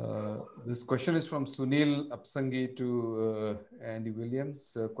 This question is from Sunil Apsangi to Andy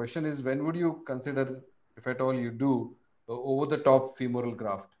Williams. Question is, when would you consider, if at all you do, over-the-top femoral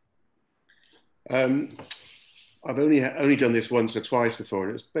graft? I've only done this once or twice before,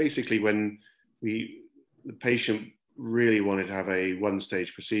 and it's basically when the patient really wanted to have a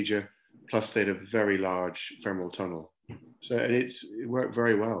one-stage procedure, plus they had a very large femoral tunnel. So, and it worked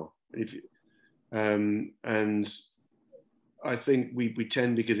very well. And I think we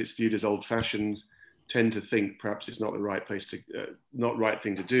tend, because it's viewed as old-fashioned, tend to think perhaps it's not the right place to, not right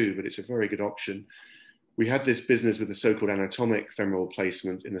thing to do, but it's a very good option. We had this business with the so-called anatomic femoral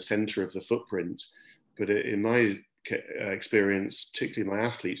placement in the center of the footprint, but in my experience, particularly my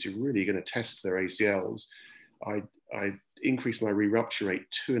athletes, you're really going to test their ACLs. I increased my re-rupture rate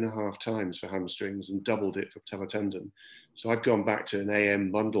 2.5 times for hamstrings and doubled it for patellar tendon. So I've gone back to an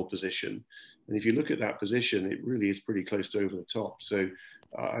AM bundle position. And if you look at that position, it really is pretty close to over the top. So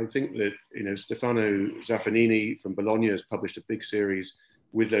I think that, Stefano Zaffanini from Bologna has published a big series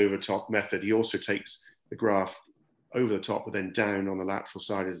with the over-top method. He also takes the graft over the top, but then down on the lateral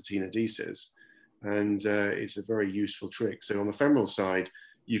side as a tenodesis. And it's a very useful trick. So on the femoral side,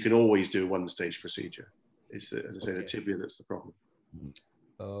 you can always do a one-stage procedure. It's, as I say, the tibia that's the problem.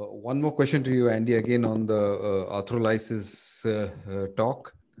 One more question to you, Andy, again on the arthrolysis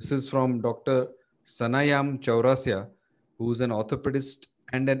talk. This is from Dr. Sanayam Chaurasia, who's an orthopedist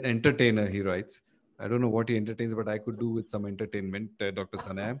and an entertainer, he writes. I don't know what he entertains, but I could do with some entertainment, Dr.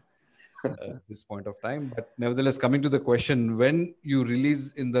 Sanayam, at this point of time. But nevertheless, coming to the question, when you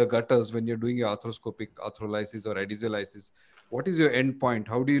release in the gutters, when you're doing your arthroscopic arthrolysis or adhesiolisis, what is your end point?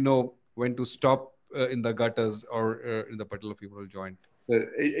 How do you know when to stop in the gutters or in the patellofemoral joint?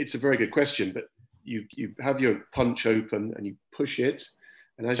 It's a very good question, but you have your punch open and you push it.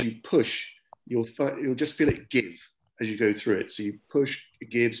 And as you push, you'll just feel it give as you go through it. So you push, it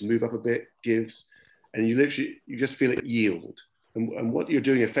gives, move up a bit, gives, and you just feel it yield. And what you're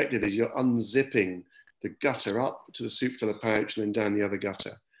doing effectively is you're unzipping the gutter up to the supratellar pouch and then down the other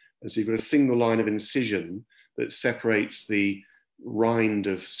gutter. And so you've got a single line of incision that separates the rind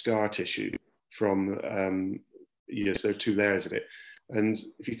of scar tissue from, so 2 layers of it. And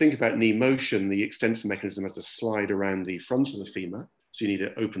if you think about knee motion, the extensor mechanism has to slide around the front of the femur. So you need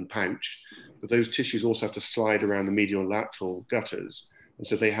an open pouch, but those tissues also have to slide around the medial and lateral gutters. And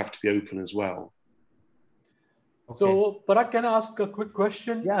so they have to be open as well. Okay. So Parag, can I ask a quick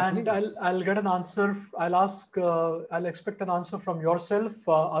question? Yeah, and I'll get an answer. I'll expect an answer from yourself,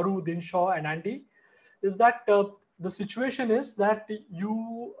 Aru, Dinshaw, and Andy. Is that the situation is that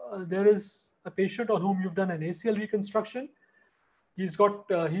there is a patient on whom you've done an ACL reconstruction. He's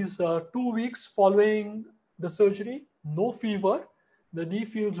 2 weeks following the surgery, no fever. The knee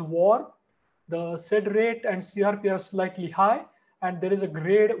feels warm. The SED rate and CRP are slightly high, and there is a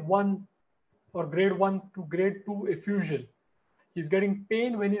grade 1 or grade 1 to grade 2 effusion. He's getting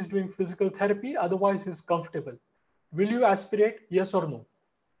pain when he's doing physical therapy. Otherwise, he's comfortable. Will you aspirate? Yes or no?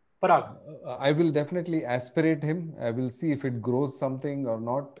 Parag. I will definitely aspirate him. I will see if it grows something or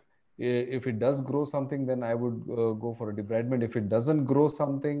not. If it does grow something, then I would go for a debridement. If it doesn't grow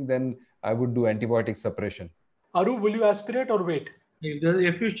something, then I would do antibiotic suppression. Aru, will you aspirate or wait? If there's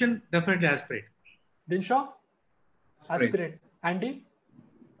effusion, definitely aspirate. Dinshaw? Aspirate. Andy?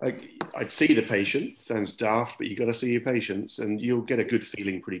 I'd see the patient. Sounds daft, but you've got to see your patients and you'll get a good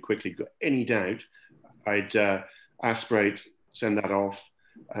feeling pretty quickly. If you've got any doubt, I'd aspirate, send that off.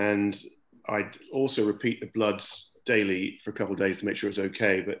 And I'd also repeat the bloods daily for a couple of days to make sure it's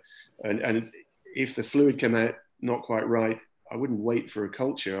okay. And if the fluid came out not quite right, I wouldn't wait for a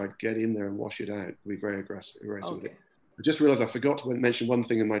culture. I'd get in there and wash it out. Be very aggressive. Okay. I just realized I forgot to mention one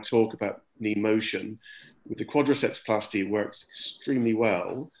thing in my talk about knee motion. With the quadriceps plasty, it works extremely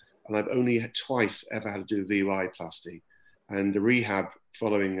well. And I've only twice ever had to do a VY plasty. And the rehab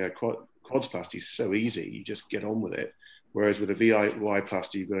following quads plasty is so easy. You just get on with it. Whereas with a VY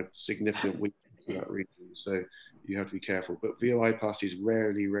plasty, you've got a significant weakness in that region. So you have to be careful. But VY plasty is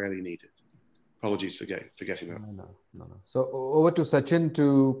rarely needed. Apologies for getting that. No. So over to Sachin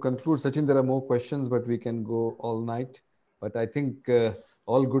to conclude. Sachin, there are more questions, but we can go all night. But I think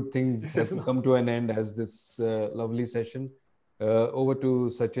all good things have come to an end as this lovely session. Over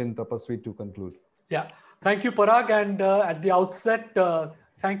to Sachin, Tapasvi to conclude. Yeah. Thank you, Parag. And at the outset,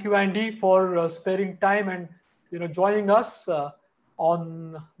 thank you, Andy, for sparing time and joining us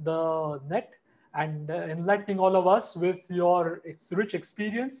on the net and enlightening all of us with your rich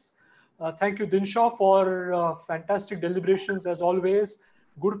experience. Thank you, Dinshaw, for fantastic deliberations as always,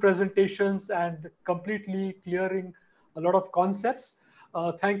 good presentations, and completely clearing a lot of concepts.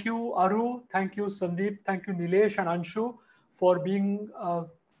 Thank you, Aru. Thank you, Sandeep. Thank you, Nilesh and Anshu, for being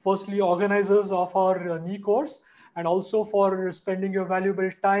firstly organizers of our knee course, and also for spending your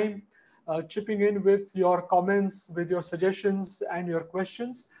valuable time chipping in with your comments, with your suggestions and your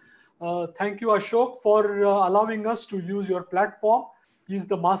questions. Thank you, Ashok, for allowing us to use your platform. He's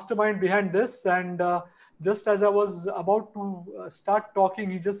the mastermind behind this. And just as I was about to start talking,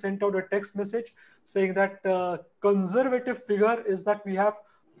 he just sent out a text message saying that conservative figure is that we have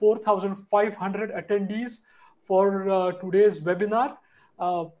 4,500 attendees for today's webinar.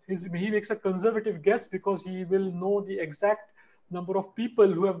 He makes a conservative guess because he will know the exact number of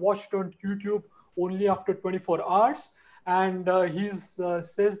people who have watched on YouTube only after 24 hours. And he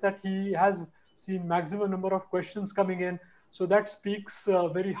says that he has seen maximum number of questions coming in. So that speaks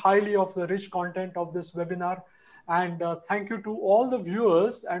very highly of the rich content of this webinar. And thank you to all the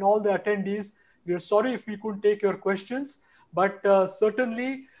viewers and all the attendees. We are sorry if we couldn't take your questions, but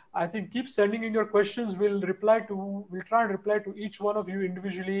certainly I think keep sending in your questions. We'll try and reply to each one of you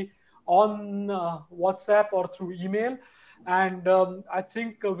individually on WhatsApp or through email. And I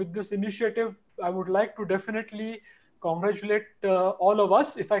think with this initiative, I would like to definitely congratulate all of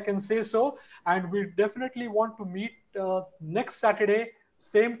us, if I can say so. And we definitely want to meet next Saturday,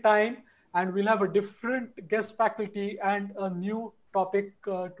 same time, and we'll have a different guest faculty and a new topic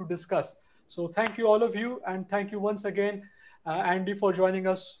to discuss. So thank you all of you, and thank you once again, Andy, for joining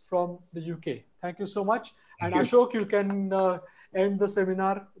us from the UK. Thank you so much. And Ashok, you can end the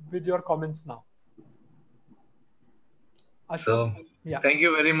seminar with your comments now. Ashok, so, thank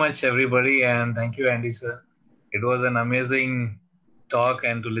you very much, everybody, and thank you, Andy, sir. It was an amazing talk,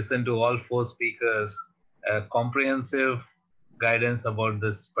 and to listen to all four speakers, comprehensive guidance about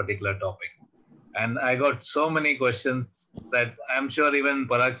this particular topic. And I got so many questions that I'm sure even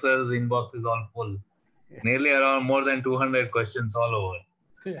Parag sir's inbox is all full. Nearly around more than 200 questions all over.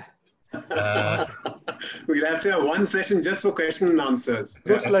 Yeah. We'll have to have one session just for question and answers.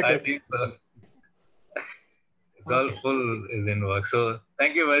 Looks like I think so. It's all full is in work. So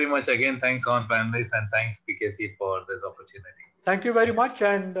thank you very much again. Thanks on panelists, and thanks PKC for this opportunity. Thank you very much,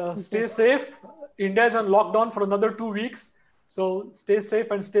 and stay safe. India is on lockdown for another 2 weeks. So stay safe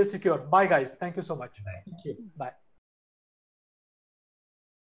and stay secure. Bye, guys. Thank you so much. Bye. Thank you. Bye.